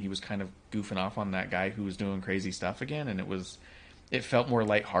stuff, and he was kind of goofing off on that guy who was doing crazy stuff again, and it felt more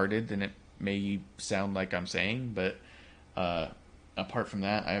lighthearted than it may sound like I'm saying, but apart from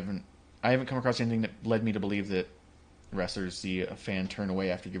that, I haven't come across anything that led me to believe that wrestlers see a fan turn away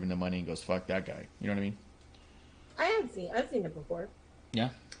after giving them money and goes, fuck that guy. You know what I mean? I've seen it before. Yeah.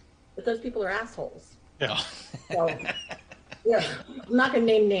 But those people are assholes. Yeah. So, yeah, I'm not going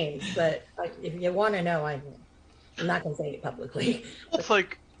to name names, but if you want to know, I'm not going to say it publicly. Well, it's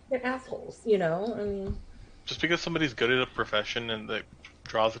like... They're assholes, I mean... Just because somebody's good at a profession and that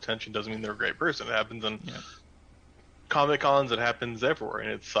draws attention doesn't mean they're a great person. It happens in Comic-Cons, it happens everywhere,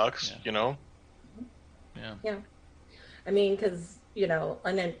 and it sucks, Yeah. I mean, because, you know,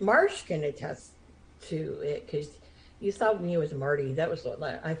 and then Marsh can attest to it, because you saw when he was Marty, that was what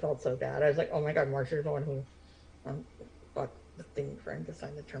I felt so bad. I was like, oh my God, Marsh, you're the one who bought the thing for him to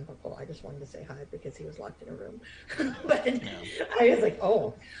sign the turnbuckle. I just wanted to say hi because he was locked in a room. But I was like,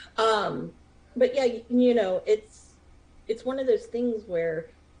 oh. But yeah, you know, it's one of those things where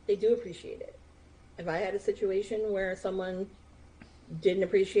they do appreciate it. If I had a situation where someone didn't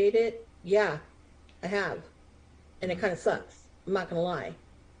appreciate it, yeah, I have. And it kind of sucks. I'm not going to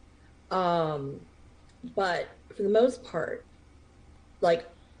lie. But for the most part, like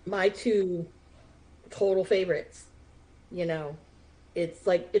my two total favorites, you know, it's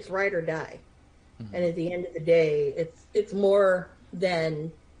like, it's ride or die. Mm-hmm. And at the end of the day, it's more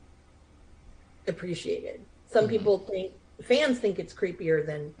than appreciated. Some people fans think it's creepier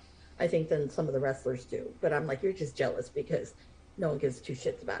than some of the wrestlers do. But I'm like, you're just jealous because no one gives two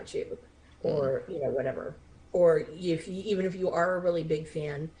shits about you, or, you know, whatever. Or even if you are a really big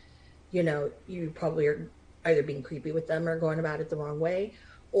fan, you know, you probably are either being creepy with them or going about it the wrong way,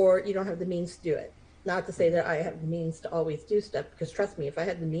 or you don't have the means to do it. Not to say that I have the means to always do stuff, because trust me, if I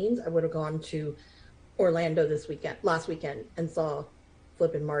had the means, I would have gone to Orlando last weekend, and saw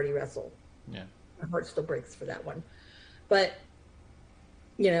flippin' Marty wrestle. Yeah. My heart still breaks for that one. But,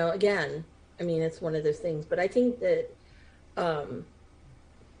 you know, again, I mean, it's one of those things. But I think that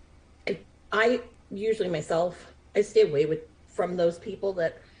I usually myself, I stay away from those people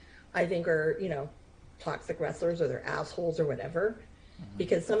that I think are, you know, toxic wrestlers, or they're assholes or whatever. Mm-hmm.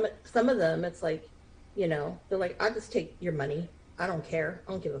 Because some of them, it's like, you know, they're like, I just take your money. I don't care.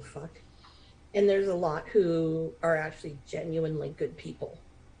 I don't give a fuck. And there's a lot who are actually genuinely good people.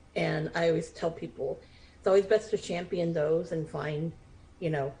 And I always tell people, it's always best to champion those and find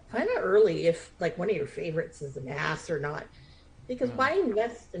out early if like one of your favorites is an ass or not. Because why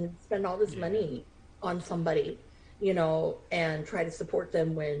invest and spend all this money on somebody, you know, and try to support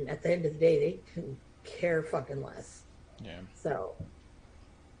them when at the end of the day they can care fucking less. Yeah. So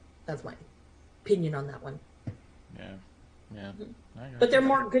that's my opinion on that one. Yeah. Yeah. Mm-hmm. But they're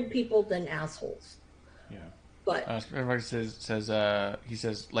more good people than assholes. Yeah. But everybody he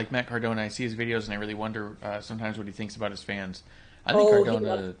says, like Matt Cardona, I see his videos and I really wonder sometimes what he thinks about his fans. I think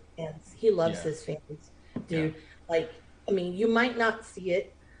Cardona, he loves his fans, dude. Yeah. Like, I mean, you might not see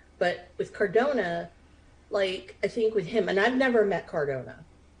it, but with Cardona, like, I think with him, and I've never met Cardona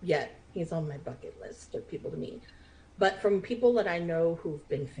yet. He's on my bucket list of people to meet. But from people that I know who've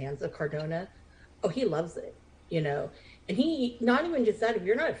been fans of Cardona, he loves it, you know. And he, not even just that, if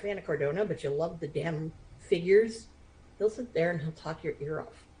you're not a fan of Cardona, but you love the damn figures, he'll sit there and he'll talk your ear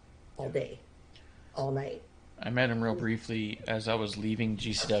off all day, all night. I met him real briefly as I was leaving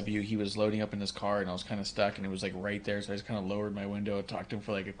GCW. He was loading up in his car and I was kind of stuck, and it was like right there, so I just kind of lowered my window and talked to him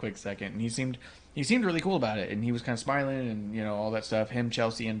for like a quick second, and he seemed really cool about it, and he was kind of smiling and, you know, all that stuff. Him,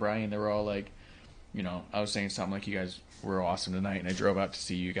 Chelsea, and Brian, they were all like, you know, I was saying something like, you guys were awesome tonight, and I drove out to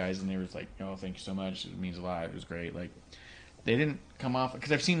see you guys, and they were like, oh, thank you so much, it means a lot, it was great. Like, they didn't come off,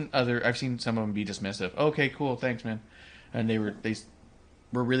 because I've seen some of them be dismissive. Okay, cool, thanks, man. And they were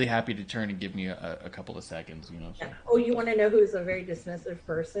really happy to turn and give me a couple of seconds, you know. So. Yeah. Oh, you want to know who's a very dismissive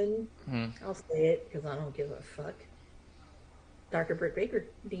person? I'll say it because I don't give a fuck. Dr. Britt Baker,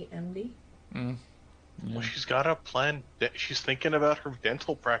 DMD. Yeah. Well, she's got a plan. She's thinking about her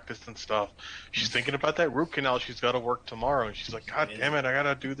dental practice and stuff. She's thinking about that root canal she's got to work tomorrow. And she's like, God damn it, I got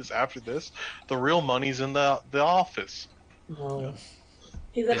to do this after this. The real money's in the office. Oh.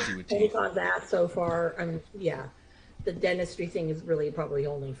 He's a pain on that so far. Yeah. The dentistry thing is really probably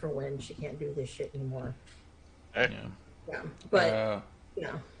only for when she can't do this shit anymore. Hey. Yeah. But,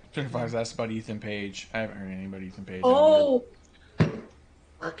 yeah. Jennifer was asked about Ethan Page. I haven't heard anything about Ethan Page. Oh,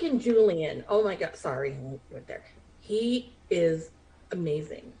 fucking Julian. Oh my God. Sorry. Right there. He is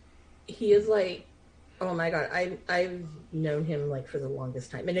amazing. He is like, oh my God. I've known him like for the longest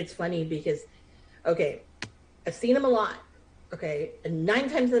time. And it's funny because, okay, I've seen him a lot. Okay. And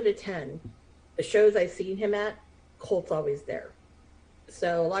 9 times out of 10, the shows I've seen him at, Colt's always there.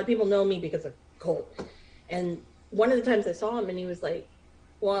 So a lot of people know me because of Colt. And one of the times I saw him and he was like,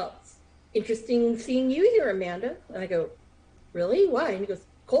 well, it's interesting seeing you here, Amanda. And I go, really? Why? And he goes,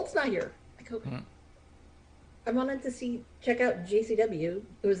 Colt's not here. I go, I wanted to check out JCW.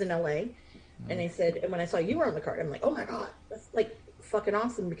 It was in LA. And I said, and when I saw you were on the card, I'm like, oh my God, that's like fucking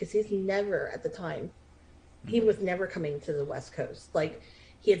awesome, because he's never, at the time, he was never coming to the West Coast. Like,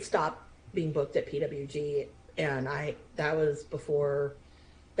 he had stopped being booked at PWG. And that was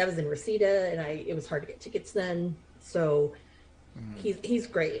in Reseda, and it was hard to get tickets then. So he's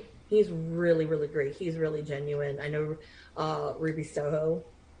great. He's really, really great. He's really genuine. I know Ruby Soho,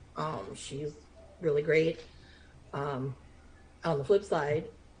 she's really great. On the flip side,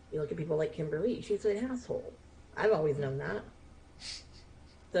 you look at people like Kimberly, she's an asshole. I've always known that.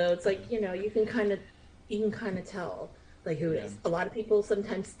 So it's like, you know, you can kind of tell like who it is. A lot of people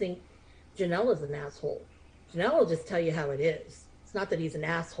sometimes think Janelle is an asshole. Janelle will just tell you how it is. It's not that he's an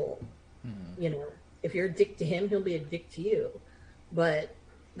asshole. You know, if you're a dick to him, he'll be a dick to you. But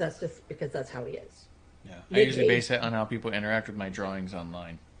that's just because that's how he is. Yeah, I usually base it on how people interact with my drawings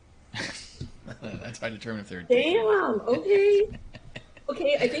online. That's how I determine if they're. Damn. Okay.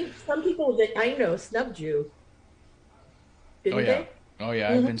 Okay. I think some people that I know snubbed you. Didn't they? Oh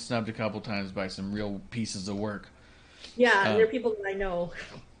yeah. I've been snubbed a couple times by some real pieces of work. Yeah, there are people that I know.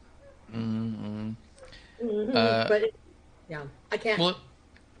 But I can't. Well,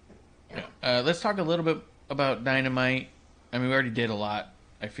 let's talk a little bit about Dynamite. I mean, we already did a lot.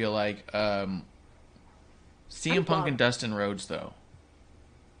 I feel like CM Punk and Dustin Rhodes, though.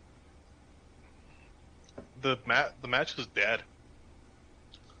 The match was dead.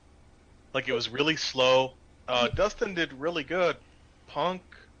 Like, it was really slow. Dustin did really good. Punk,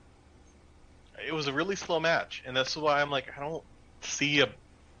 it was a really slow match, and that's why I'm like, I don't see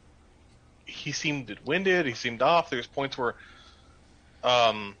he seemed winded. He seemed off. There's points where,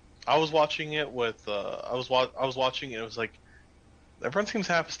 I was watching it with, I was watching it. It was like, everyone seems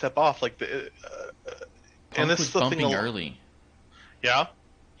to have a step off. Like Punk was bumping early. Yeah.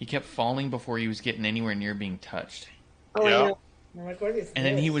 He kept falling before he was getting anywhere near being touched. Oh yeah. And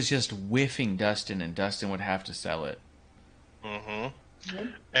then he was just whiffing Dustin, and Dustin would have to sell it.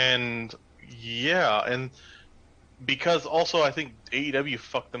 And yeah, and because also I think AEW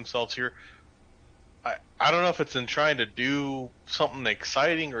fucked themselves here. I don't know if it's in trying to do something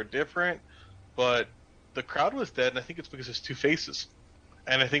exciting or different, but the crowd was dead, and I think it's because it's two faces.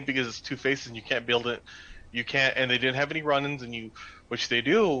 And I think because it's two faces and you can't build it, and they didn't have any run-ins, which they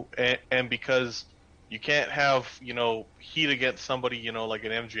do, and because you can't have, you know, heat against somebody, you know, like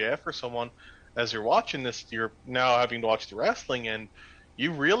an MJF or someone. As you're watching this, you're now having to watch the wrestling, and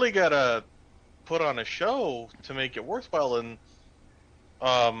you really gotta put on a show to make it worthwhile,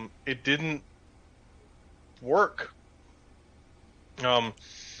 and it didn't work. And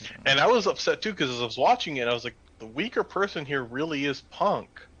I was upset too, because as I was watching it, I was like, the weaker person here really is Punk.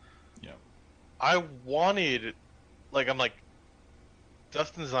 Yeah. I wanted, like, I'm like,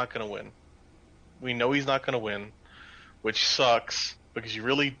 Dustin's not gonna win. We know he's not gonna win, which sucks, because you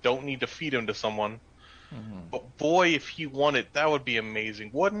really don't need to feed him to someone. But boy, if he won it, that would be amazing,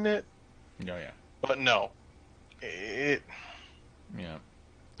 wouldn't it? Oh, yeah. But no. Yeah.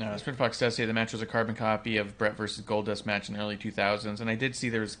 Sprint Fox does say the match was a carbon copy of Brett versus Goldust match in the early 2000s, and I did see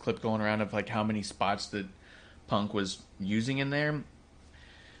there was a clip going around of like how many spots that Punk was using in there,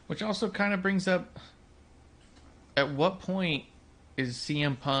 which also kind of brings up, at what point is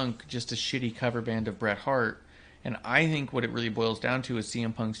CM Punk just a shitty cover band of Bret Hart? And I think what it really boils down to is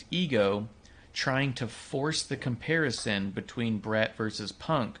CM Punk's ego trying to force the comparison between Bret versus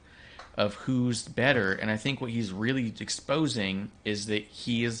Punk of who's better. And I think what he's really exposing is that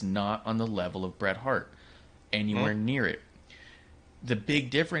he is not on the level of Bret Hart, anywhere near it. The big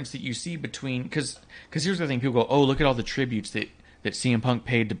difference that you see between... Because here's the thing. People go, oh, look at all the tributes that CM Punk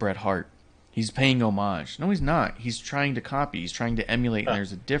paid to Bret Hart. He's paying homage. No, he's not. He's trying to copy. He's trying to emulate, and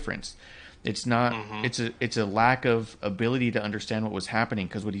there's a difference. It's not. It's a lack of ability to understand what was happening,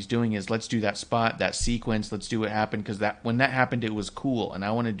 because what he's doing is, let's do that spot, that sequence, let's do what happened, because when that happened, it was cool, and I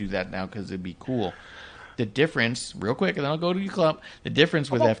want to do that now because it'd be cool. The difference, real quick, and then I'll go to your club. The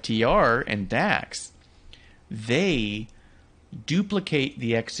difference with FTR and Dax, they duplicate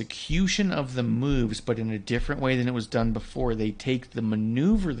the execution of the moves, but in a different way than it was done before. They take the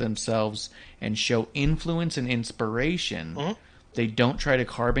maneuver themselves and show influence and inspiration. They don't try to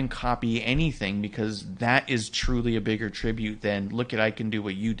carbon copy anything, because that is truly a bigger tribute than, look at, I can do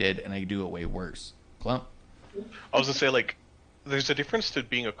what you did and I do it way worse. Clump. I was going to say, like, there's a difference to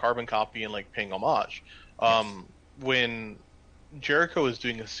being a carbon copy and, like, paying homage. When Jericho was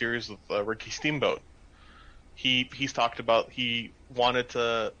doing a series with Ricky Steamboat, he's talked about he wanted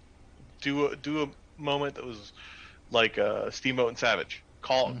to do a moment that was like Steamboat and Savage.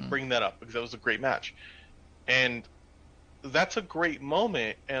 Bring that up, because that was a great match. And that's a great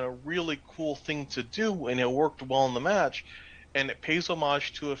moment and a really cool thing to do, and it worked well in the match, and it pays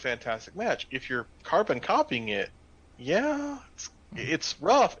homage to a fantastic match. If you're carbon copying it, it's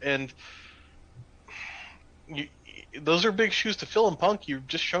rough, and those are big shoes to fill in Punk. You're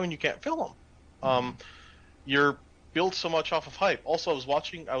just showing you can't fill them. You're built so much off of hype. Also, I was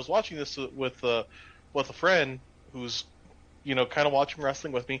watching this with a friend who's, you know, kind of watching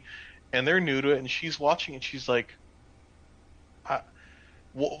wrestling with me, and they're new to it, and she's watching, and she's like,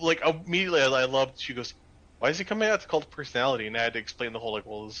 well, like immediately I loved. She goes, "Why is he coming out to Cult of Personality?" And I had to explain the whole like,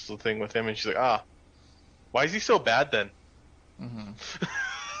 "Well, this is the thing with him." And she's like, why is he so bad then? Mm-hmm.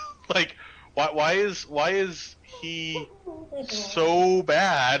 Like, why is he so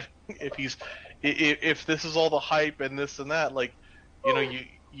bad if this is all the hype and this and that? Like, you know,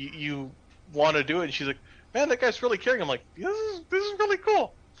 you want to do it. And she's like, man, that guy's really caring. I'm like, this is really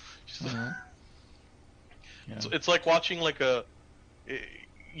cool. Mm-hmm. Yeah. It's like watching like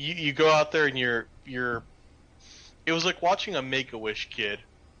you go out there and you're it was like watching a Make-A-Wish kid.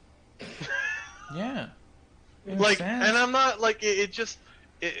 Yeah. Like, sense. And I'm not like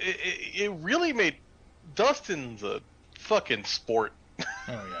it really made Dustin's a fucking sport.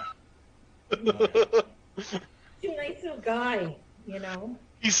 Oh yeah. Too nice of a guy, you know.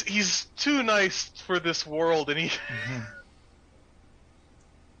 He's too nice for this world, and he.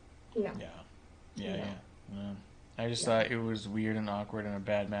 Mm-hmm. Yeah. I just thought it was weird and awkward and a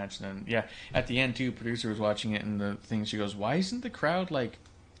bad match. And then, at the end too, producer was watching it, and the thing she goes, "Why isn't the crowd like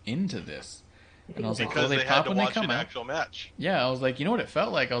into this?" And I was like, because they had pop to when watch they come an out. actual match. Yeah, I was like, you know what it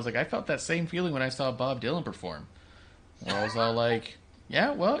felt like? I was like, I felt that same feeling when I saw Bob Dylan perform. Where I was all like,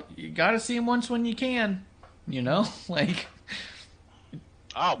 yeah, well, you got to see him once when you can, you know, like.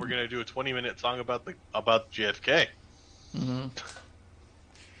 We're gonna do a 20-minute song about JFK. Mm-hmm.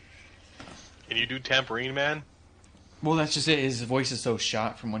 Can you do Tambourine Man? Well, that's just it. His voice is so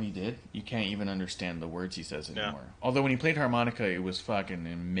shot from what he did, you can't even understand the words he says anymore. Yeah. Although when he played harmonica, it was fucking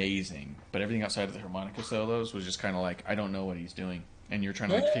amazing. But everything outside of the harmonica solos was just kind of like, I don't know what he's doing. And you're trying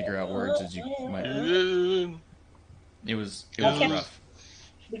to like figure out words as you might. It was rough.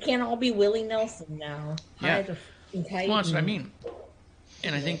 We can't all be Willie Nelson now. Yeah. Well, that's what I mean.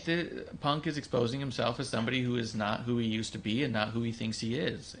 And I think that Punk is exposing himself as somebody who is not who he used to be and not who he thinks he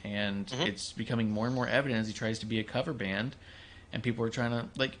is. And it's becoming more and more evident as he tries to be a cover band. And people are trying to,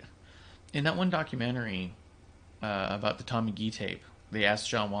 like, in that one documentary about the Tom McGee tape, they asked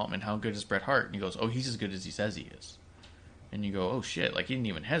John Waltman, how good is Bret Hart? And he goes, he's as good as he says he is. And you go, oh, shit, like, he didn't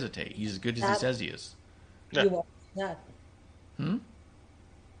even hesitate. He's as good as he says he is. You watched that? Hmm?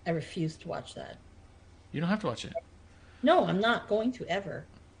 I refuse to watch that. You don't have to watch it. No, I'm not going to ever.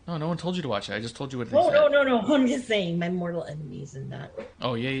 No one told you to watch it. I just told you what they said. No. I'm just saying my mortal enemies in that.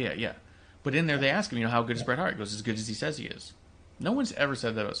 Oh, yeah. But in there they ask him, how good is Bret Hart? He goes, as good as he says he is. No one's ever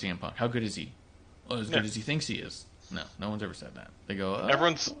said that about CM Punk. How good is he? Oh, as good as he thinks he is. No one's ever said that. They go,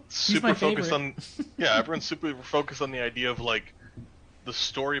 everyone's super focused on everyone's super focused on the idea of like the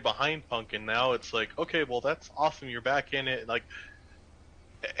story behind Punk, and now it's like, okay, well that's awesome, you're back in it, like,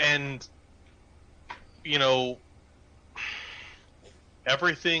 and you know,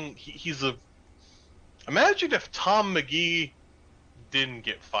 everything imagine if Tom McGee didn't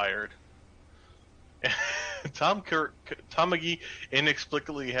get fired. Tom McGee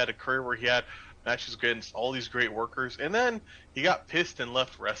inexplicably had a career where he had matches against all these great workers, and then he got pissed and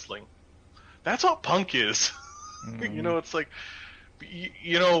left wrestling. That's what Punk is. Mm-hmm. You know, it's like,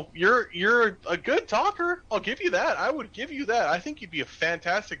 you know, you're a good talker. I'll give you that. I would give you that. I think you'd be a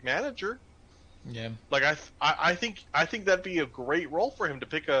fantastic manager. Yeah. Like I think that'd be a great role for him to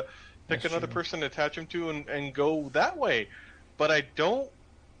pick another person to attach him to and go that way. But I don't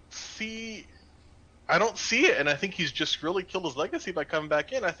see it, and I think he's just really killed his legacy by coming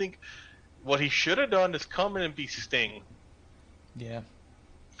back in. I think what he should have done is come in and be Sting. Yeah.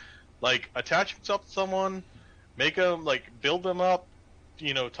 Like, attach himself to someone, make them, like, build them up,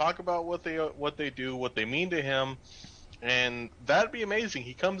 you know, talk about what they do, what they mean to him, and that'd be amazing.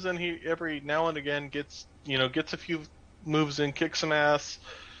 He comes in, he every now and again gets a few moves in, kicks some ass,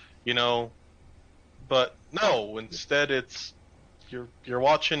 you know, but no, instead it's you're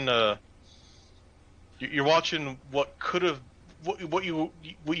watching what could have what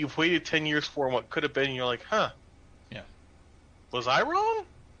you've waited 10 years for and what could have been, and you're like, huh, yeah, was I wrong?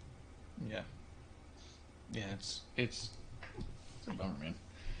 Yeah, it's a bummer, man.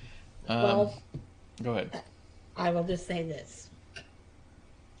 Well, go ahead. I will just say this.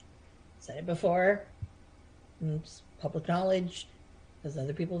 Said it before. It's public knowledge, because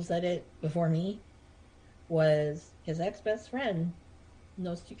other people have said it before me. Was his ex-best friend. And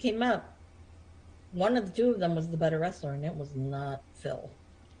those two came up. One of the two of them was the better wrestler, and it was not Phil.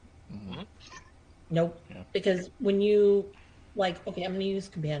 Mm-hmm. Nope. Yeah. Because when you, like, okay, I'm going to use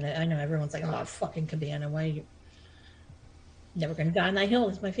Cabana. I know everyone's like, oh, fucking Cabana. Why are you? Never Gonna Die on That Hill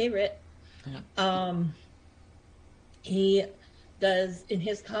is my favorite. Yeah. He does, in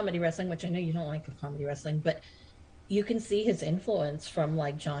his comedy wrestling, which I know you don't like comedy wrestling, but you can see his influence from,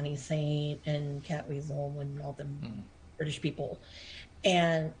 like, Johnny Saint and Cat Weasel and all them British people.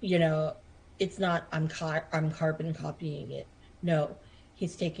 And, you know, it's not I'm carbon copying it. No,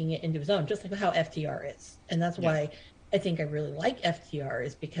 he's taking it into his own, just like how FTR is. And that's why I think I really like FTR,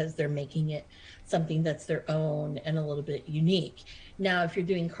 is because they're making it something that's their own and a little bit unique. Now, if you're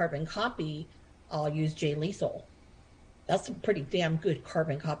doing carbon copy, I'll use Jay Lethal. That's a pretty damn good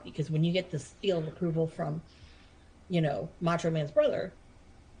carbon copy, because when you get the seal of approval from, you know, Macho Man's brother,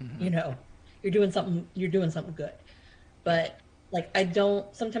 you know, you're doing something good. But like,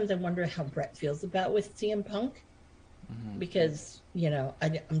 sometimes I wonder how Brett feels about with CM Punk, because, you know,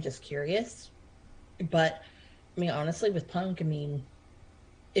 I'm just curious. But I mean, honestly, with Punk, I mean,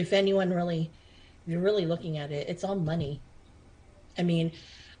 if you're really looking at it, it's all money. I mean,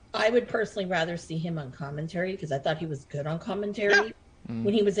 I would personally rather see him on commentary, because I thought he was good on commentary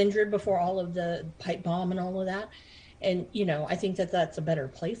when he was injured before all of the pipe bomb and all of that. And, you know, I think that that's a better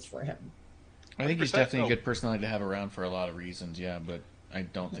place for him. I think he's definitely a good personality to have around for a lot of reasons, but I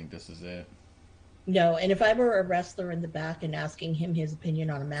don't think this is it. No, and if I were a wrestler in the back and asking him his opinion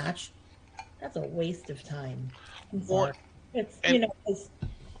on a match, that's a waste of time. You know,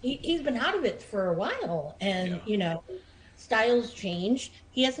 he's been out of it for a while, and, you know, styles change.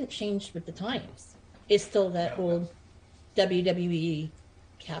 He hasn't changed with the times. It's still that old WWE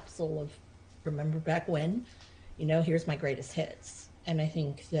capsule of, remember back when, you know, here's my greatest hits. And I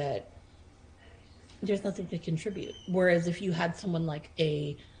think that there's nothing to contribute. Whereas if you had someone like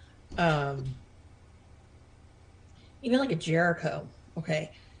even like a Jericho, okay,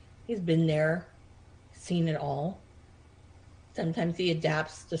 he's been there, seen it all. Sometimes he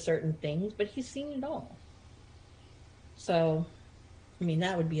adapts to certain things, but he's seen it all. So, I mean,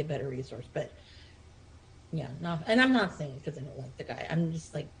 that would be a better resource. But yeah, no, and I'm not saying it because I don't like the guy. I'm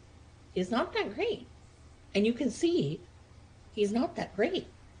just like, he's not that great, and you can see he's not that great.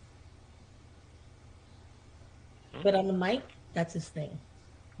 But on the mic, that's his thing.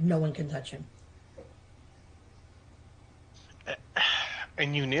 No one can touch him.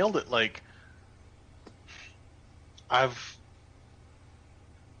 And you nailed it. Like, I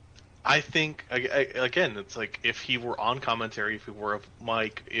think, again, it's like, if he were on commentary, if he were a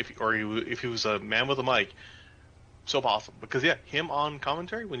mic, if he was a man with a mic, so possible. Because him on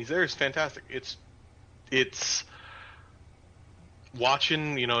commentary when he's there is fantastic. It's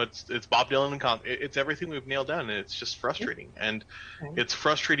watching, you know, it's Bob Dylan and it's everything we've nailed down, and it's just frustrating. And it's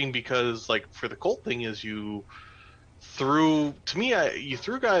frustrating because, like, for the Colt thing is you threw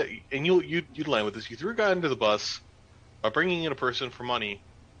a guy, and you'd land with this. You threw a guy under the bus by bringing in a person for money,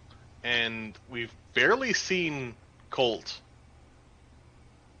 and we've barely seen Colt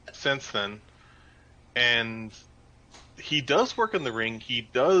since then. And he does work in the ring. He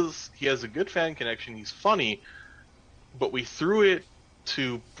has a good fan connection. He's funny. But we threw it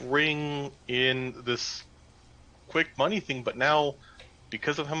to bring in this quick money thing. But now,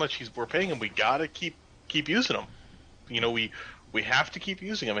 because of how much we're paying him, we gotta keep using him. You know, we have to keep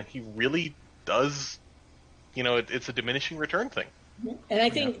using him, and he really does. You know, it's a diminishing return thing. And I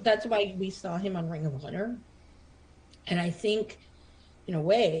think that's why we saw him on Ring of Honor. And I think, in a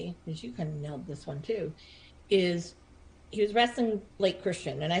way, as you kind of nailed this one too, is he was wrestling Blake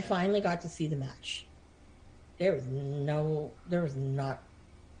Christian, and I finally got to see the match. There was not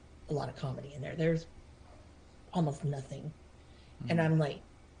a lot of comedy in there. There's almost nothing. And I'm like,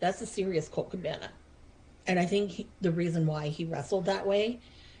 that's a serious Colt Cabana. And I think the reason why he wrestled that way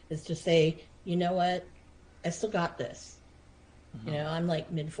is to say, you know what, I still got this. You know, I'm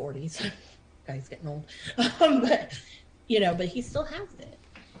like mid-40s. Guy's getting old. But he still has it.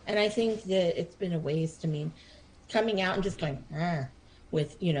 And I think that it's been a waste. I mean, coming out and just going,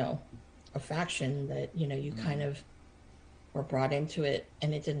 with, you know, a faction that, you know, you kind of were brought into it,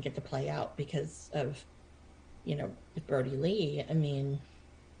 and it didn't get to play out because of, you know, with Brody Lee. I mean,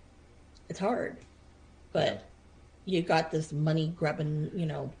 it's hard. But you got this money grubbing, you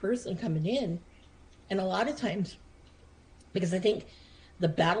know, person coming in. And a lot of times, because I think the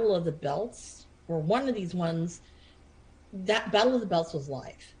Battle of the Belts, or one of these ones, that Battle of the Belts was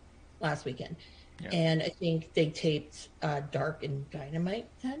live last weekend. Yeah. And I think they taped Dark and Dynamite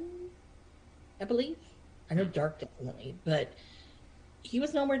then, I believe. I know Dark definitely, but he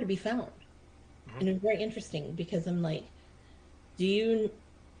was nowhere to be found. And it was very interesting because I'm like, do you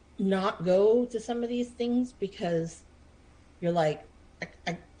not go to some of these things because you're like,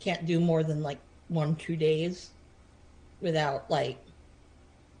 I can't do more than like 1-2 days without, like,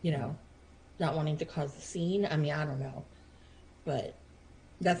 you know, not wanting to cause the scene? I mean, I don't know. But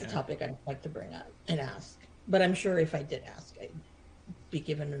that's a topic I'd like to bring up and ask. But I'm sure if I did ask, I'd be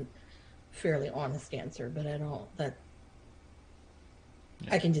given a fairly honest answer. But I don't,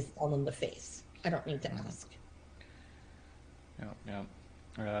 I can just tell them the face. I don't need to ask.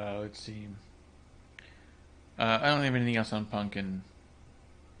 Let's see. I don't have anything else on Punk and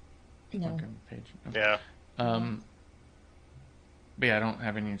No. Page. No. Yeah. But yeah, I don't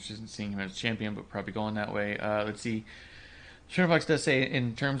have any interest in seeing him as champion, but probably going that way. Let's see. Fox does say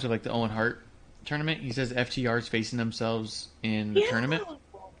in terms of like the Owen Hart tournament, he says FTR's facing themselves in the tournament.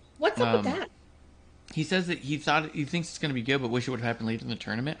 What's up with that? He says that he thinks it's going to be good, but wish it would have happened later in the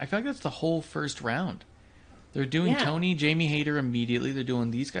tournament. I feel like that's the whole first round. They're doing Tony, Jamie Hayter immediately. They're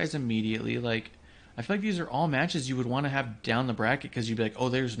doing these guys immediately. Like, I feel like these are all matches you would want to have down the bracket because you'd be like, oh,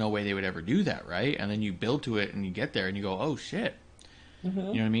 there's no way they would ever do that, right? And then you build to it and you get there and you go, oh shit. Mm-hmm. You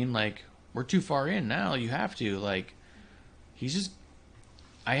know what I mean? Like, we're too far in now. You have to. Like, he's just.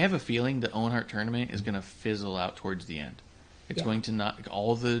 I have a feeling the Owen Hart tournament is going to fizzle out towards the end. It's going to not.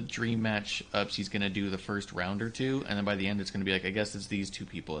 All the dream match ups, he's going to do the first round or two, and then by the end, it's going to be like, I guess it's these two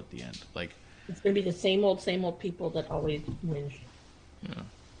people at the end. Like, it's going to be the same old people that always win. Yeah.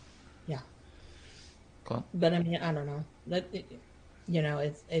 Yeah. Cool. But I mean, I don't know.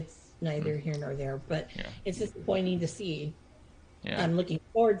 It's neither here nor there. But it's disappointing to see. Yeah. I'm looking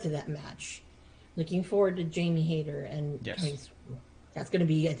forward to that match. Looking forward to Jamie Hayter and Tony Storm. That's going to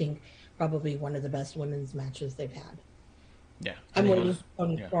be, I think, probably one of the best women's matches they've had. Yeah. I'm waiting for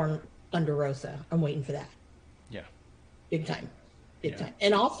Tony Storm under Rosa. I'm waiting for that. Yeah. Big time. Big time.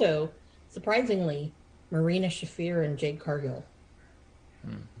 And also, surprisingly, Marina Shafir and Jade Cargill.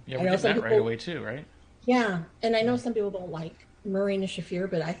 Yeah, we did that right away too, right? Yeah. And I know some people don't like Marina Shafir,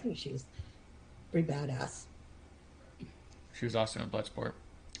 but I think she's pretty badass. She was awesome at Bloodsport.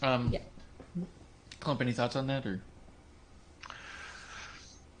 Clump, any thoughts on that? Or?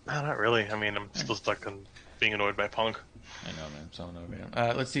 No, not really. I mean, I'm still stuck on being annoyed by Punk. I know, man. So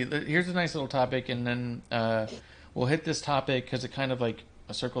annoyed. Let's see. Here's a nice little topic, and then we'll hit this topic because it kind of like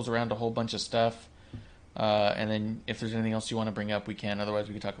circles around a whole bunch of stuff. And then if there's anything else you want to bring up, we can. Otherwise,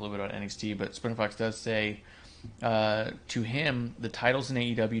 we can talk a little bit about NXT. But Spinner Fox does say to him, the titles in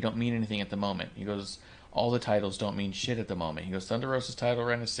AEW don't mean anything at the moment. He goes, all the titles don't mean shit at the moment. He goes, Thunder Rosa's title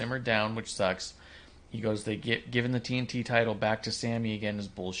run has simmered down, which sucks. He goes, they get given the TNT title back to Sammy again is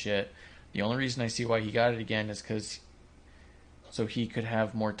bullshit. The only reason I see why he got it again is because so he could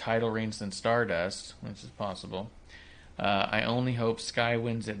have more title reigns than Stardust, which is possible. I only hope Sky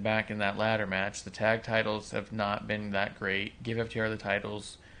wins it back in that ladder match. The tag titles have not been that great. Give FTR the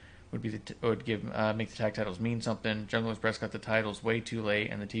titles would make the tag titles mean something. Jungle Express got the titles way too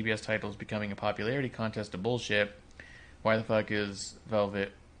late, and the TBS titles becoming a popularity contest of bullshit. Why the fuck is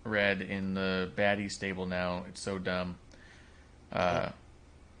Velvet Red in the baddie stable now? It's so dumb. And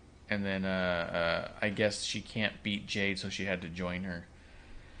then I guess she can't beat Jade, so she had to join her.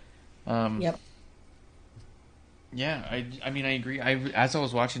 Yep. Yeah, I mean, I agree. As I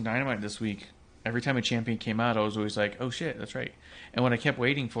was watching Dynamite this week, every time a champion came out, I was always like, oh shit, that's right. And what I kept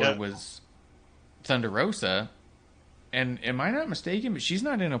waiting for was Thunder Rosa. And am I not mistaken? But she's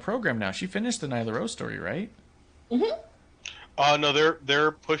not in a program now. She finished the Nyla Rose story, right? Mm-hmm. No,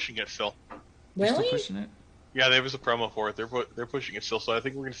 they're pushing it still. Really? Still pushing it? Yeah, there was a promo for it. They're pushing it still, so I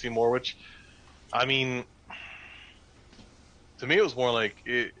think we're going to see more. Which, I mean, to me, it was more like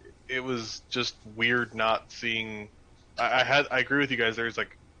it was just weird not seeing. I agree with you guys. There's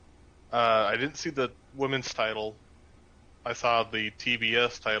like, I didn't see the women's title. I saw the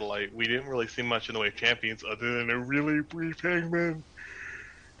TBS title. We didn't really see much in the way of champions, other than a really brief Hangman.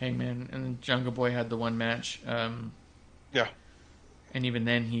 And Jungle Boy had the one match. Yeah. And even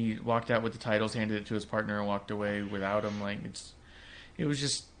then, he walked out with the titles, handed it to his partner, and walked away without him. Like it was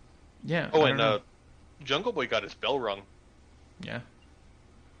just, yeah. Oh, and Jungle Boy got his bell rung. Yeah.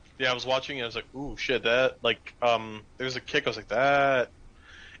 Yeah, I was watching and I was like, ooh, shit, that, like, there's a kick, I was like, that,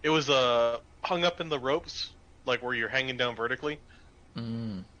 it was, hung up in the ropes, like, where you're hanging down vertically,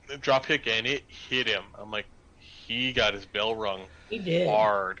 drop kick, and it hit him. I'm like, he got his bell rung. He did.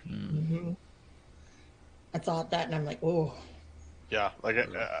 Hard. Mm-hmm. I thought that, and I'm like, oh. Yeah, like,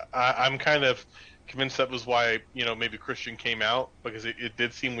 I'm kind of convinced that was why, maybe Christian came out, because it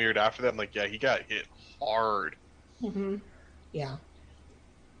did seem weird after that. I'm like, yeah, he got hit hard. Mm-hmm. Yeah.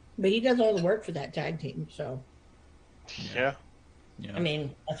 But he does all the work for that tag team, so. Yeah. I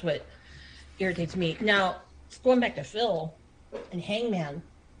mean, that's what irritates me. Now, going back to Phil and Hangman,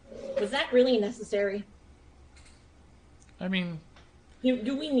 was that really necessary? I mean,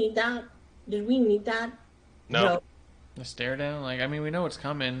 do we need that? Did we need that? No. The stare down? Like, I mean, we know it's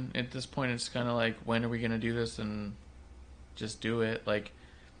coming. At this point, it's kind of like, when are we going to do this and just do it? Like,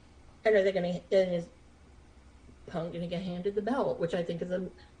 and are they going to, is Punk going to get handed the belt, which I think is a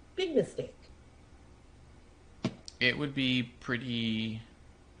big mistake. It would be pretty,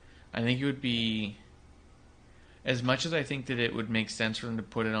 I think it would be, as much as I think that it would make sense for them to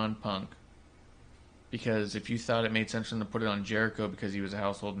put it on Punk, Because if you thought it made sense for them to put it on Jericho because he was a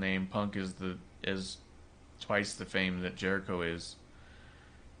household name, Punk is twice the fame that Jericho is.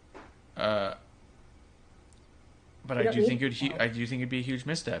 But I do think it'd be a huge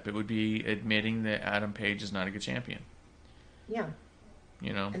misstep. It would be admitting that Adam Page is not a good champion. Yeah.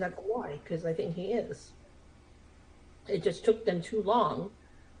 You know? And that's why, because I think he is. It just took them too long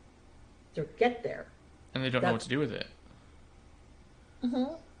to get there. And they don't know what to do with it.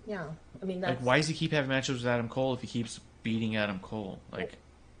 Mm-hmm. Yeah. I mean, that's... Like, why does he keep having matches with Adam Cole if he keeps beating Adam Cole? Like,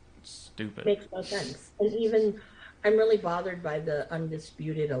 it's stupid. Makes no sense. And even, I'm really bothered by the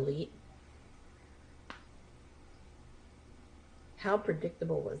Undisputed Elite. How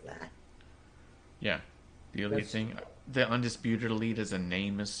predictable was that? Yeah. The Elite thing. The Undisputed Elite as a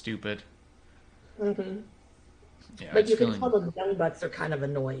name is stupid. Mm-hmm. Yeah, but you can tell the Young Bucks are kind of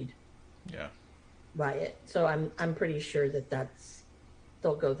annoyed. Yeah. By it. So I'm pretty sure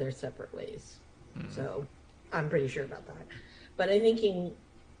they'll go their separate ways. So I'm pretty sure about that. But I'm thinking,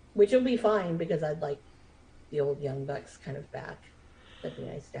 which will be fine because I'd like the old Young Bucks kind of back. That'd be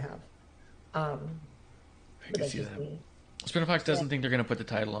nice to have. I can see that. Spinner Fox doesn't think they're going to put the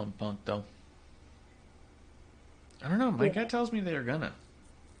title on Punk, though. I don't know. My gut tells me they're going to.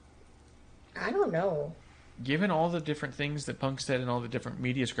 I don't know. Given all the different things that Punk said in all the different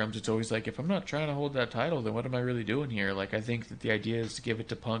media scrums, it's always like, if I'm not trying to hold that title, then what am I really doing here? Like, I think that the idea is to give it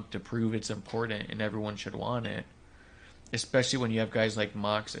to Punk to prove it's important and everyone should want it. Especially when you have guys like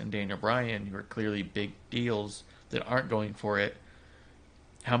Mox and Daniel Bryan, who are clearly big deals that aren't going for it.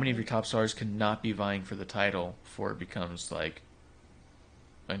 How many of your top stars cannot be vying for the title before it becomes, like,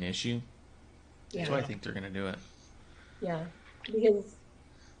 an issue? Yeah. So I think they're going to do it. Yeah. Because,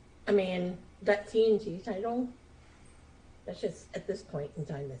 I mean, that TNT title, that's just, at this point in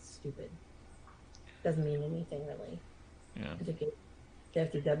time, that's stupid. Doesn't mean anything, really. Yeah. I think the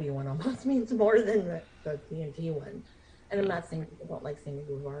FTW one almost means more than the TNT one. And I'm not saying people don't like Sammy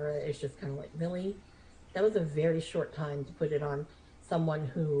Guevara. It's just kind of like, really? That was a very short time to put it on someone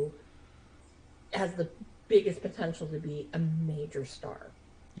who has the biggest potential to be a major star.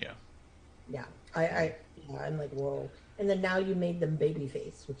 Yeah. Yeah. I'm like, whoa. And then now you made them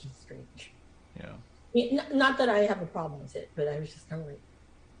babyface, which is strange. Yeah. I mean, not that I have a problem with it, but I was just kind of like,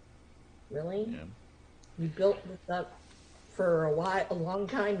 really? Yeah. You built this up for a long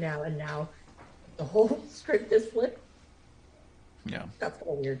time now, and now the whole script is flipped? Yeah. That's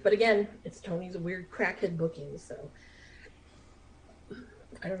kind of weird. But again, it's Tony's weird crackhead booking, so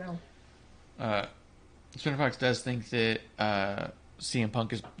I don't know. Spinner Fox does think that CM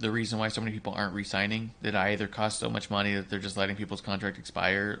Punk is the reason why so many people aren't re-signing. That either costs so much money that they're just letting people's contract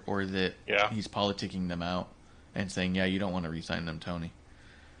expire, or that he's politicking them out and saying, yeah, you don't want to re-sign them, Tony.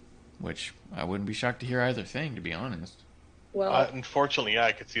 Which I wouldn't be shocked to hear either thing, to be honest. Well, unfortunately, yeah,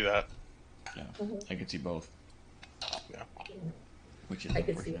 I could see that. Yeah, I could see both. Yeah. Which is I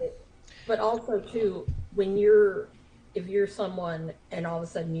could see it. But also, too, if you're someone and all of a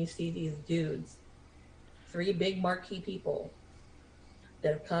sudden you see these dudes, 3 big marquee people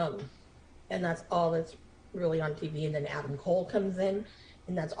that have come, and that's all that's really on TV, and then Adam Cole comes in,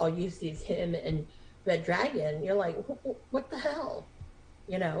 and that's all you see is him and Red Dragon, you're like, what the hell?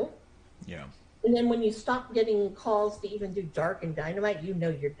 You know? Yeah. And then when you stop getting calls to even do Dark and Dynamite, you know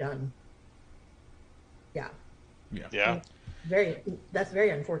you're done. Yeah. Yeah. Yeah. That's very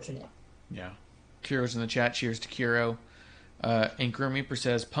unfortunate. Yeah. Kuro's in the chat. Cheers to Kuro. And Grim Reaper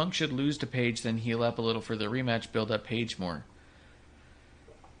says, Punk should lose to Page, then heal up a little for the rematch, build up Page more.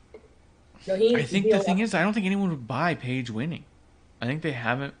 No, I think the thing is, I don't think anyone would buy Page winning. I think they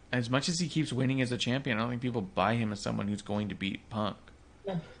haven't, as much as he keeps winning as a champion, I don't think people buy him as someone who's going to beat Punk.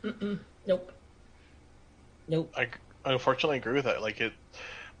 Nope. I unfortunately agree with that.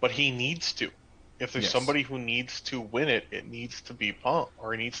 But he needs to. If there's somebody who needs to win it, it needs to be Punk,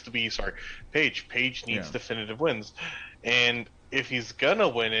 or it needs to be Page. Page needs definitive wins, and if he's gonna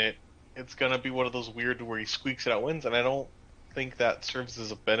win it, it's gonna be one of those weird where he squeaks it out wins, and I don't think that serves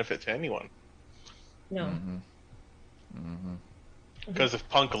as a benefit to anyone. No. Because if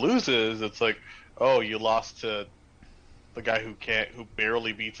Punk loses, it's like, oh, you lost to the guy who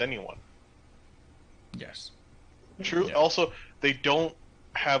barely beats anyone. Yes. True. Yeah. Also, they don't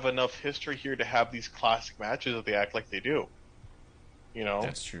have enough history here to have these classic matches that they act like they do. You know?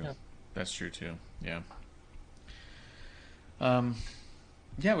 That's true. Yeah. That's true too. Yeah.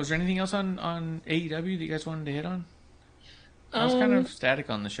 Yeah, was there anything else on AEW that you guys wanted to hit on? I was kind of static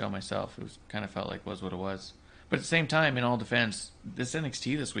on the show myself. It was kind of felt like was what it was. But at the same time, in all defense, this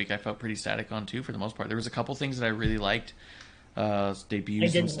NXT this week I felt pretty static on too for the most part. There was a couple things that I really liked,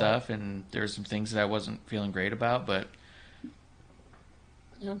 debuts and stuff, and there were some things that I wasn't feeling great about, but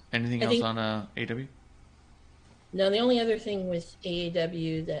anything else on AEW? No, the only other thing with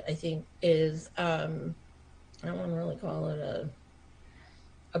AEW that I think is, I don't want to really call it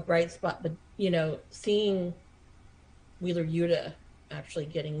a bright spot, but seeing Wheeler Yuta actually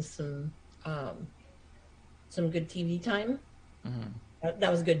getting some good TV time. Mm-hmm.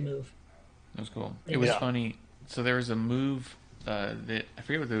 That was a good move. That was cool. It was funny. So there was a move that I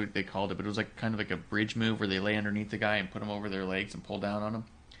forget what they called it, but it was like kind of like a bridge move where they lay underneath the guy and put him over their legs and pull down on him.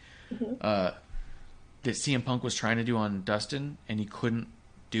 Mm-hmm. That CM Punk was trying to do on Dustin and he couldn't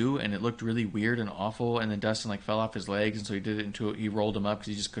do, and it looked really weird and awful. And then Dustin like fell off his legs, and so he rolled him up because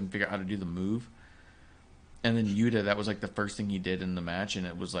he just couldn't figure out how to do the move. And then Yuta, that was like the first thing he did in the match, and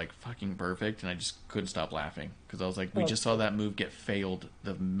it was like fucking perfect. And I just couldn't stop laughing because I was like, we just saw that move get failed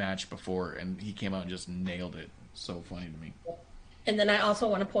the match before, and he came out and just nailed it. So funny to me. And then I also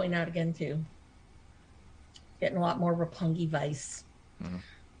want to point out again too, getting a lot more Roppongi Vice,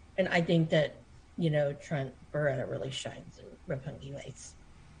 and I think that Trent Beretta really shines in Roppongi Vice.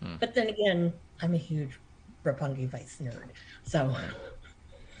 But then again, I'm a huge Roppongi Vice nerd, so.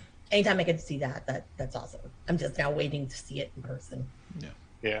 Anytime I get to see that's awesome. I'm just now waiting to see it in person.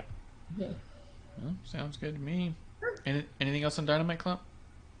 Yeah. Well, sounds good to me. Anything else on Dynamite Club?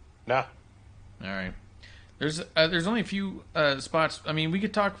 Nah. All right. There's only a few spots. I mean, we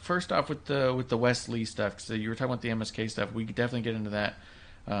could talk first off with the Wes Lee stuff. So you were talking about the MSK stuff. We could definitely get into that.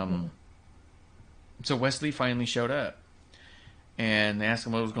 So Wes Lee finally showed up, and they asked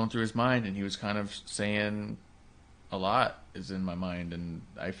him what was going through his mind, and he was kind of saying, a lot is in my mind, and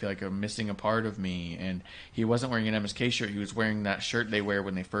I feel like I'm missing a part of me. And he wasn't wearing an MSK shirt. He was wearing that shirt they wear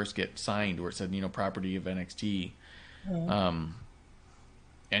when they first get signed, where it said, property of NXT. And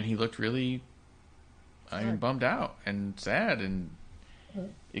he looked really, bummed out and sad, and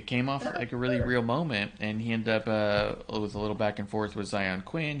it came off like a really real moment. And he ended up with a little back and forth with Zion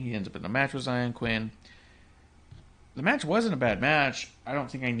Quinn. He ends up in a match with Zion Quinn. The match wasn't a bad match. I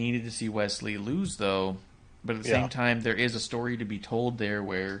don't think I needed to see Wes Lee lose, though. But at the same time, there is a story to be told there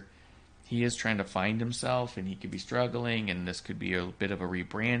where he is trying to find himself, and he could be struggling, and this could be a bit of a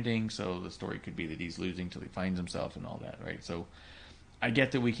rebranding. So the story could be that he's losing till he finds himself and all that, right? So I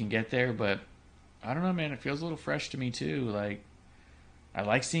get that we can get there, but I don't know, man. It feels a little fresh to me too. Like, I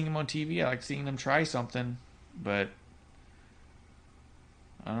like seeing him on TV. I like seeing them try something, but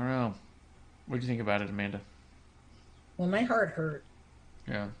I don't know. What do you think about it, Amanda? Well, my heart hurt.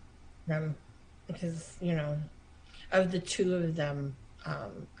 Yeah. Because, of the two of them,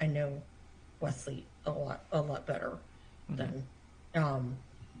 I know Wes Lee a lot better than I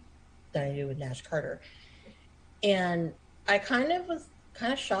do with Nash Carter. And I was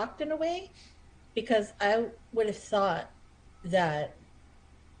kind of shocked in a way, because I would have thought that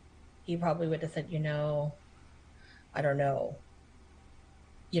he probably would have said, I don't know,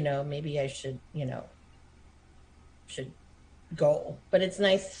 maybe I should go. But it's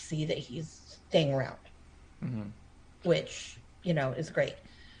nice to see that he's staying around, which is great.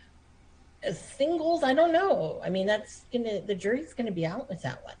 As singles, I don't know. I mean, the jury's gonna be out with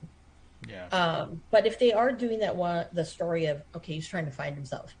that one. Yeah. But if they are doing that one, the story of he's trying to find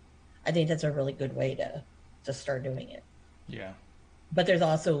himself, I think that's a really good way to start doing it. Yeah. But there's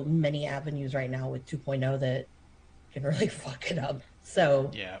also many avenues right now with 2.0 that can really fuck it up.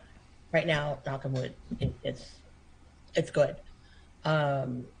 So yeah. Right now, knock on wood, it's good.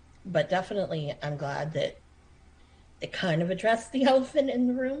 But definitely, I'm glad that they kind of addressed the elephant in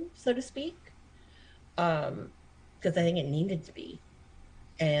the room, so to speak, because I think it needed to be.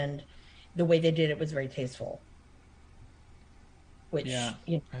 And the way they did it was very tasteful. Which, I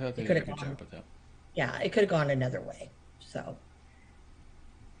thought they did a good job with that. Yeah, it could have gone another way. So.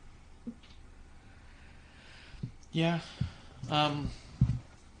 Yeah.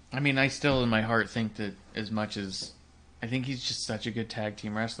 I mean, I still in my heart think that as much as I think he's just such a good tag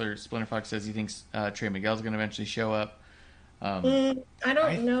team wrestler. Splinter Fox says he thinks Trey Miguel's going to eventually show up. I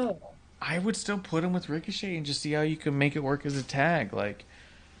don't know. I would still put him with Ricochet and just see how you can make it work as a tag. Like,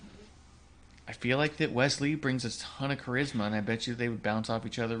 I feel like that Wes Lee brings a ton of charisma, and I bet you they would bounce off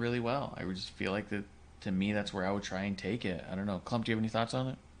each other really well. I would just feel like that. To me, that's where I would try and take it. I don't know. Clump, do you have any thoughts on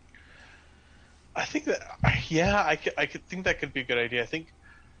it? I think that, I could think that could be a good idea.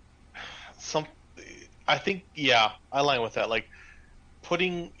 I align with that. Like,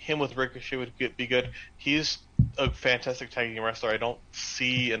 putting him with Ricochet would be good. He's a fantastic tag team wrestler. I don't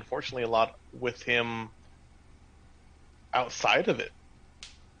see, unfortunately, a lot with him outside of it.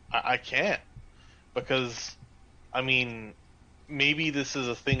 I can't, because, I mean, maybe this is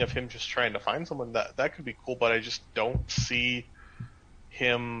a thing of him just trying to find someone that could be cool, but I just don't see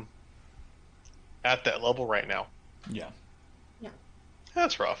him at that level right now. Yeah. Yeah.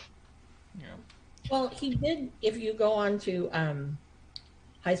 That's rough. Yeah. Well, he did. If you go on to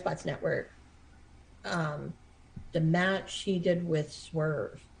High Spots Network, the match he did with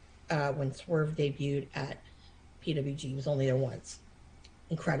Swerve when Swerve debuted at PWG was only there once.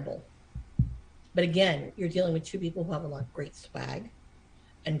 Incredible. But again, you're dealing with two people who have a lot of great swag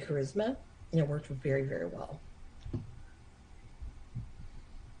and charisma, and it worked very, very well.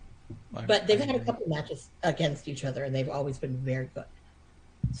 But they've had a couple matches against each other, and they've always been very good.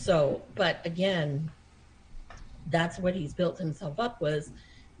 So, but again, that's what he's built himself up, was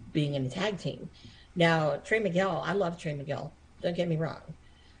being in a tag team. Now, Trey Miguel, I love Trey Miguel. Don't get me wrong.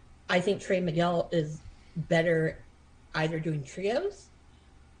 I think Trey Miguel is better either doing trios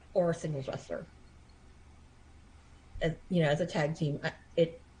or a singles wrestler. As, you know, as a tag team,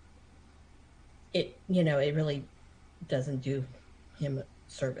 it really doesn't do him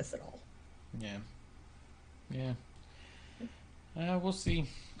service at all. Yeah. We'll see.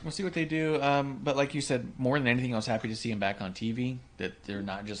 We'll see what they do. But like you said, more than anything, I was happy to see him back on TV. That they're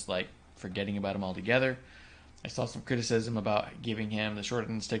not just like forgetting about him altogether. I saw some criticism about giving him the short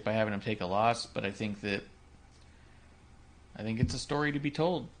end of the stick by having him take a loss, but I think it's a story to be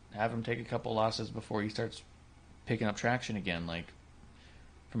told. Have him take a couple losses before he starts picking up traction again. Like,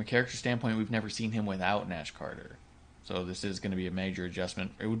 from a character standpoint, we've never seen him without Nash Carter. So this is going to be a major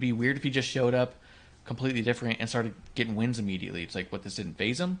adjustment. It would be weird if he just showed up completely different and started getting wins immediately. It's like, what, this didn't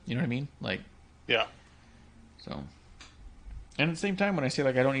phase him? You know what I mean? Like, yeah. So, and at the same time, when I say,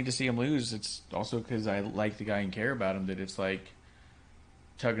 like, I don't need to see him lose, it's also because I like the guy and care about him, that it's like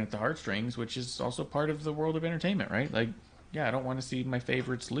tugging at the heartstrings, which is also part of the world of entertainment, right? Like, yeah, I don't want to see my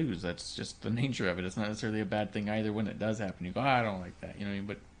favorites lose. That's just the nature of it. It's not necessarily a bad thing either when it does happen. You go, I don't like that, you know what I mean?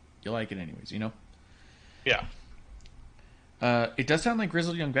 But you like it anyways, you know? Yeah. It does sound like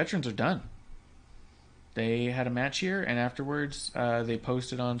Grizzled Young Veterans are done. They had a match here, and afterwards they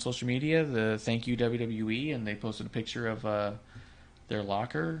posted on social media the thank you WWE, and they posted a picture of their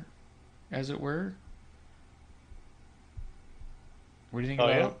locker, as it were. What do you think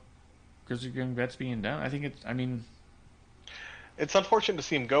about Grizzled Young Vets being done? I think it's unfortunate to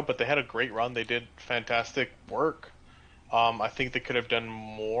see him go, but they had a great run. They did fantastic work. I think they could have done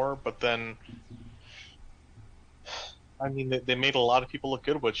more, but then, I mean, they made a lot of people look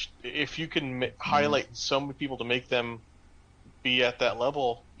good, which if you can highlight so many people to make them be at that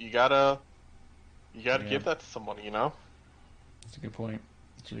level, you gotta give that to someone, you know? That's a good point.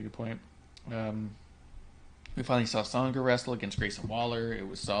 That's a really good point. We finally saw Songer wrestle against Grayson Waller. It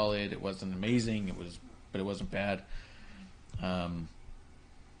was solid. It wasn't amazing. But it wasn't bad. And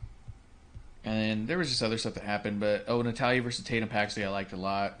then there was just other stuff that happened. But Natalya versus Tatum Paxley, I liked a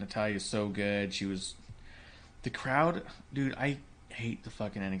lot. Natalya's so good. She was. The crowd, dude, I hate the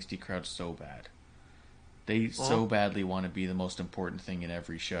fucking NXT crowd so bad. They so badly want to be the most important thing in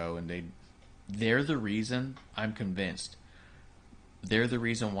every show, and they're the reason, I'm convinced, they're the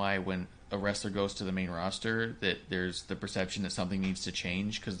reason why when a wrestler goes to the main roster that there's the perception that something needs to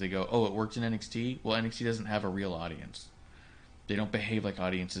change, because they go, oh, it worked in NXT? Well, NXT doesn't have a real audience. They don't behave like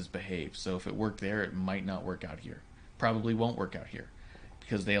audiences behave, so if it worked there, it might not work out here. Probably won't work out here,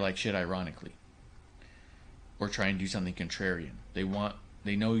 because they like shit ironically. Or try and do something contrarian. They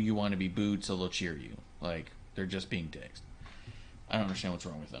know you want to be booed, so they'll cheer you. Like, they're just being dicks. I don't understand what's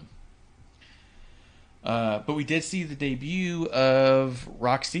wrong with them. But we did see the debut of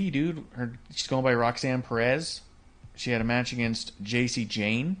Roxy, dude. She's going by Roxanne Perez. She had a match against JC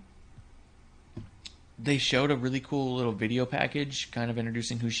Jane. They showed a really cool little video package, kind of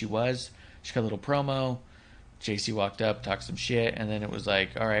introducing who she was. She got a little promo. JC walked up, talked some shit, and then it was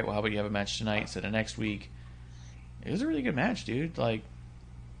like, all right, well, how about you have a match tonight instead of next week? It was a really good match, dude. Like,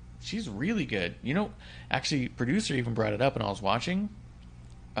 she's really good. You know, actually, producer even brought it up when I was watching.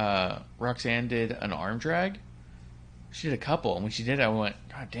 Roxanne did an arm drag. She did a couple, and when she did it, I went,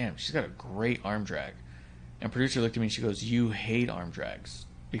 God damn, she's got a great arm drag. And producer looked at me and she goes, you hate arm drags.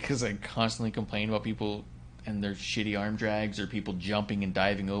 Because I constantly complain about people and their shitty arm drags, or people jumping and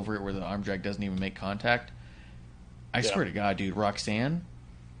diving over it where the arm drag doesn't even make contact. I swear to God, dude, Roxanne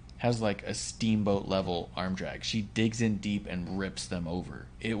has like a steamboat level arm drag. She digs in deep and rips them over.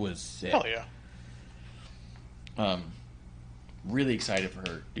 It was sick. Hell yeah. Really excited for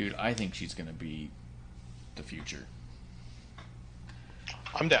her, dude. I think she's gonna be the future.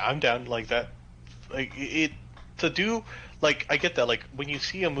 I'm down like that. Like it to do. Like, I get that. Like, when you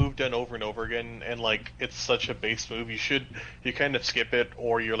see a move done over and over again, and like it's such a base move, you kind of skip it,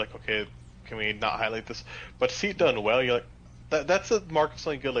 or you're like, okay, can we not highlight this? But to see it done well, you're like, that's a mark of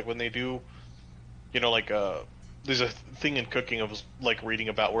something good. Like when they do, you know, like there's a thing in cooking I was like reading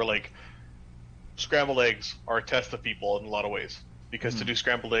about where like scrambled eggs are a test of people in a lot of ways, because to do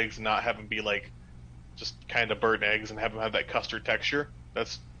scrambled eggs and not have them be like just kind of burn eggs and have them have that custard texture.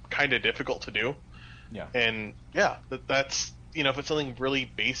 That's kind of difficult to do. Yeah. And yeah, that's if it's something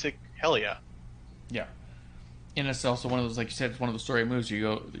really basic, hell yeah. Yeah. And it's also one of those, like you said, it's one of the story moves. You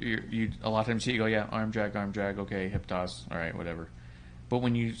go, you a lot of times you go, yeah, arm drag, okay, hip toss, all right, whatever. But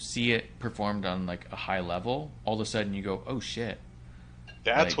when you see it performed on like a high level, all of a sudden you go, oh shit.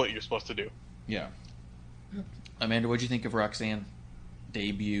 That's what you're supposed to do. Yeah. Amanda, what'd you think of Roxanne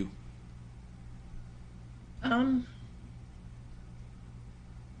debut? I don't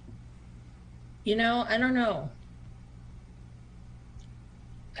know. I don't know.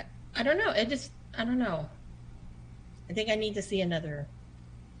 I don't know. I think I need to see another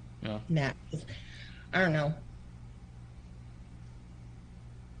match. I don't know.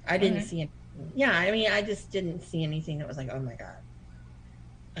 I didn't see it. Yeah, I mean, I just didn't see anything that was like, oh my god,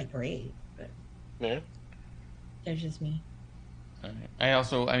 like great. But yeah, there's just me.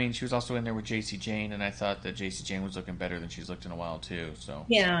 She was also in there with JC Jane, and I thought that JC Jane was looking better than she's looked in a while too. So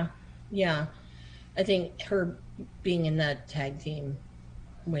yeah. I think her being in that tag team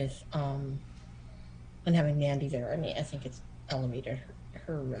with and having Mandy there, I mean, I think it's elevated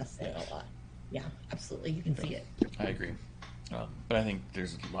her wrestling a lot. Yeah, absolutely, you can see it. I agree. But I think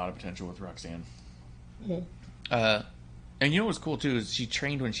there's a lot of potential with Roxanne. Mm-hmm. And what's cool too is she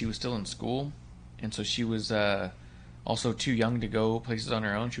trained when she was still in school, and so she was also too young to go places on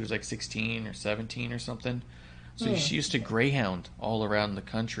her own. She was like 16 or 17 or something. So she used to Greyhound all around the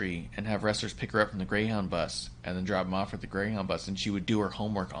country and have wrestlers pick her up from the Greyhound bus and then drop them off at the Greyhound bus, and she would do her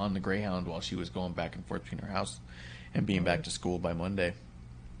homework on the Greyhound while she was going back and forth between her house and being back to school by Monday.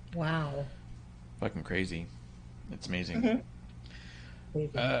 Wow. Fucking crazy. It's amazing.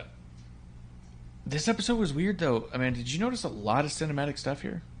 Mm-hmm. This episode was weird, though. I mean, did you notice a lot of cinematic stuff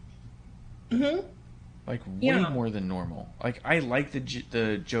here? Mm-hmm. Like, way more than normal. Like, I like the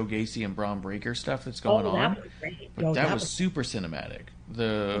Joe Gacy and Braun Breaker stuff that's going on. Was great. But that was super cinematic.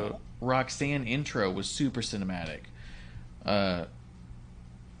 The Roxanne intro was super cinematic.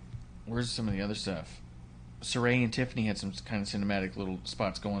 Where's some of the other stuff? Saray and Tiffany had some kind of cinematic little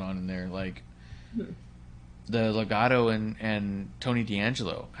spots going on in there. Like, the Legato and Tony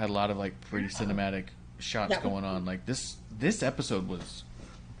D'Angelo had a lot of like pretty cinematic shots going on. Like this episode was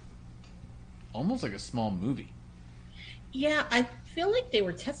almost like a small movie. Yeah, I feel like they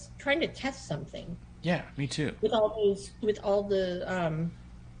were trying to test something. Yeah, me too. With all these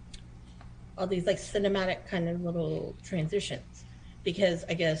like cinematic kind of little transitions, because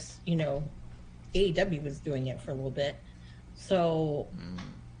I guess AEW was doing it for a little bit. So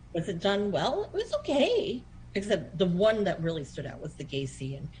was it done well? It was okay. Except the one that really stood out was the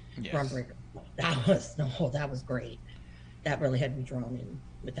Gacy and Braun Breaker. That was great. That really had me drawn in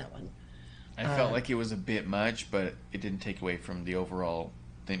with that one. I felt like it was a bit much, but it didn't take away from the overall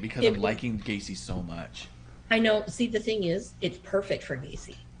thing because I'm liking Gacy so much. I know. See, the thing is, it's perfect for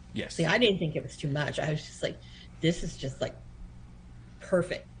Gacy. Yes. See, I didn't think it was too much. I was just like, this is just like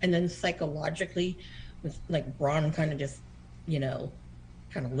perfect. And then psychologically, with like Braun kind of just,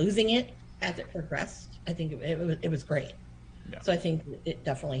 kind of losing it as it progressed, I think it was great. Yeah. So I think it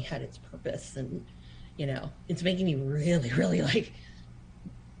definitely had its purpose, and it's making me really, really like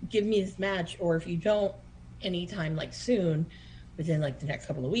give me this match, or if you don't, anytime like soon, within like the next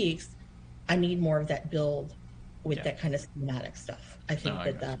couple of weeks, I need more of that build with that kind of cinematic stuff. I think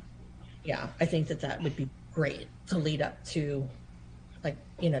I think that would be great to lead up to,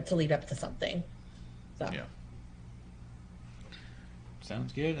 to something. So. Yeah.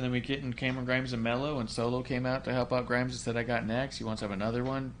 Sounds good. And then we get in Cameron Grimes and Mello, and Solo came out to help out Grimes and said, I got next. He wants to have another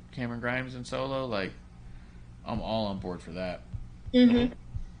one, Cameron Grimes and Solo. Like, I'm all on board for that. Mm-hmm.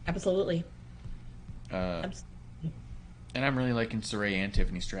 Absolutely. And I'm really liking Saray and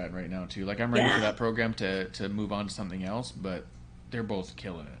Tiffany Stratton right now, too. Like, I'm ready for that program to move on to something else, but they're both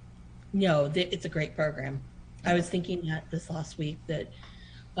killing it. No, it's a great program. I was thinking that this last week that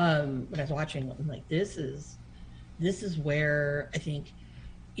when I was watching, I'm like, this is where I think,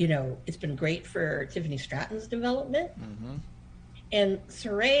 it's been great for Tiffany Stratton's development. Mm-hmm. And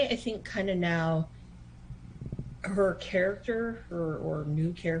Saray, I think kind of now her character or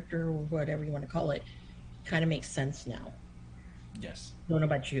new character or whatever you want to call it kind of makes sense now. Yes. I don't know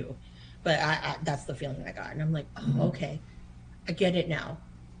about you, but I that's the feeling I got. And I'm like, oh, okay, I get it now.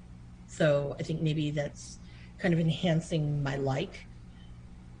 So I think maybe that's kind of enhancing my like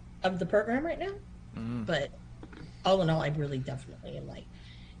of the program right now. Mm-hmm. But all in all, I really definitely am like,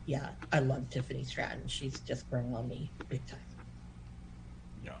 yeah, I love Tiffany Stratton. She's just growing on me big time.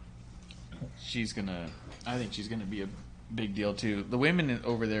 Yeah. I think she's gonna be a big deal too. The women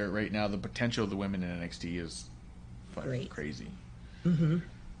over there right now, the potential of the women in NXT is fucking crazy. Mm-hmm.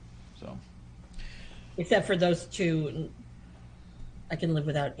 So. Except for those two, I can live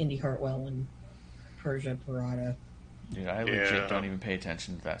without Indy Hartwell and Persia Pirotta. Dude, I legit don't even pay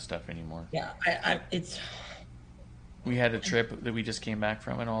attention to that stuff anymore. Yeah, it's. We had a trip that we just came back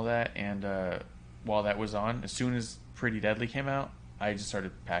from and all that, and while that was on, as soon as Pretty Deadly came out, I just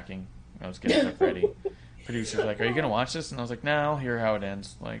started packing. I was getting stuff ready. Producer's like, "Are you gonna watch this?" And I was like, "No, I'll hear how it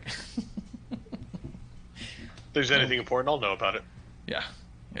ends." Like, if there's anything important, I'll know about it. Yeah,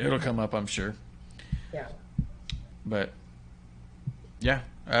 it'll come up, I'm sure. Yeah. But yeah,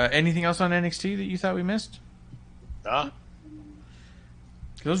 anything else on NXT that you thought we missed? Those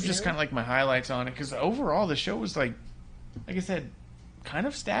are just kind of like my highlights on it, because overall the show was like I said, kind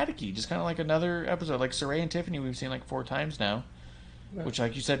of staticky, just kind of like another episode. Like Saray and Tiffany, we've seen like 4 times now, which,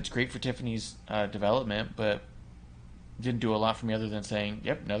 like you said, it's great for Tiffany's development, but didn't do a lot for me other than saying,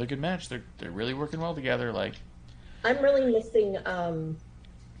 "Yep, another good match. They're really working well together." Like, I'm really missing.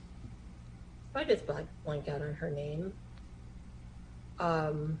 I just blank out on her name.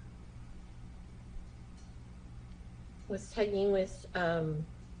 Was tagging with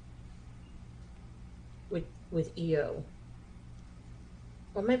EO.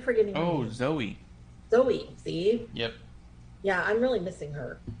 What am I forgetting? Oh, Zoe. Zoe, see? Yep. Yeah, I'm really missing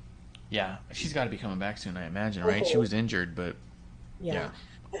her. Yeah, she's got to be coming back soon, I imagine, right? She was injured, but yeah.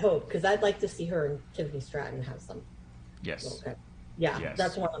 I hope, because I'd like to see her and Tiffany Stratton have some. Yes. Okay. Yeah, yes.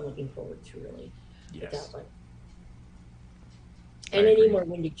 That's what I'm looking forward to, really. Yes. That one. And I need more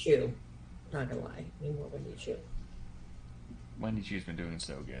Wendy Chu. Not gonna lie, I need more Wendy Chu. Wendy Chu's been doing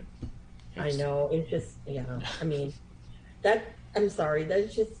so good. I know, it's just, I mean, that, I'm sorry,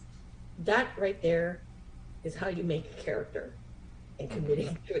 that's just, that right there is how you make a character and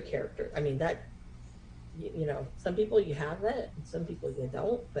committing to a character. I mean, that, you know, some people you have that, and some people you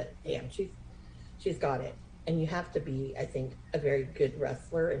don't, but damn, she's got it. And you have to be, I think, a very good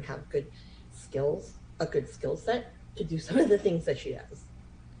wrestler and have good skills, a good skill set to do some of the things that she does.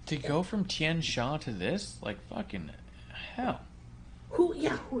 To go from Tian Sha to this, like, fucking hell. Who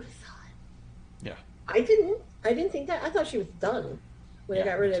thought? Yeah. I didn't think that. I thought she was done when they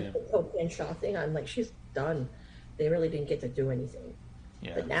got rid of the whole Tian Sha thing. I'm like, she's done. They really didn't get to do anything.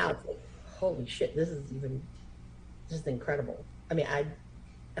 Yeah. But now it's like, holy shit, this is incredible. I mean,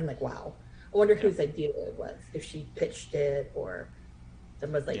 I'm like, wow. I wonder whose idea it was. If she pitched it, or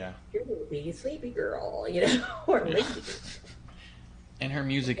someone's like, "You're gonna be a sleepy girl," you know, or lady. And her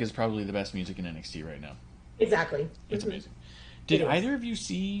music is probably the best music in NXT right now. Exactly. It's amazing. Did either of you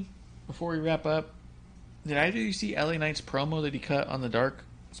see, before we wrap up, did either of you see LA Knight's promo that he cut on the Dark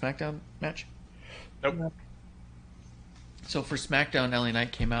SmackDown match? Nope. So for SmackDown, LA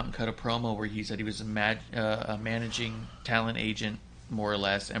Knight came out and cut a promo where he said he was a managing talent agent, more or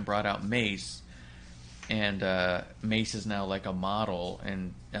less, and brought out Mace. And Mace is now like a model,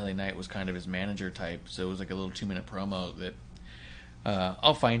 and LA Knight was kind of his manager type. So it was like a little 2-minute promo that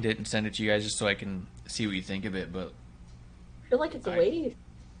I'll find it and send it to you guys just so I can see what you think of it. But I feel like it's a wave.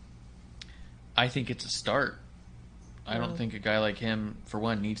 I think it's a start. I don't think a guy like him, for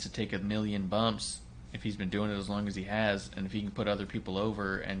one, needs to take 1,000,000 bumps if he's been doing it as long as he has, and if he can put other people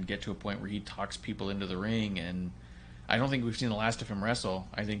over and get to a point where he talks people into the ring. And I don't think we've seen the last of him wrestle.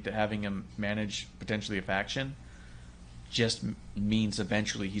 I think that having him manage potentially a faction just means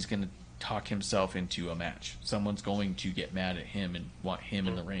eventually he's going to talk himself into a match. Someone's going to get mad at him and want him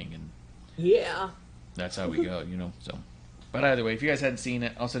in the ring, and that's how we go, you know. So, but either way, if you guys hadn't seen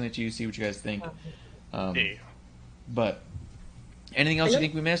it, I'll send it to you, see what you guys think. But anything else you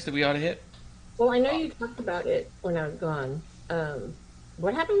think we missed that we ought to hit? Well, I know you talked about it when I was gone.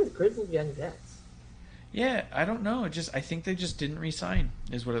 What happened with Grizzled Young Vets? Yeah, I don't know. I think they just didn't re-sign,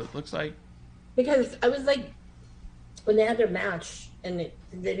 is what it looks like. Because I was like, when they had their match and they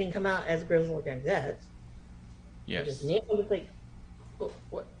didn't come out as Grizzled Young Vets. Yes. I was like,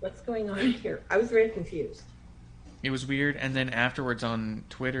 what's going on here? I was very confused. It was weird, and then afterwards on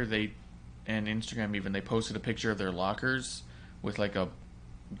Twitter and Instagram even, they posted a picture of their lockers with like a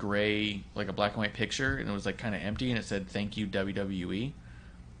gray, like a black and white picture, and it was like kind of empty, and it said "Thank you WWE."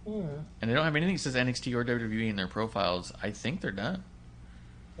 And they don't have anything that says NXT or WWE in their profiles. I think they're done.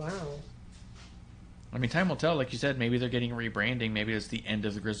 Wow. I mean, time will tell. Like you said, maybe they're getting rebranding. Maybe it's the end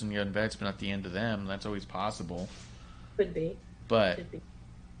of the Grizzled Young Vets, but not the end of them. That's always possible. Could be. But could be.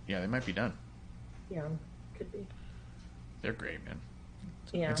 Yeah, they might be done. Yeah, could be. They're great, man.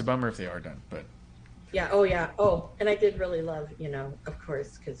 Yeah. It's a bummer if they are done, but. Yeah. Oh, yeah. Oh, and I did really love, you know, of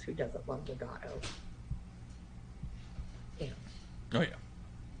course, because who doesn't love Legato? Yeah. Oh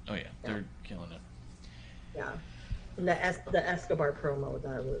yeah, they're killing it. Yeah, and the Escobar promo,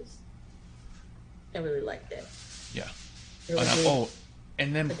 I really liked it. Yeah.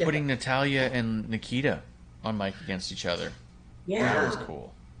 And then putting Natalya and Nikita on mic against each other. Yeah. That was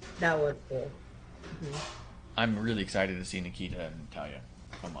cool. That was cool. Mm-hmm. I'm really excited to see Nikita and Natalya.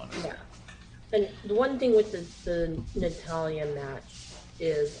 If I'm honest. Yeah. And the one thing with the Natalya match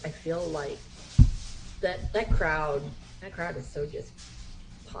is I feel like that crowd is so just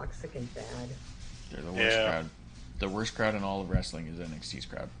toxic and bad. They're the worst crowd. The worst crowd in all of wrestling is NXT's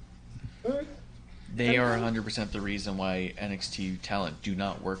crowd. Mm-hmm. They are 100% the reason why NXT talent do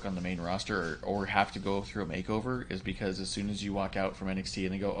not work on the main roster or have to go through a makeover is because as soon as you walk out from NXT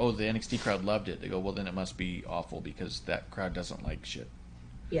and they go, oh, the NXT crowd loved it. They go, well, then it must be awful because that crowd doesn't like shit.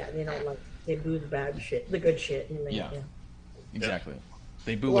 Yeah, they don't like, they boo the bad shit, the good shit. And yeah, exactly.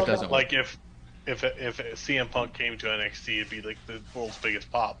 They boo what doesn't like work. If CM Punk came to NXT, it'd be like the world's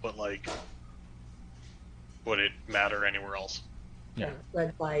biggest pop, but like, would it matter anywhere else? Yeah.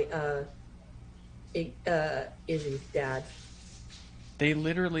 Led by Izzy's dad.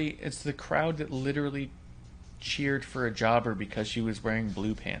 It's the crowd that literally cheered for a jobber because she was wearing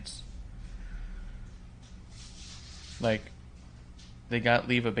blue pants. Like, they got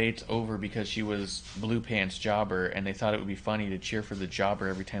Leva Bates over because she was blue pants jobber, and they thought it would be funny to cheer for the jobber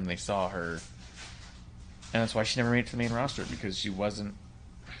every time they saw her. And that's why she never made it to the main roster, because she wasn't...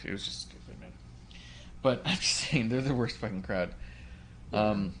 It was just stupid, man. But I'm just saying, they're the worst fucking crowd.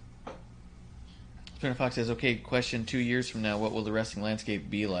 Spinner Fox says, okay, question, 2 years from now, what will the wrestling landscape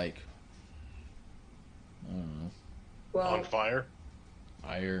be like? I don't know. Well, on fire?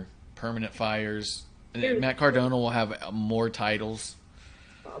 Fire. Permanent fires. Matt Cardona will have more titles.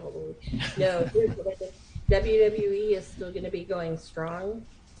 Probably. No, WWE is still going to be going strong.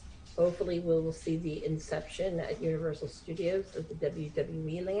 Hopefully we will see the inception at Universal Studios of the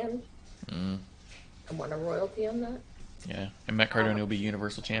WWE land. I want a royalty on that. Yeah, and Matt Cardona will be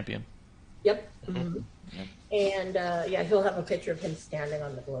Universal Champion. Yep. Mm-hmm. Yep. And he'll have a picture of him standing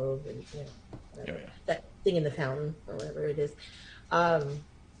on the globe and that thing in the fountain or whatever it is.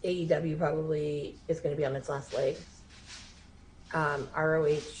 AEW probably is going to be on its last legs.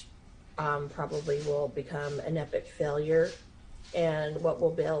 ROH probably will become an epic failure. And what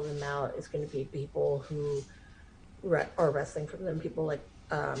will bail them out is going to be people who are wrestling from them, people like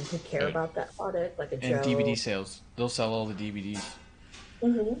who care about that product, like a Joe. And DVD sales. They'll sell all the DVDs.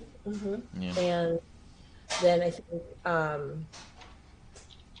 Yeah. And then I think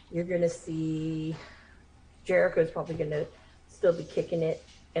you're going to see Jericho's probably going to still be kicking it,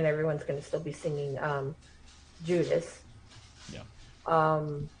 and everyone's going to still be singing Judas. Yeah.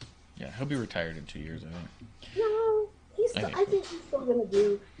 He'll be retired in 2 years, I think. No, I think he's still going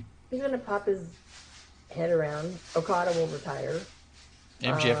to he's going to pop his head around. Okada will retire.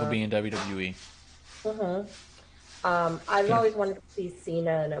 MJF will be in WWE. I've always wanted to see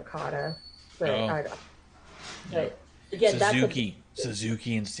Cena and Okada, but I don't. But again,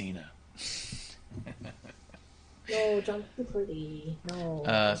 Suzuki and Cena. No, John Pretty. No.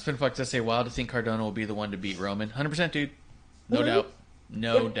 Spinflux does say, wild to think Cardona will be the one to beat Roman. 100%, dude. No doubt.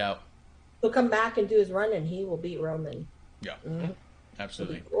 No doubt. He'll come back and do his run, and he will beat Roman. Yeah.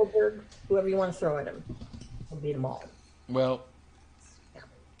 Absolutely. Goldberg, whoever you want to throw at him. He'll beat them all. Well,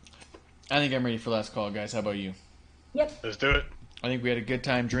 I think I'm ready for last call, guys. How about you? Yep. Let's do it. I think we had a good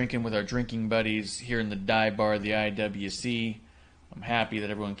time drinking with our drinking buddies here in the dive bar of the IWC. I'm happy that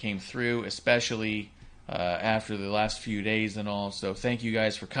everyone came through, especially after the last few days and all. So thank you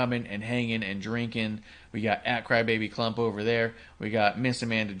guys for coming and hanging and drinking. We got at Crybaby Clump over there. We got Miss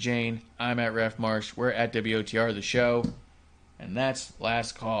Amanda Jane. I'm at Ref Marsh. We're at WOTR the show. And that's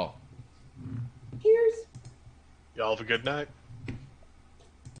last call. Cheers. Y'all have a good night.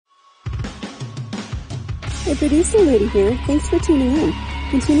 Hey, producer lady here. Thanks for tuning in.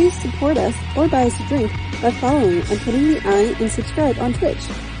 Continue to support us or buy us a drink by following and putting the I in subscribe on Twitch.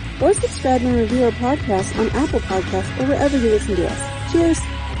 Or subscribe and review our podcast on Apple Podcasts or wherever you listen to us. Cheers!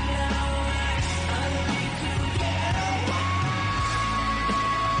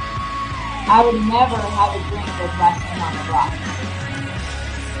 I would never have a drink with wrestling on the rocks.